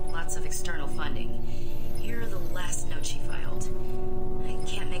big, lots of external funding. Here are the last notes she filed. I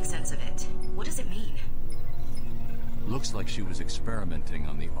can't make sense of it. What does it mean? Looks like she was experimenting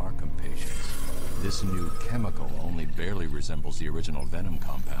on the Arkham patients. This new chemical only barely resembles the original venom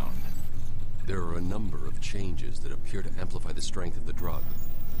compound. There are a number of changes that appear to amplify the strength of the drug.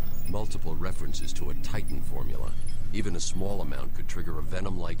 Multiple references to a Titan formula. Even a small amount could trigger a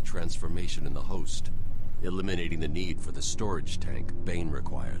venom-like transformation in the host, eliminating the need for the storage tank Bane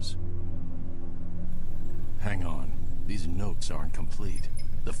requires. Hang on. These notes aren't complete.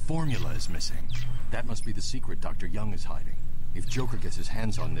 The formula is missing. That must be the secret Dr. Young is hiding. If Joker gets his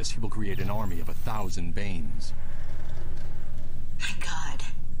hands on this, he will create an army of 1,000 Banes. My God.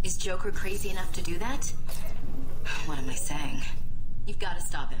 Is Joker crazy enough to do that? What am I saying? You've got to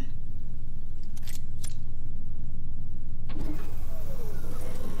stop him.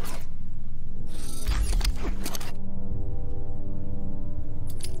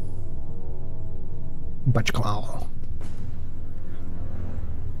 Batclaw.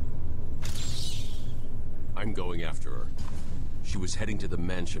 I'm going after her. She was heading to the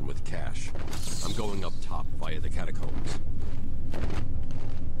mansion with cash. I'm going up top via the catacombs.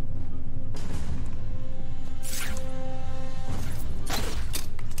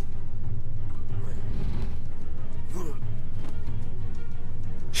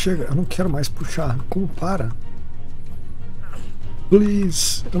 Chega, eu não quero mais puxar. Como para?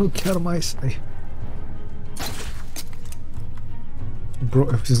 Please, eu não quero mais. Aí.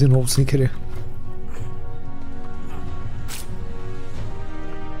 Bro, eu fiz de novo sem querer.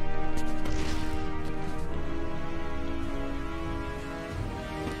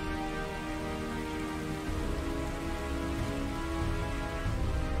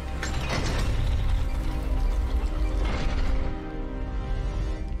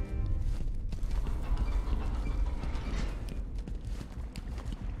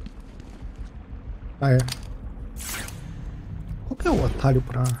 Ah, é. Qual que é o atalho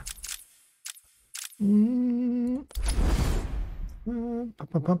pra...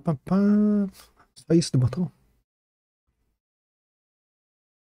 Só isso do botão?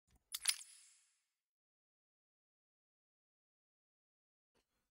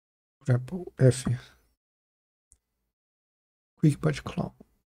 Apple F. Quick Body Claw.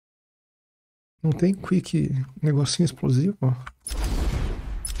 Não tem quick negocinho explosivo?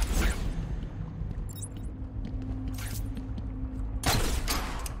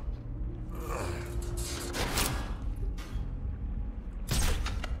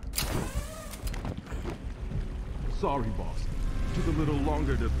 Sorry, boss. Took a little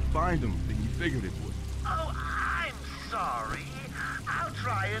longer to find him than you figured it would. Oh, I'm sorry. I'll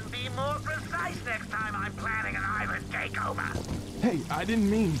try and be more precise next time I'm planning an island takeover. Hey, I didn't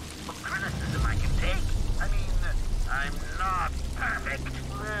mean... Criticism I can take. I mean, I'm not perfect.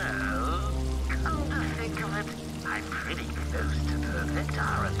 Well, come to think of it, I'm pretty close to perfect,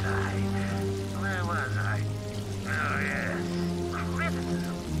 aren't I? Where was I? Oh, yes.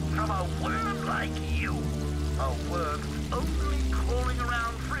 Criticism from a worm like you. A worm only crawling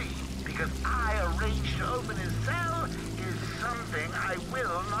around free because I arranged to open his cell is something I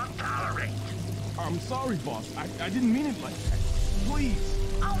will not tolerate. I'm sorry, boss. I didn't mean it like that. Please.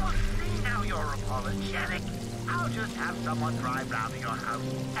 Oh, well, see now you're apologetic. I'll just have someone drive round to your house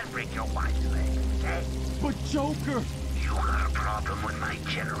and break your wife's leg, okay? But Joker... You got a problem with my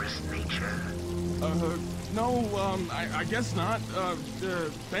generous nature? No, I guess not.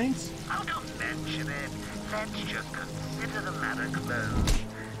 Thanks? Oh, don't mention it. Let's just consider the matter closed.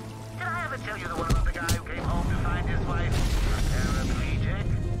 Did I ever tell you the one about the guy who came home to find his wife paraplegic?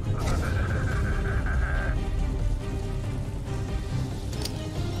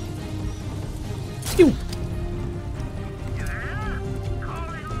 Ew.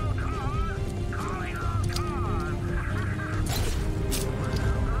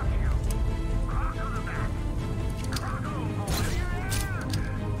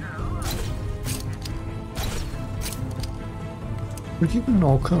 Por que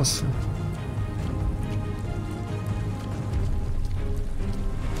não alcança?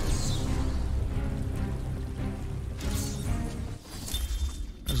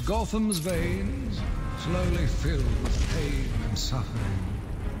 As Gotham's veins slowly filled with pain and suffering,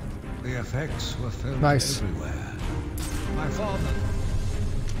 the effects were felt everywhere. My father.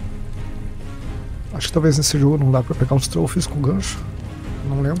 Acho que talvez nesse jogo não dá pra pegar os trophies com gancho.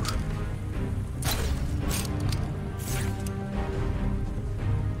 Não lembro.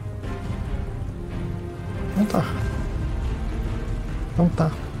 Então tá. Então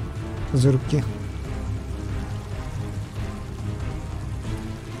tá. Fazer o quê?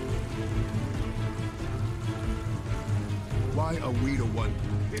 Why are we the one?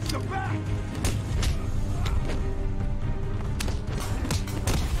 It's the back!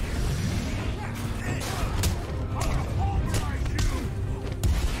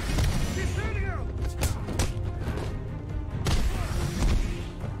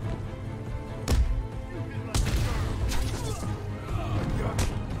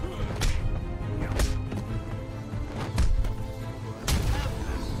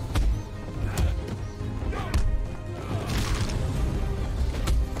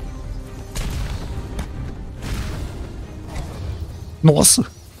 Nossa!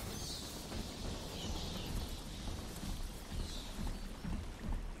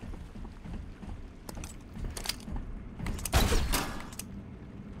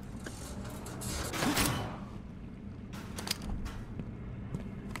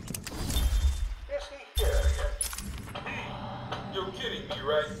 You're kidding me,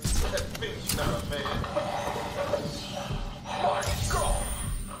 right? That thing's not a man. My God!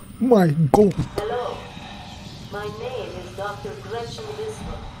 My God! Hello. My name is Dr. Gretchen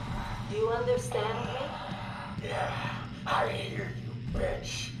Whistler. Do you understand me? Yeah, I hear you,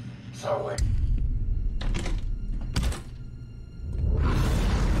 bitch. So it... I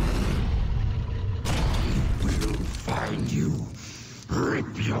will find you.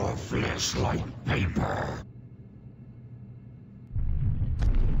 Rip your flesh like paper.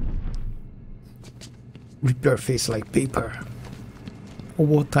 Rip your face like paper. One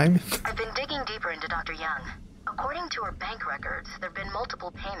more time. I've been digging deeper into Dr. Young. According to her bank records, there have been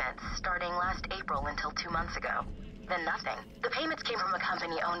multiple payments starting last April until 2 months ago. Then nothing. The payments came from a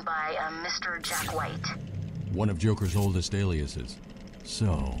company owned by Mr. Jack White. One of Joker's oldest aliases.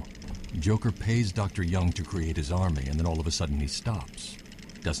 So, Joker pays Dr. Young to create his army, and then all of a sudden he stops.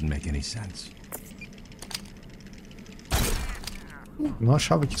 Doesn't make any sense. Não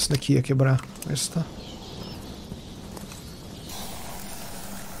achava que isso daqui ia quebrar, mas tá.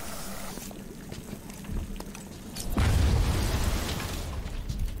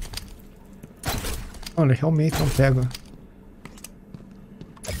 Olha, realmente não pega.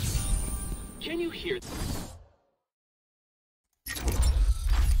 Can you hear?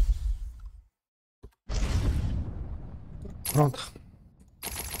 Pronto.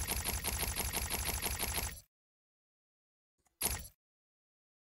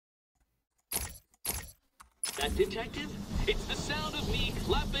 That detective? It's the sound of me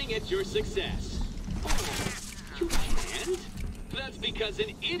clapping at your success. Oh, you can't? That's because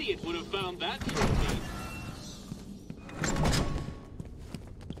an idiot would have found that trophy.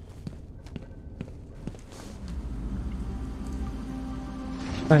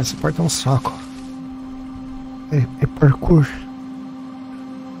 Ah, essa parte é um saco. É parkour.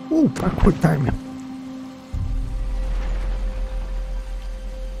 Parkour time.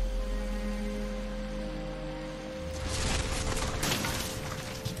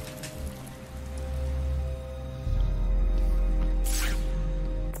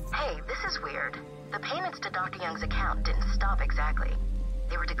 Hey, this is weird. The payments to Dr. Young's account didn't stop exactly.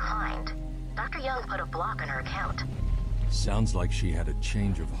 They were declined. Dr. Young put a block on her account. Sounds like she had a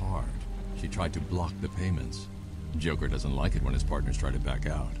change of heart. She tried to block the payments. Joker doesn't like it when his partners try to back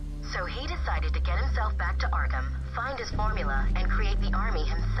out. So he decided to get himself back to Arkham, find his formula, and create the army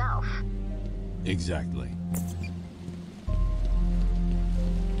himself. Exactly.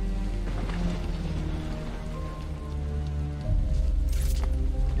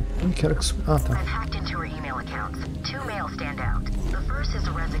 I've hacked into her email accounts. 2 mails stand out. The first is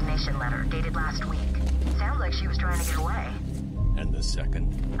a resignation letter dated last week. Sounds like she was trying to get away. And the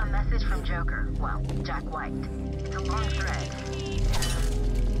second? A message from Joker. Well, Jack White. It's a long thread.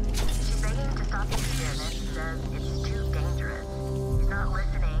 She's begging to stop the experiment. Says it's too dangerous. He's not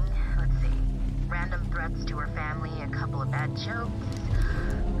listening. Let's see. Random threats to her family, a couple of bad jokes,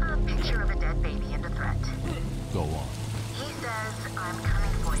 a picture of a dead baby, and a threat. Go on. He says, I'm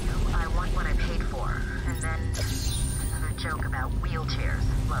coming for you. I want what I paid for. And then another joke about wheelchairs.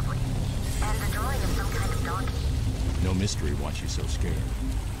 Lovely. And a drawing of some kind of donkey. No mystery why she's so scared.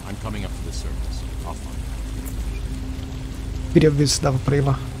 I'm coming up to the surface. I'll find her. Queria ver se dava pra ir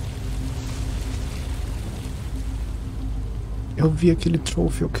lá. Eu vi aquele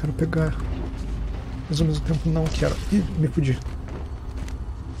trophy, eu quero pegar. Mas ao mesmo tempo não quero. Ih, me fudi.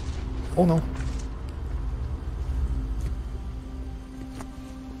 Ou não.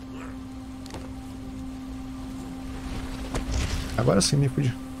 Agora sim me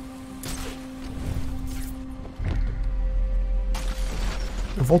fudi.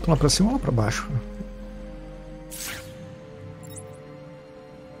 Eu volto lá pra cima ou lá pra baixo?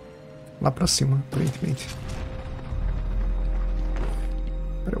 Lá pra cima, aparentemente.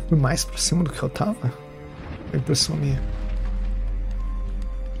 Pera, eu fui mais pra cima do que eu tava? É impressão minha.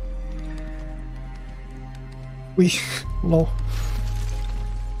 Ui, lol.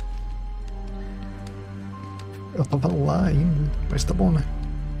 Eu tava lá ainda, mas tá bom, né?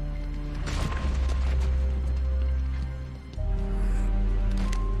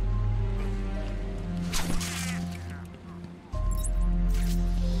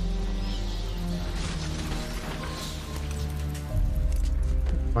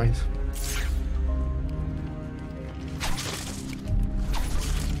 Mas...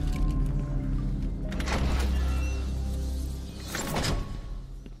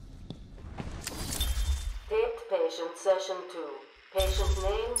 Patient Session 2. Patient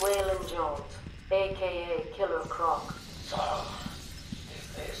name, Waylon Jones, a.k.a. Killer Croc. So, is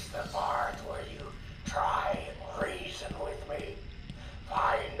this the part where you try and reason with me?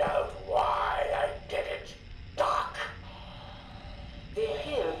 Find out why I did it, Doc? We're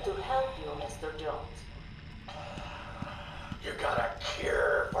here to help you, Mr. Jones. You got a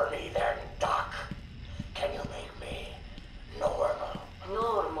cure for me then, Doc? Can you make me normal?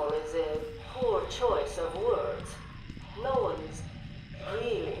 Normal is a poor choice of words. No one's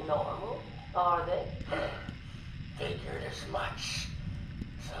really normal, are they? Figured as much.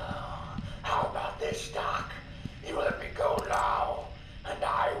 So, how about this, Doc? You let me go now, and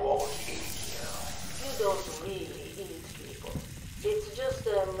I won't eat you. You don't really eat people. It's just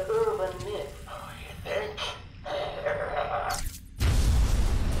an urban myth. Oh, you think?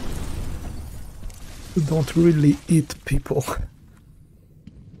 You don't really eat people.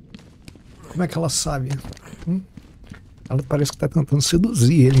 Como é que ela sabe? Ela parece que tá tentando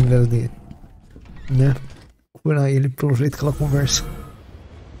seduzir ele em vez de, né, curar ele pelo jeito que ela conversa.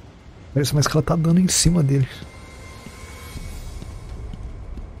 Parece mais que ela tá dando em cima dele.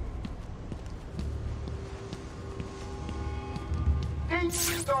 Ding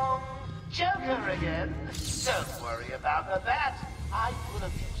dong! Joker again? Don't worry about that. I put a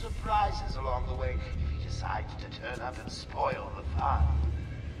few surprises along the way if he decides to turn up and spoil the fun.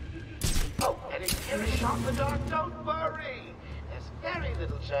 Oh, and if you're shot in the dark, don't worry. There's very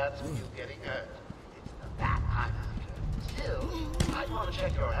little chance of you getting hurt. It's the bat I'm after. Still, I want to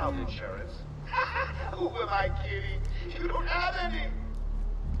check your health insurance. Who am I kidding? You don't have any.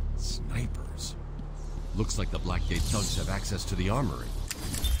 Snipers. Looks like the Blackgate thugs have access to the armory.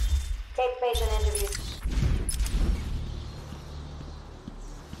 Take patient interviews.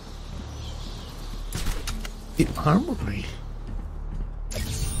 The armory?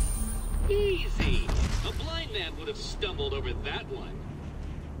 Easy. A blind man would have stumbled over that one.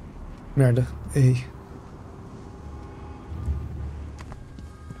 Merda, ei.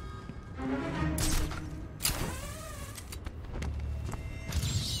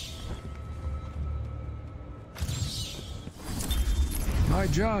 My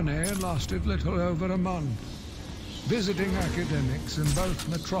journey lasted little over a month, visiting academics in both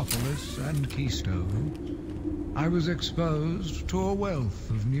Metropolis and Keystone. I was exposed to a wealth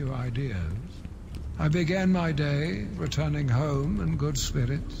of new ideas. I began my day returning home in good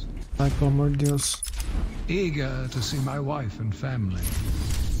spirits, Ai, pelo amor de Deus. eager to see my wife and family.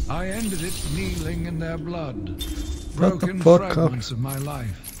 I ended it kneeling in their blood, broken fragments of my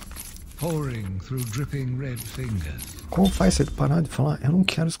life, pouring through dripping red fingers. Como faz ele parar de falar? Eu não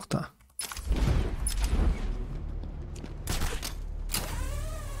quero escutar.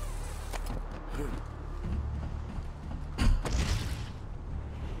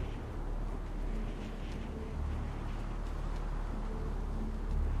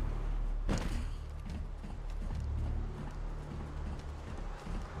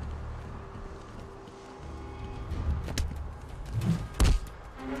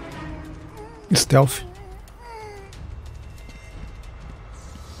 Stealth.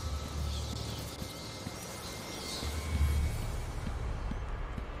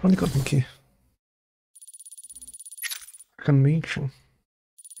 Onde que eu tenho que ir? Convention.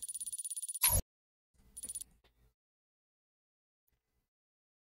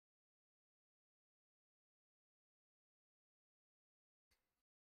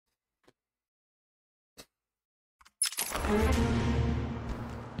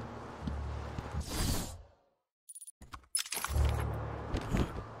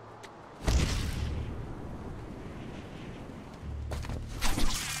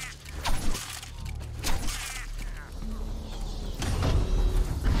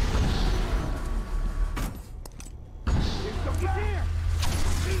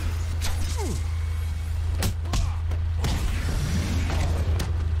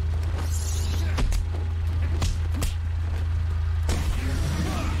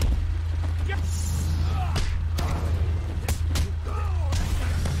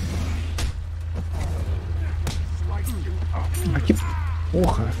 Que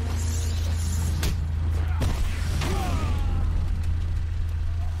porra!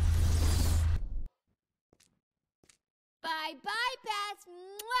 Bye bye, Beth.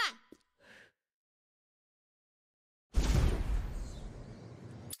 Mwah!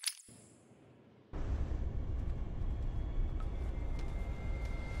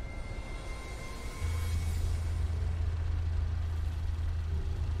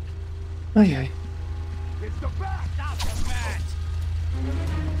 Ai ai. It's the bat! Not the bat!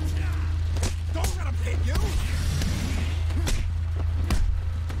 Don't let him hit you!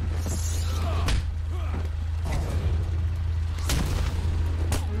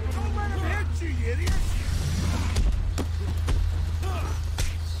 Don't let him hit you, you idiot!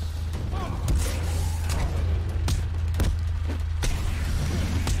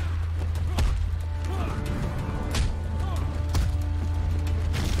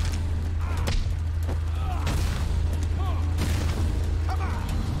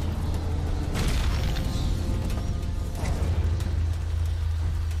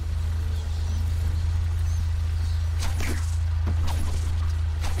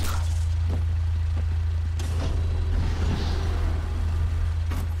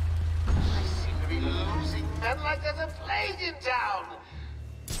 Like there's a plague in town.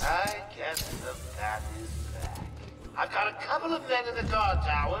 I guess the bat is back. I've got a couple of men in the guard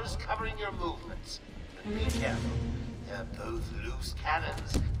towers covering your movements. But be careful. They're both loose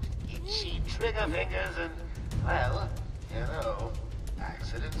cannons. Itchy trigger fingers and, well, you know,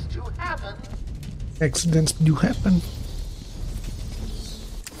 accidents do happen. Accidents do happen.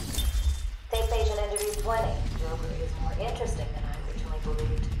 Take patient interview 20. Joker is more interesting than I originally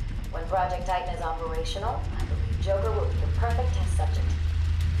believed. When Project Titan is operational, I believe Joker will be the perfect test subject.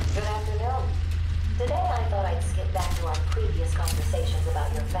 Good afternoon. Today I thought I'd skip back to our previous conversations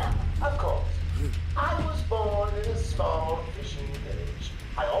about your family. Of course. I was born in a small fishing village.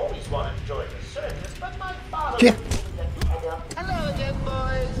 I always wanted to join the circus, but my father... Yeah. Hello again,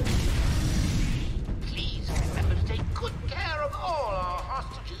 boys. Please remember to take good care of all our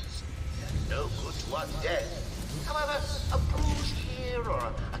hostages. They're no good to us dead. However, a bruise here or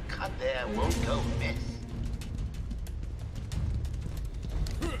a cut there won't go miss.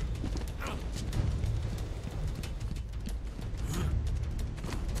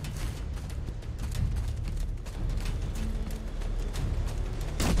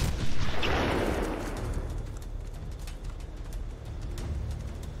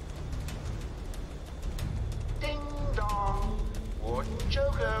 Ding dong. Warden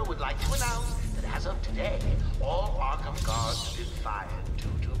Joker would like to announce that as of today, all Arkham guards have been fired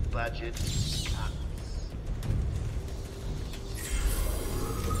due to budget cuts.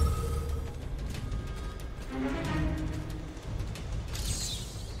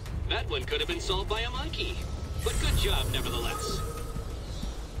 That one could have been solved by a monkey. But good job, nevertheless.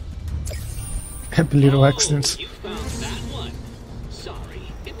 Happy little accidents. You found that one. Sorry,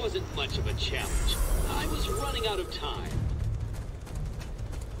 it wasn't much of a challenge. I was running out of time.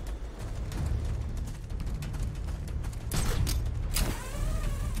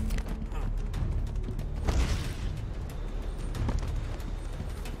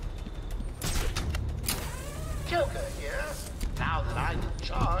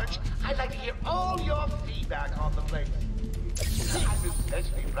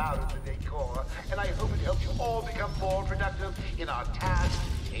 proud of the decor, and I hope it helps you all become more productive in our task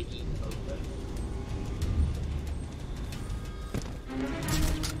taking over.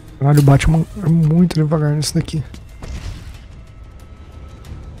 Caralho, o Batman é muito devagar nisso daqui.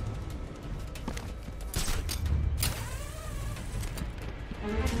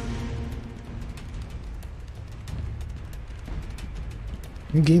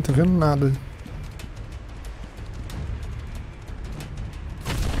 Ninguém tá vendo nada.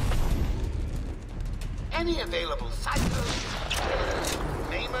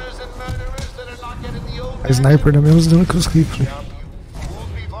 A sniper dá menos dano que os rifles.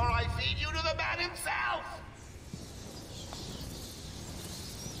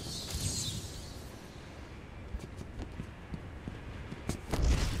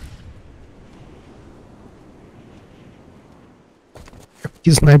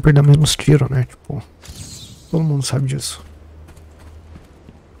 Sniper dá menos tiro, né? Tipo, todo mundo sabe disso.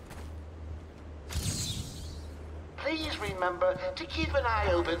 Please remember to keep an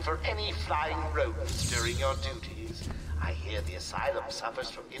eye open for any flying rodents during your duties. I hear the Asylum suffers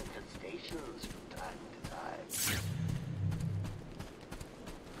from infestations from time to time.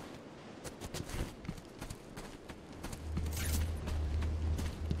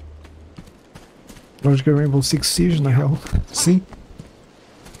 Lógico que é Rainbow Six Siege, na real. Sim.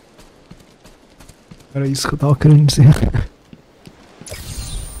 Era isso que eu tava querendo dizer.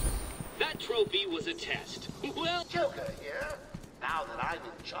 That trophy was a test. Well, Joker here. Now that I'm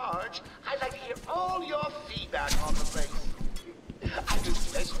in charge, I'd like to hear all your feedback on the place. I'm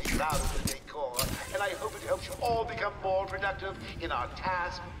especially proud of the decor, and I hope it helps you all become more productive in our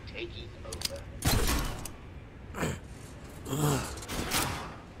task taking over.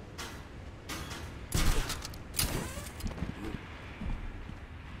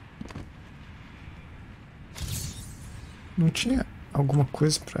 Não tinha alguma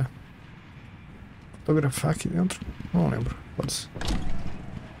coisa pra fotografar aqui dentro? Não lembro. Pode-se.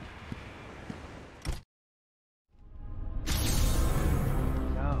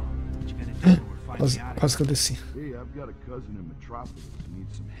 Quase que eu desci. Hey, I've got a cousin in Metropolis who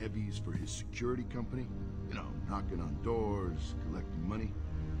needs some heavies for his security company. You know, knocking on doors, collecting money.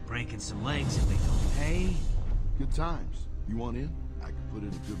 Breaking some legs if they don't pay. Good times. You want in? I can put in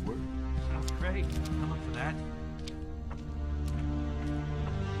a good word. Sounds great. I'm up for that.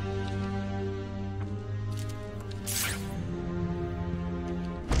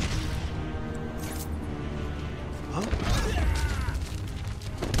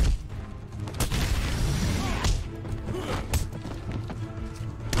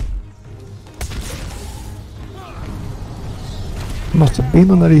 Nossa, bem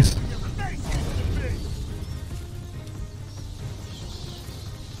no nariz.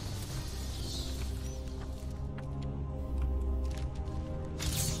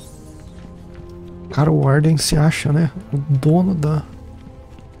 Cara, o Warden se acha, né? O dono da...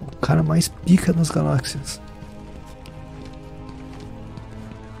 O cara mais pica das galáxias.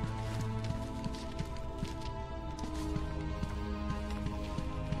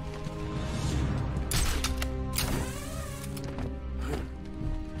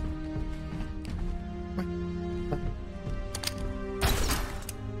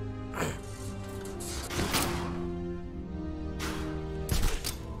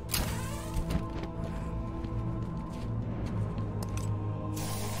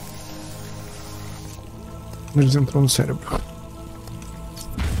 Eles entram no cérebro.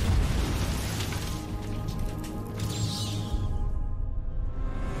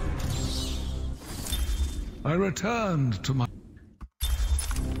 I returned to my...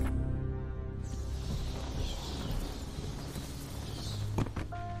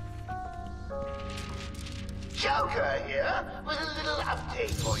 Joker here with a little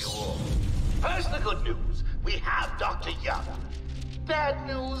update for you all. First, the good news. We have Dr. Young. Bad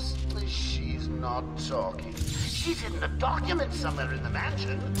news, she's not talking. She's hidden a document somewhere in the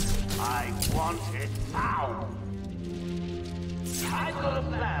mansion. I want it found. I've got a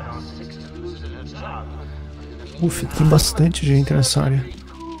plan on 6 to lose in her tongue. Ufa, tem bastante gente nessa área.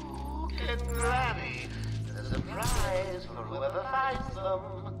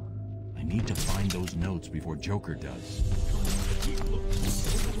 I need to find those notes before Joker does. Keep looking.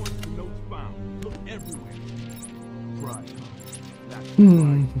 The notes found. Look everywhere. Right. We've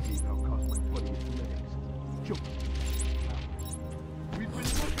been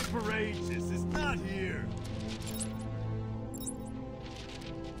looking for ages. It's not here.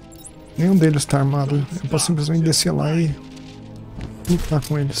 Nenhum deles tá armado. Eu posso simplesmente descer lá e lutar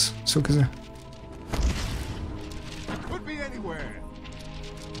com eles, se eu quiser. Could be anywhere.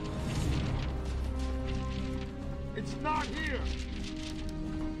 It's not here.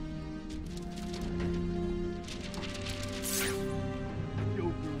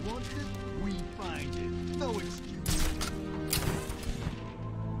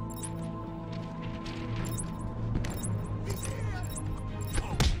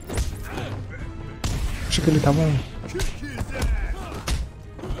 Achei que ele tava...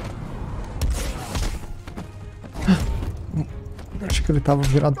 Achei que ele tava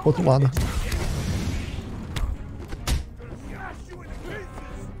virado pro outro lado.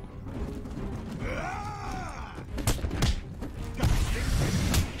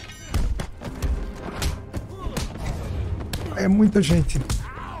 É muita gente.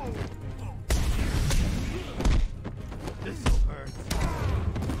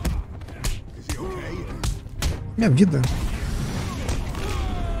 Minha vida.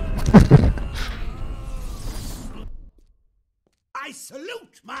 I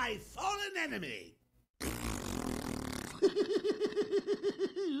salute my fallen enemy.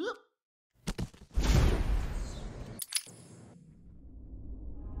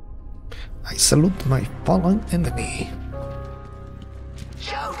 I salute my fallen enemy.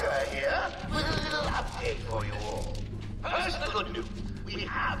 Joker here with a little update for you all. First, the good news. We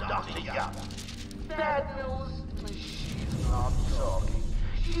have Dr. Young. Bad news, she's not talking.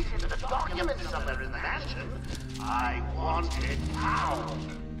 She's hidden a document somewhere in the mansion. I want it found.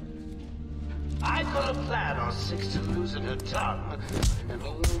 I've got a plan on Six to loosen her tongue. In the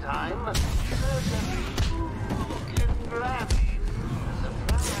meantime, search every crook and granny.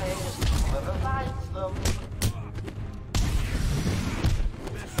 Surprise, whoever finds them.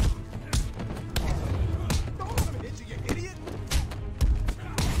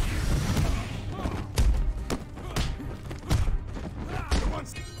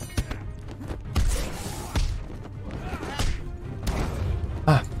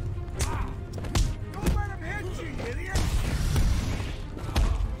 Ah.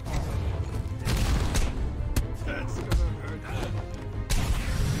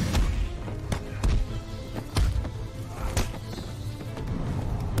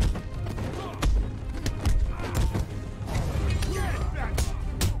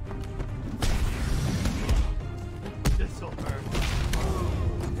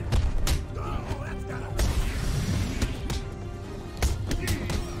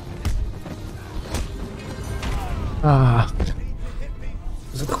 Ah,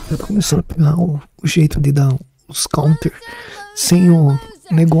 eu tô começando a pegar o jeito de dar os counter sem o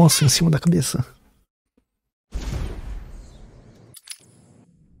negócio em cima da cabeça.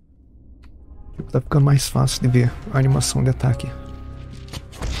 Tá ficando mais fácil de ver a animação de ataque.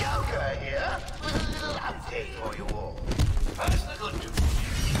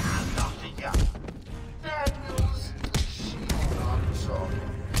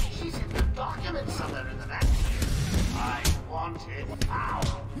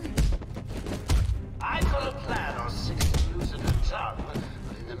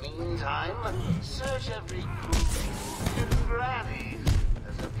 Search every crook and granny.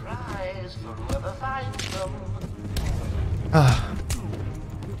 A surprise for whoever finds them. Ah.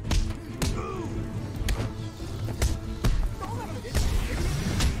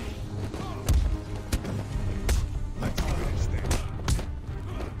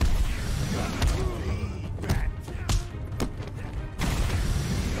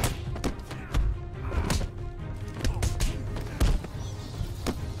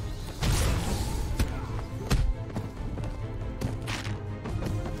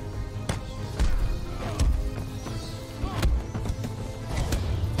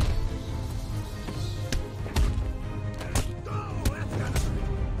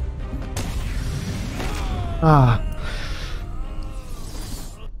 Ah.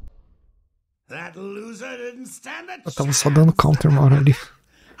 Eu tava só dando counter uma hora ali.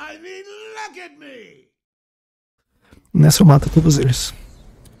 Nessa eu mato todos eles.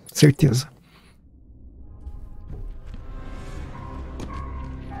 Certeza.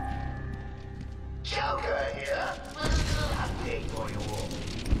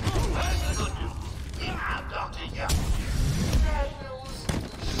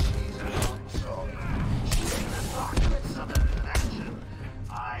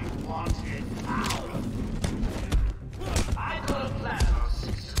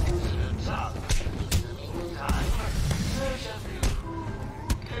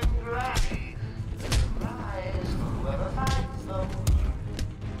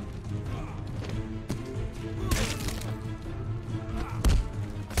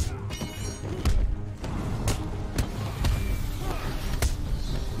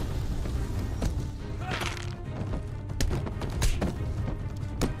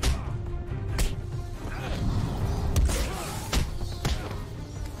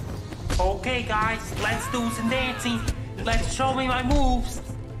 Okay, guys, let's do some dancing. Let's show me my moves.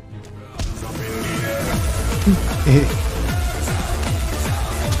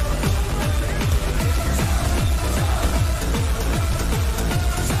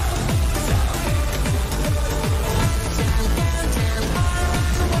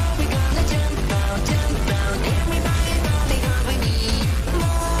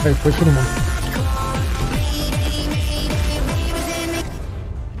 Aí foi todo mundo.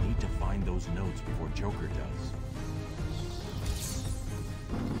 I need to find those notes before Joker does.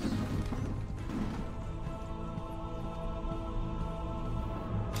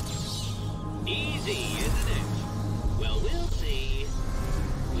 Easy, isn't it? Well, we'll see.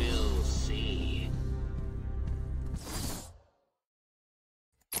 We'll see.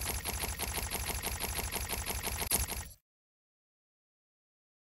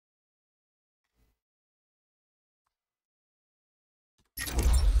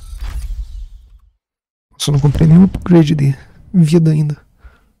 Só não comprei nenhum upgrade de vida ainda.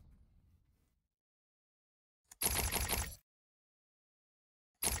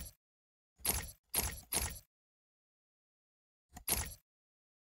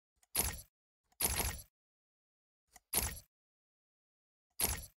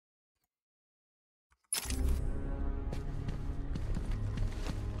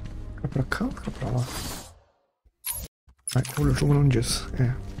 Fica pra cá ou fica pra lá? Ai, o jogo não diz.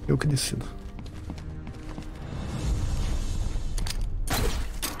 É, eu que decido.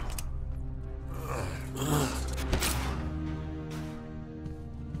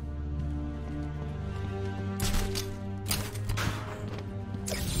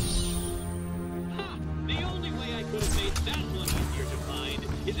 The only way I could have made that one easier to find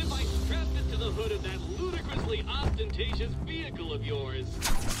is if I strapped it to the hood of that ludicrously ostentatious vehicle of yours.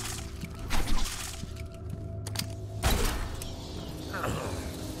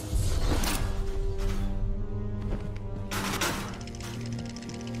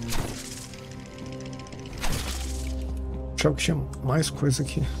 Achava que tinha mais coisa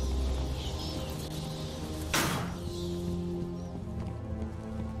aqui.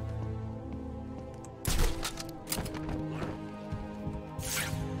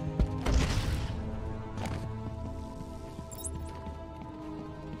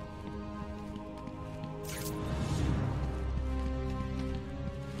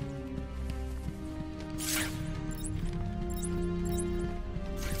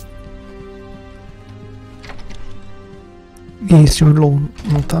 E aí, senhor Low,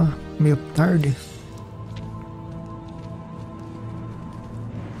 não tá meio tarde?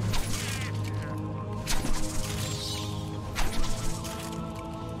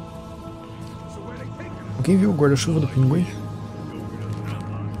 Alguém viu o guarda-chuva do pinguim?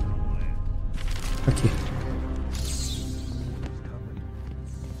 Aqui.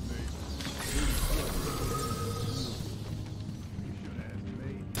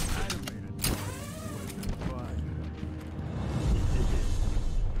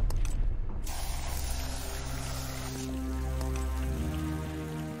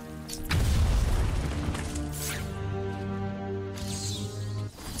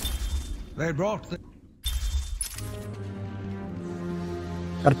 They brought the...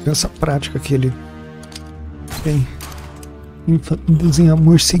 Cara, pensa a prática que ele tem em desenhar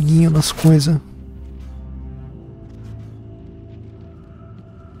morceguinho nas coisas.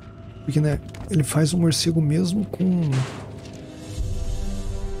 Porque, né, ele faz o morcego mesmo com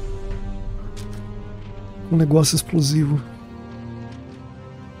um negócio explosivo.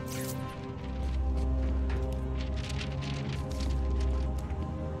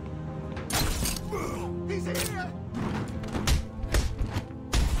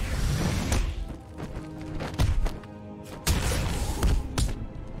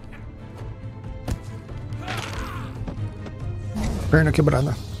 Perna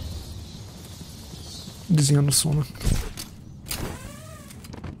quebrada. Desenhando sono.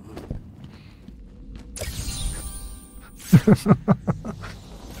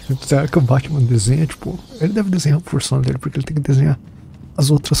 Será que o Batman desenha? Tipo, ele deve desenhar a porção dele, porque ele tem que desenhar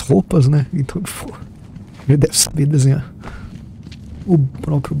as outras roupas, né? Então, tipo, ele deve saber desenhar o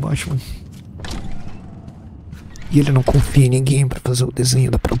próprio Batman. E ele não confia em ninguém pra fazer o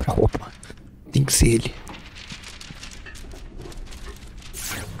desenho da própria roupa. Tem que ser ele.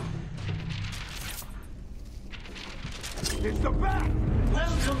 It's the bat!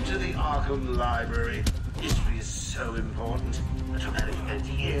 Welcome to the Arkham Library. History is so important. A traumatic event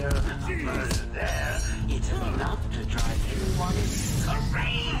here, a murder there. It's enough to drive anyone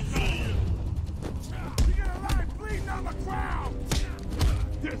crazy. You get a line bleeding on the ground!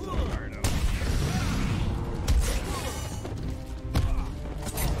 This weirdo.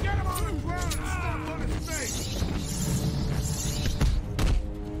 Get him on the ground and stop on his face!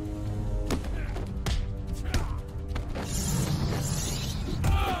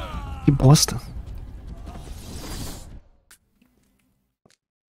 Que bosta.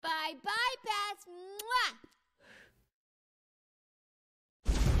 Bye bye, Bats. Mwah!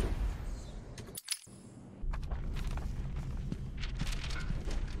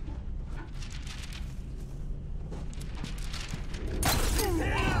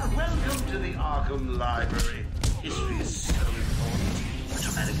 Arkham Library. History is so important. A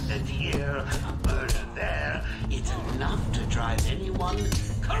traumatic event here, a murder there. It's enough to drive anyone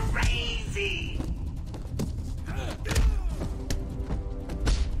crazy.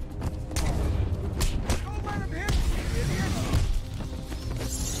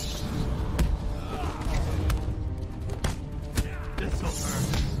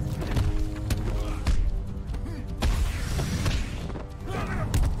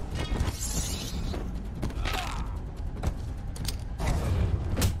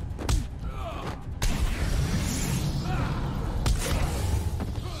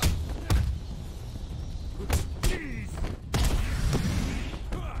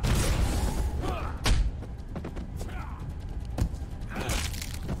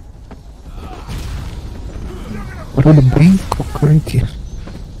 Barulho bem crocante.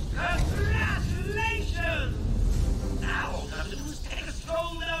 Congratulations! Now all you have to do is take a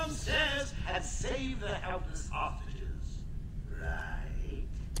stroll downstairs and save the helpless hostages. Right?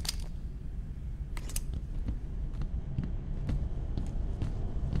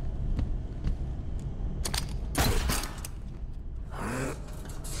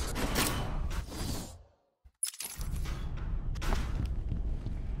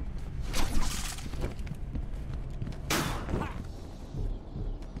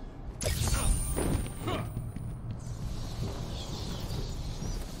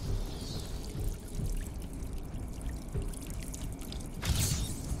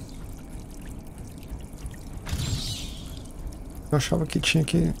 Eu achava que tinha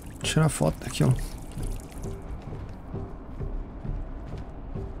que tirar foto daquilo.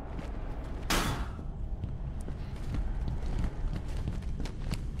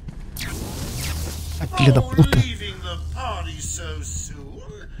 A filha da puta. Leaving the party so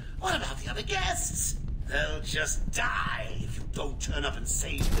soon? What about the other guests? They'll just die if you don't turn up and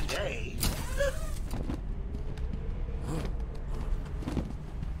save the day.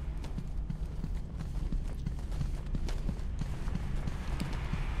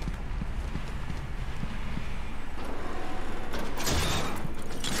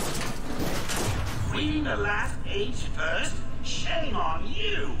 Queen the last age first? Shame on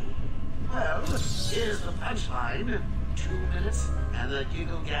you! Well, here's the punchline. 2 minutes, and the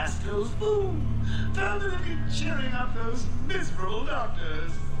giggle gas goes boom, permanently cheering up those miserable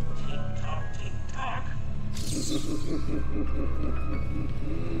doctors. Tick-tock, tick-tock.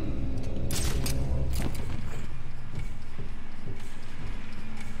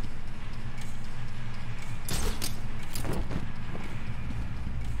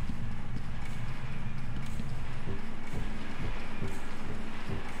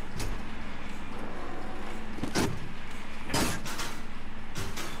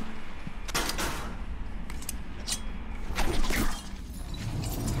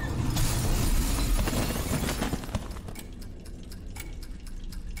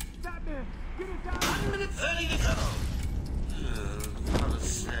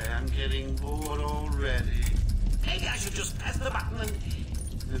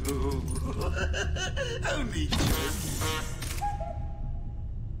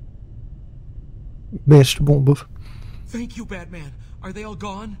 Best bomba. Thank you, Batman. Are they all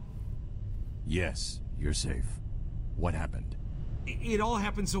gone? Yes, you're safe. What happened? It all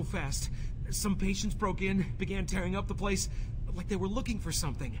happened so fast. Some patients broke in, began tearing up the place, like they were looking for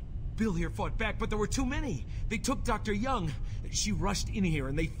something. Bill here fought back, but there were too many. They took Dr. Young. She rushed in here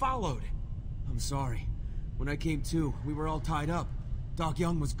and they followed. I'm sorry. When I came to, we were all tied up. Doc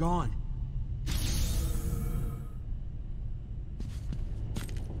Young was gone.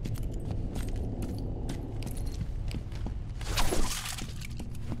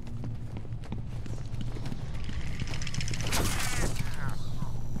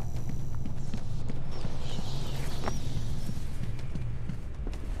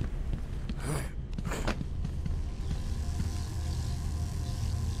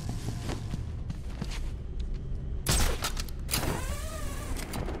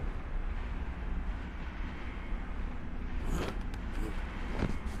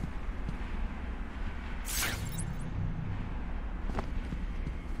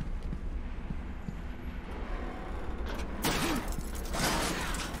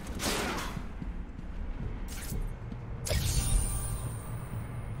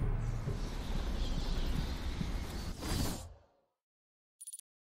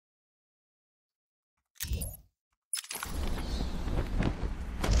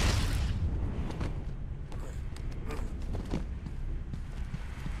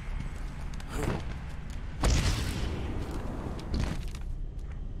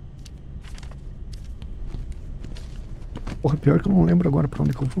 Porra, pior que eu não lembro agora pra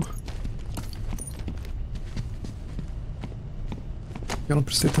onde que eu vou. Eu não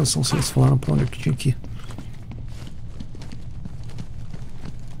prestei atenção se eles falaram pra onde eu tinha que ir.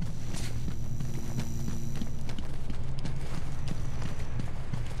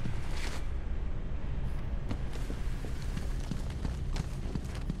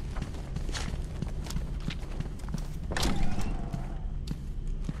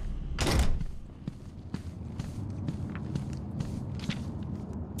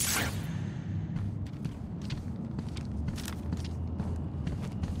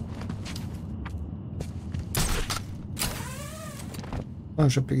 Ah,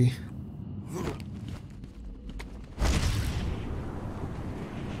 já peguei.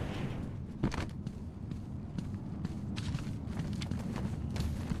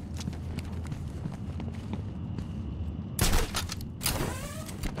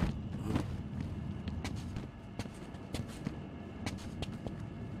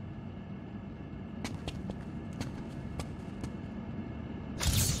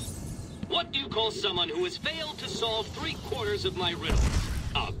 What do you call someone who has failed to solve 3/4 of my riddle?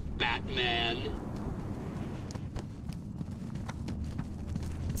 A Batman?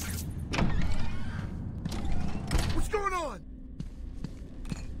 What's going on?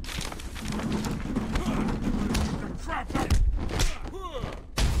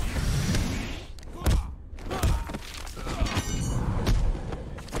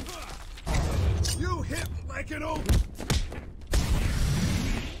 You hit like an old.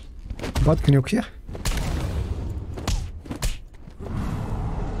 Bota que nem o quê?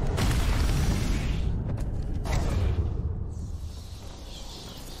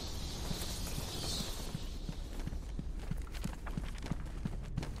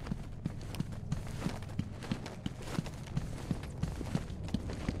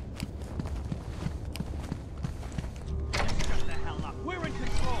 We're in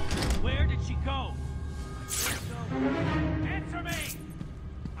control. Where did she go? Answer me!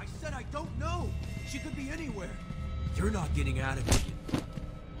 I said I don't know. She could be anywhere. You're not getting out of it.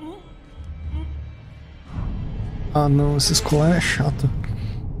 Ah não, esse escolar é chato.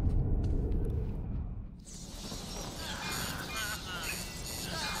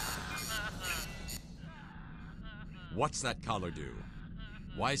 What's that collar do?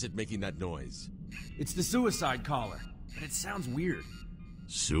 Why is it making that noise? It's the suicide collar, but it sounds weird.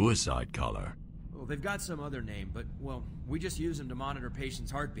 Suicide collar? Well, they've got some other name, but, well, we just use them to monitor patients'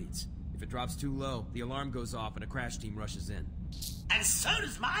 heartbeats. If it drops too low, the alarm goes off and a crash team rushes in. And so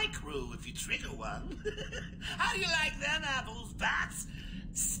does my crew if you trigger one. How do you like them apples, bats?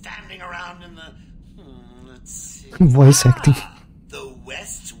 Standing around in the... let's see... Voice acting. The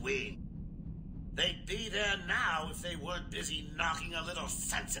West Wing. They'd be there now if they weren't busy knocking a little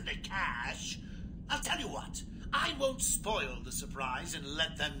sense into cash. I'll tell you what. I won't spoil the surprise and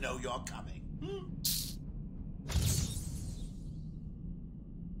let them know you're coming.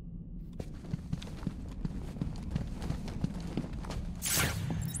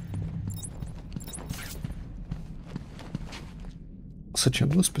 Nossa, tinha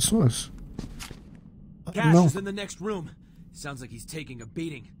duas pessoas? Cash Não. is in the next room. Sounds like he's taking a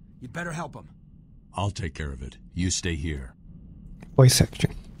beating. You'd better help him. I'll take care of it. You stay here. Voice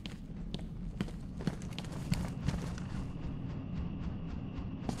acting.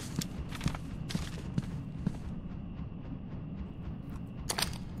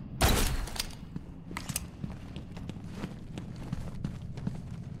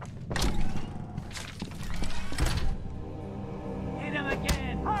 Hit him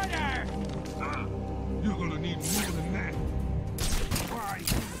again! Harder! You're gonna need more than that. Why?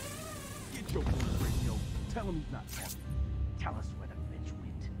 Get your radio. Tell him he's not talking. Tell us where the bitch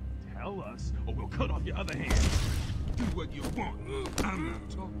went. Tell us, or we'll cut off your other hand. Do what you want. I'm not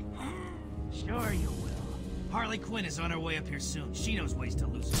talking. Sure you will. Harley Quinn is on her way up here soon. She knows ways to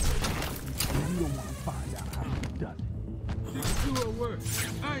lose it. You don't want to find out how she does it. You can do her work.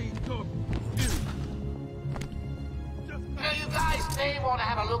 I ain't talking. You guys may want to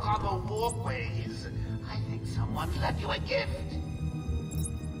have a look on the walkways. I think someone left you a gift.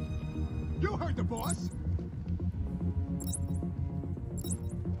 You heard the boss.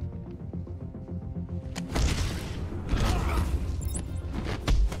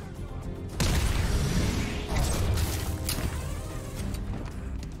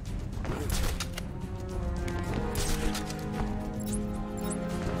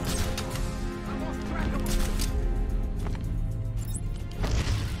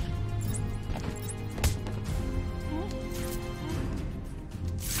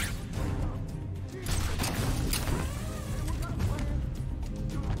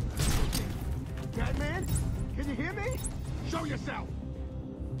 Batman, can you hear me? Show yourself.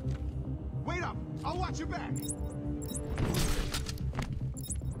 Wait up. I'll watch your back.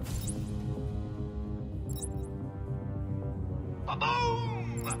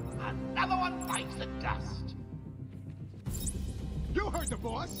 Kaboom! Another one bites the dust. You heard the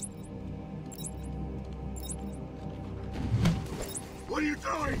boss. What are you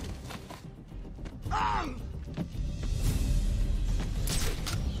doing? Ah!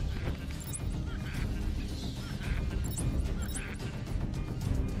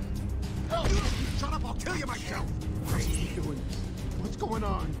 Shut up, I'll kill you myself! Why are you doing this? What's going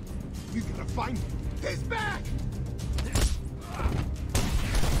on? You gotta find him. He's back!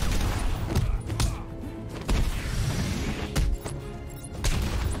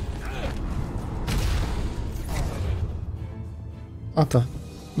 Ah tá,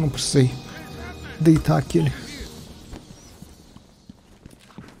 não precisei deitar aquele.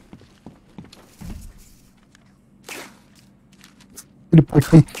 Ele pode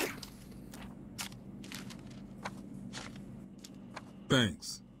cair.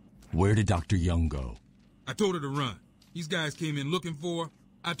 Thanks. Where did Dr. Young go? I told her to run. These guys came in looking for her.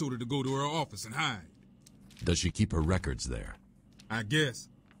 I told her to go to her office and hide. Does she keep her records there? I guess.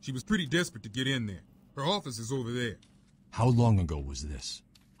 She was pretty desperate to get in there. Her office is over there. How long ago was this?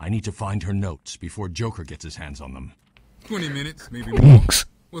 I need to find her notes before Joker gets his hands on them. 20 minutes, maybe more.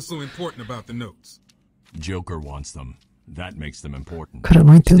 What's so important about the notes? Joker wants them. That makes them important. Cara,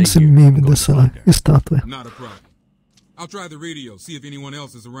 não entendo esse meme dessa estátua. Not a problem. I'll try the radio, see if anyone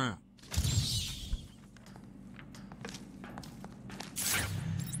else is around.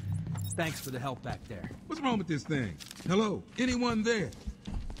 Thanks for the help back there. What's wrong with this thing? Hello? Anyone there?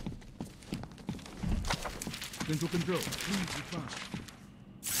 Central Control, please respond.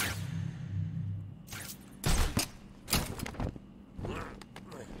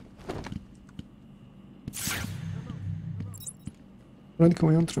 Onde que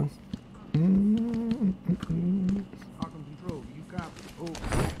eu entro? Arkham Control, do you copy?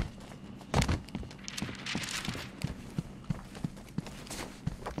 Over.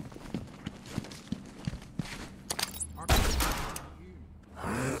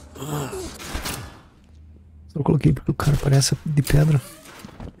 Só coloquei porque o cara parece de pedra.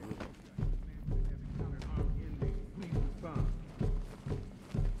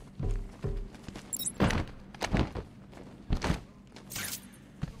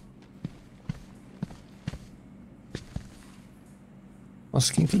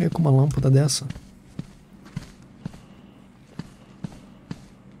 Nossa, quem que lê com uma lâmpada dessa?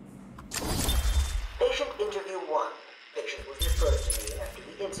 Patient interview 1. Patient was referred to me after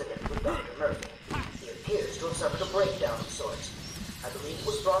the incident with Dr. Murphy. He appears to have suffered a breakdown of sorts. I believe it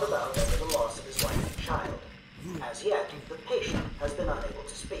was brought about after the loss of his wife and child. As yet, the patient has been unable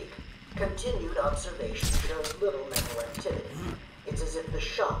to speak. Continued observation shows little mental activity. It's as if the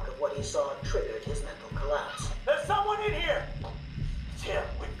shock of what he saw triggered his mental collapse. There's someone in here! It's him.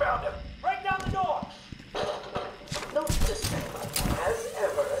 We found him. Break down the door! Note to say, as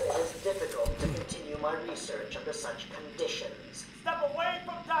ever, it is difficult to continue my research under such conditions. Step away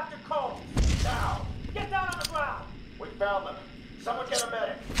from Dr. Combs! Now! Get down on the ground! We found them. Someone get a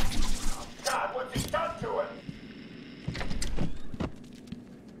medic. Oh, God, what's he done to him?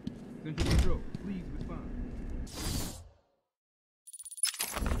 Central Control, please respond.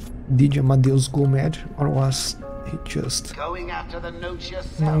 Did Amadeus go mad, or was he just... Going after the notes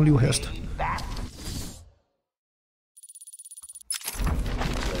yourself. Não li o resto.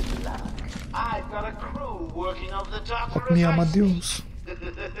 I've got a crew working on the doctor. Me Amadeus. They'll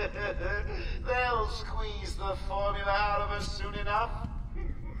squeeze the formula out of us soon enough.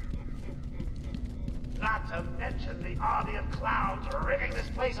 Not to mention the army of clowns ripping this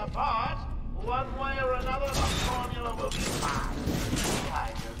place apart. One way or another, the formula will be fine. Why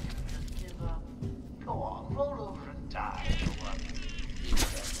don't you just give up? Go on, roll over and die for one.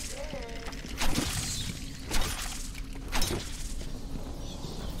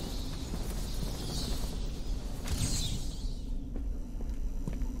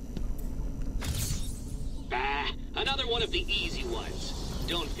 Another one of the easy ones.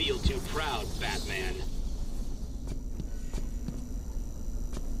 Don't feel too proud, Batman.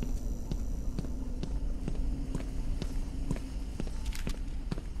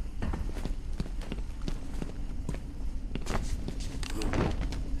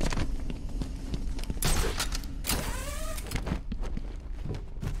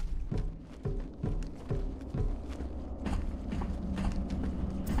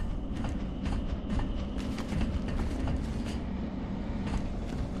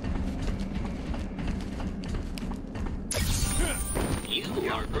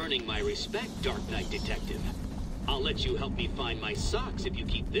 Earning my respect, Dark Knight Detective. I'll let you help me find my socks if you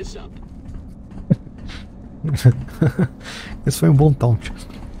keep this up. Esse foi um bom taunt.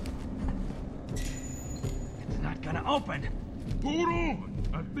 It's not gonna open. Hold on.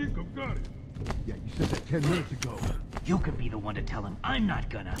 I think I've got it. Yeah, you said that 10 minutes ago. You could be the one to tell him I'm not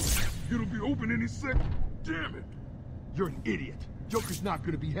gonna. It'll be open any sec. Damn it. You're an idiot. Joker's not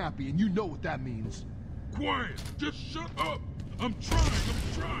gonna be happy, and you know what that means. Quiet. Just shut up. I'm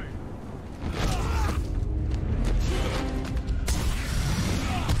trying.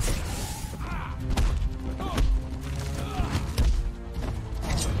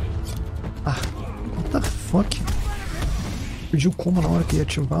 Ah, what the fuck? Perdi o combo na hora que ia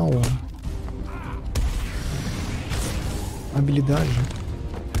ativar a habilidade.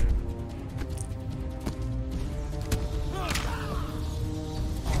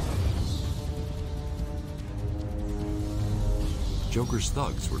 Joker's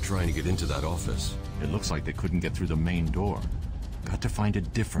thugs were trying to get into that office. It looks like they couldn't get through the main door. Got to find a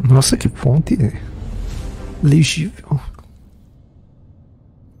different. Nossa, que fonte legível.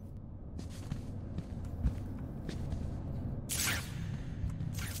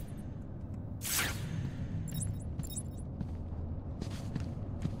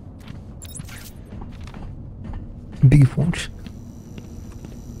 Big fonte.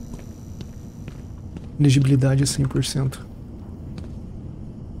 Legibilidade 100%.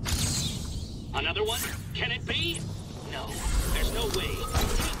 Another one? Can it be? No, there's no way. I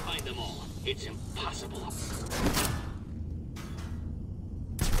can't find them all. It's impossible.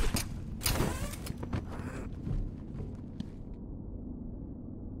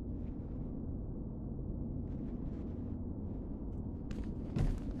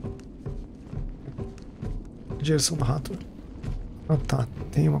 Direção do rato. Ah tá,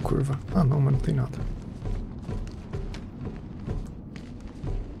 tem uma curva. Ah não, mas não tem nada.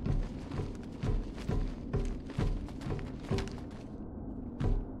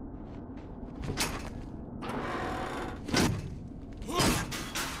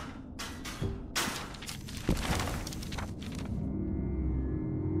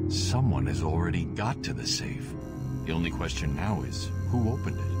 Someone has already got to the safe. The only question now is, who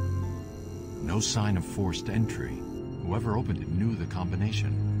opened it? No sign of forced entry. Whoever opened it knew the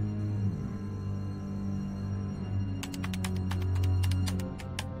combination.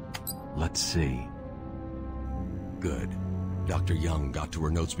 Let's see. Good. Dr. Young got to her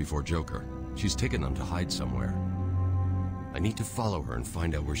notes before Joker. She's taken them to hide somewhere. I need to follow her and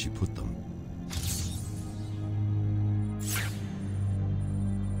find out where she put them.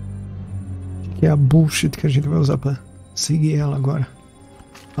 Que é a bullshit que a gente vai usar pra seguir ela agora.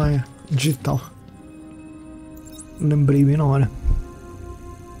 Ah é, digital. Lembrei bem na hora.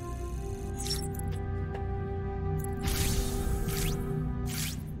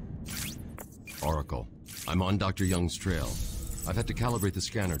 Oracle, I'm on Dr. Young's trail. I've had to calibrate the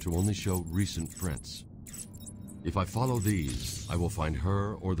scanner to only show recent prints. If I follow these, I will find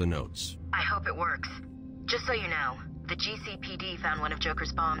her or the notes. I hope it works. Just so you know, the GCPD found one of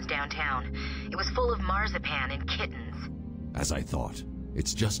Joker's bombs downtown. It was full of marzipan and kittens. As I thought,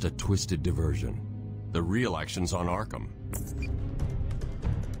 it's just a twisted diversion. The real action's on Arkham.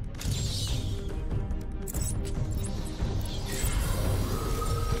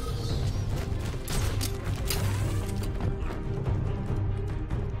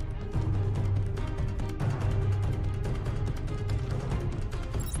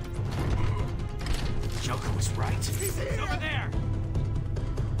 Joker was right. He's over there!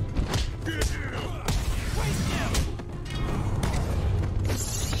 Waste him!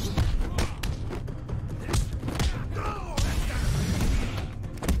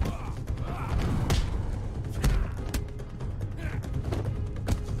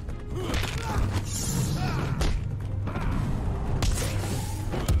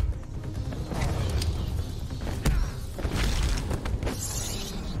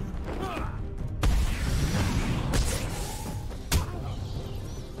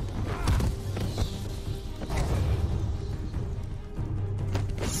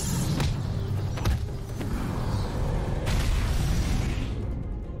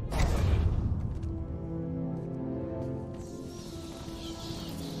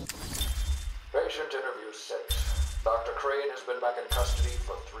 Patient interview 6. Dr. Crane has been back in custody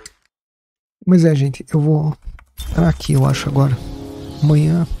for 3. Mas é, gente, eu vou parar aqui, eu acho, agora.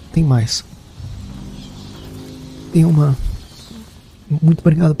 Amanhã tem mais. Tem uma... Muito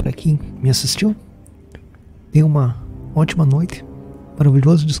obrigado para quem me assistiu. Tenha uma ótima noite.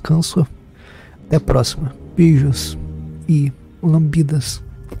 Maravilhoso descanso. Até a próxima. Beijos e lambidas.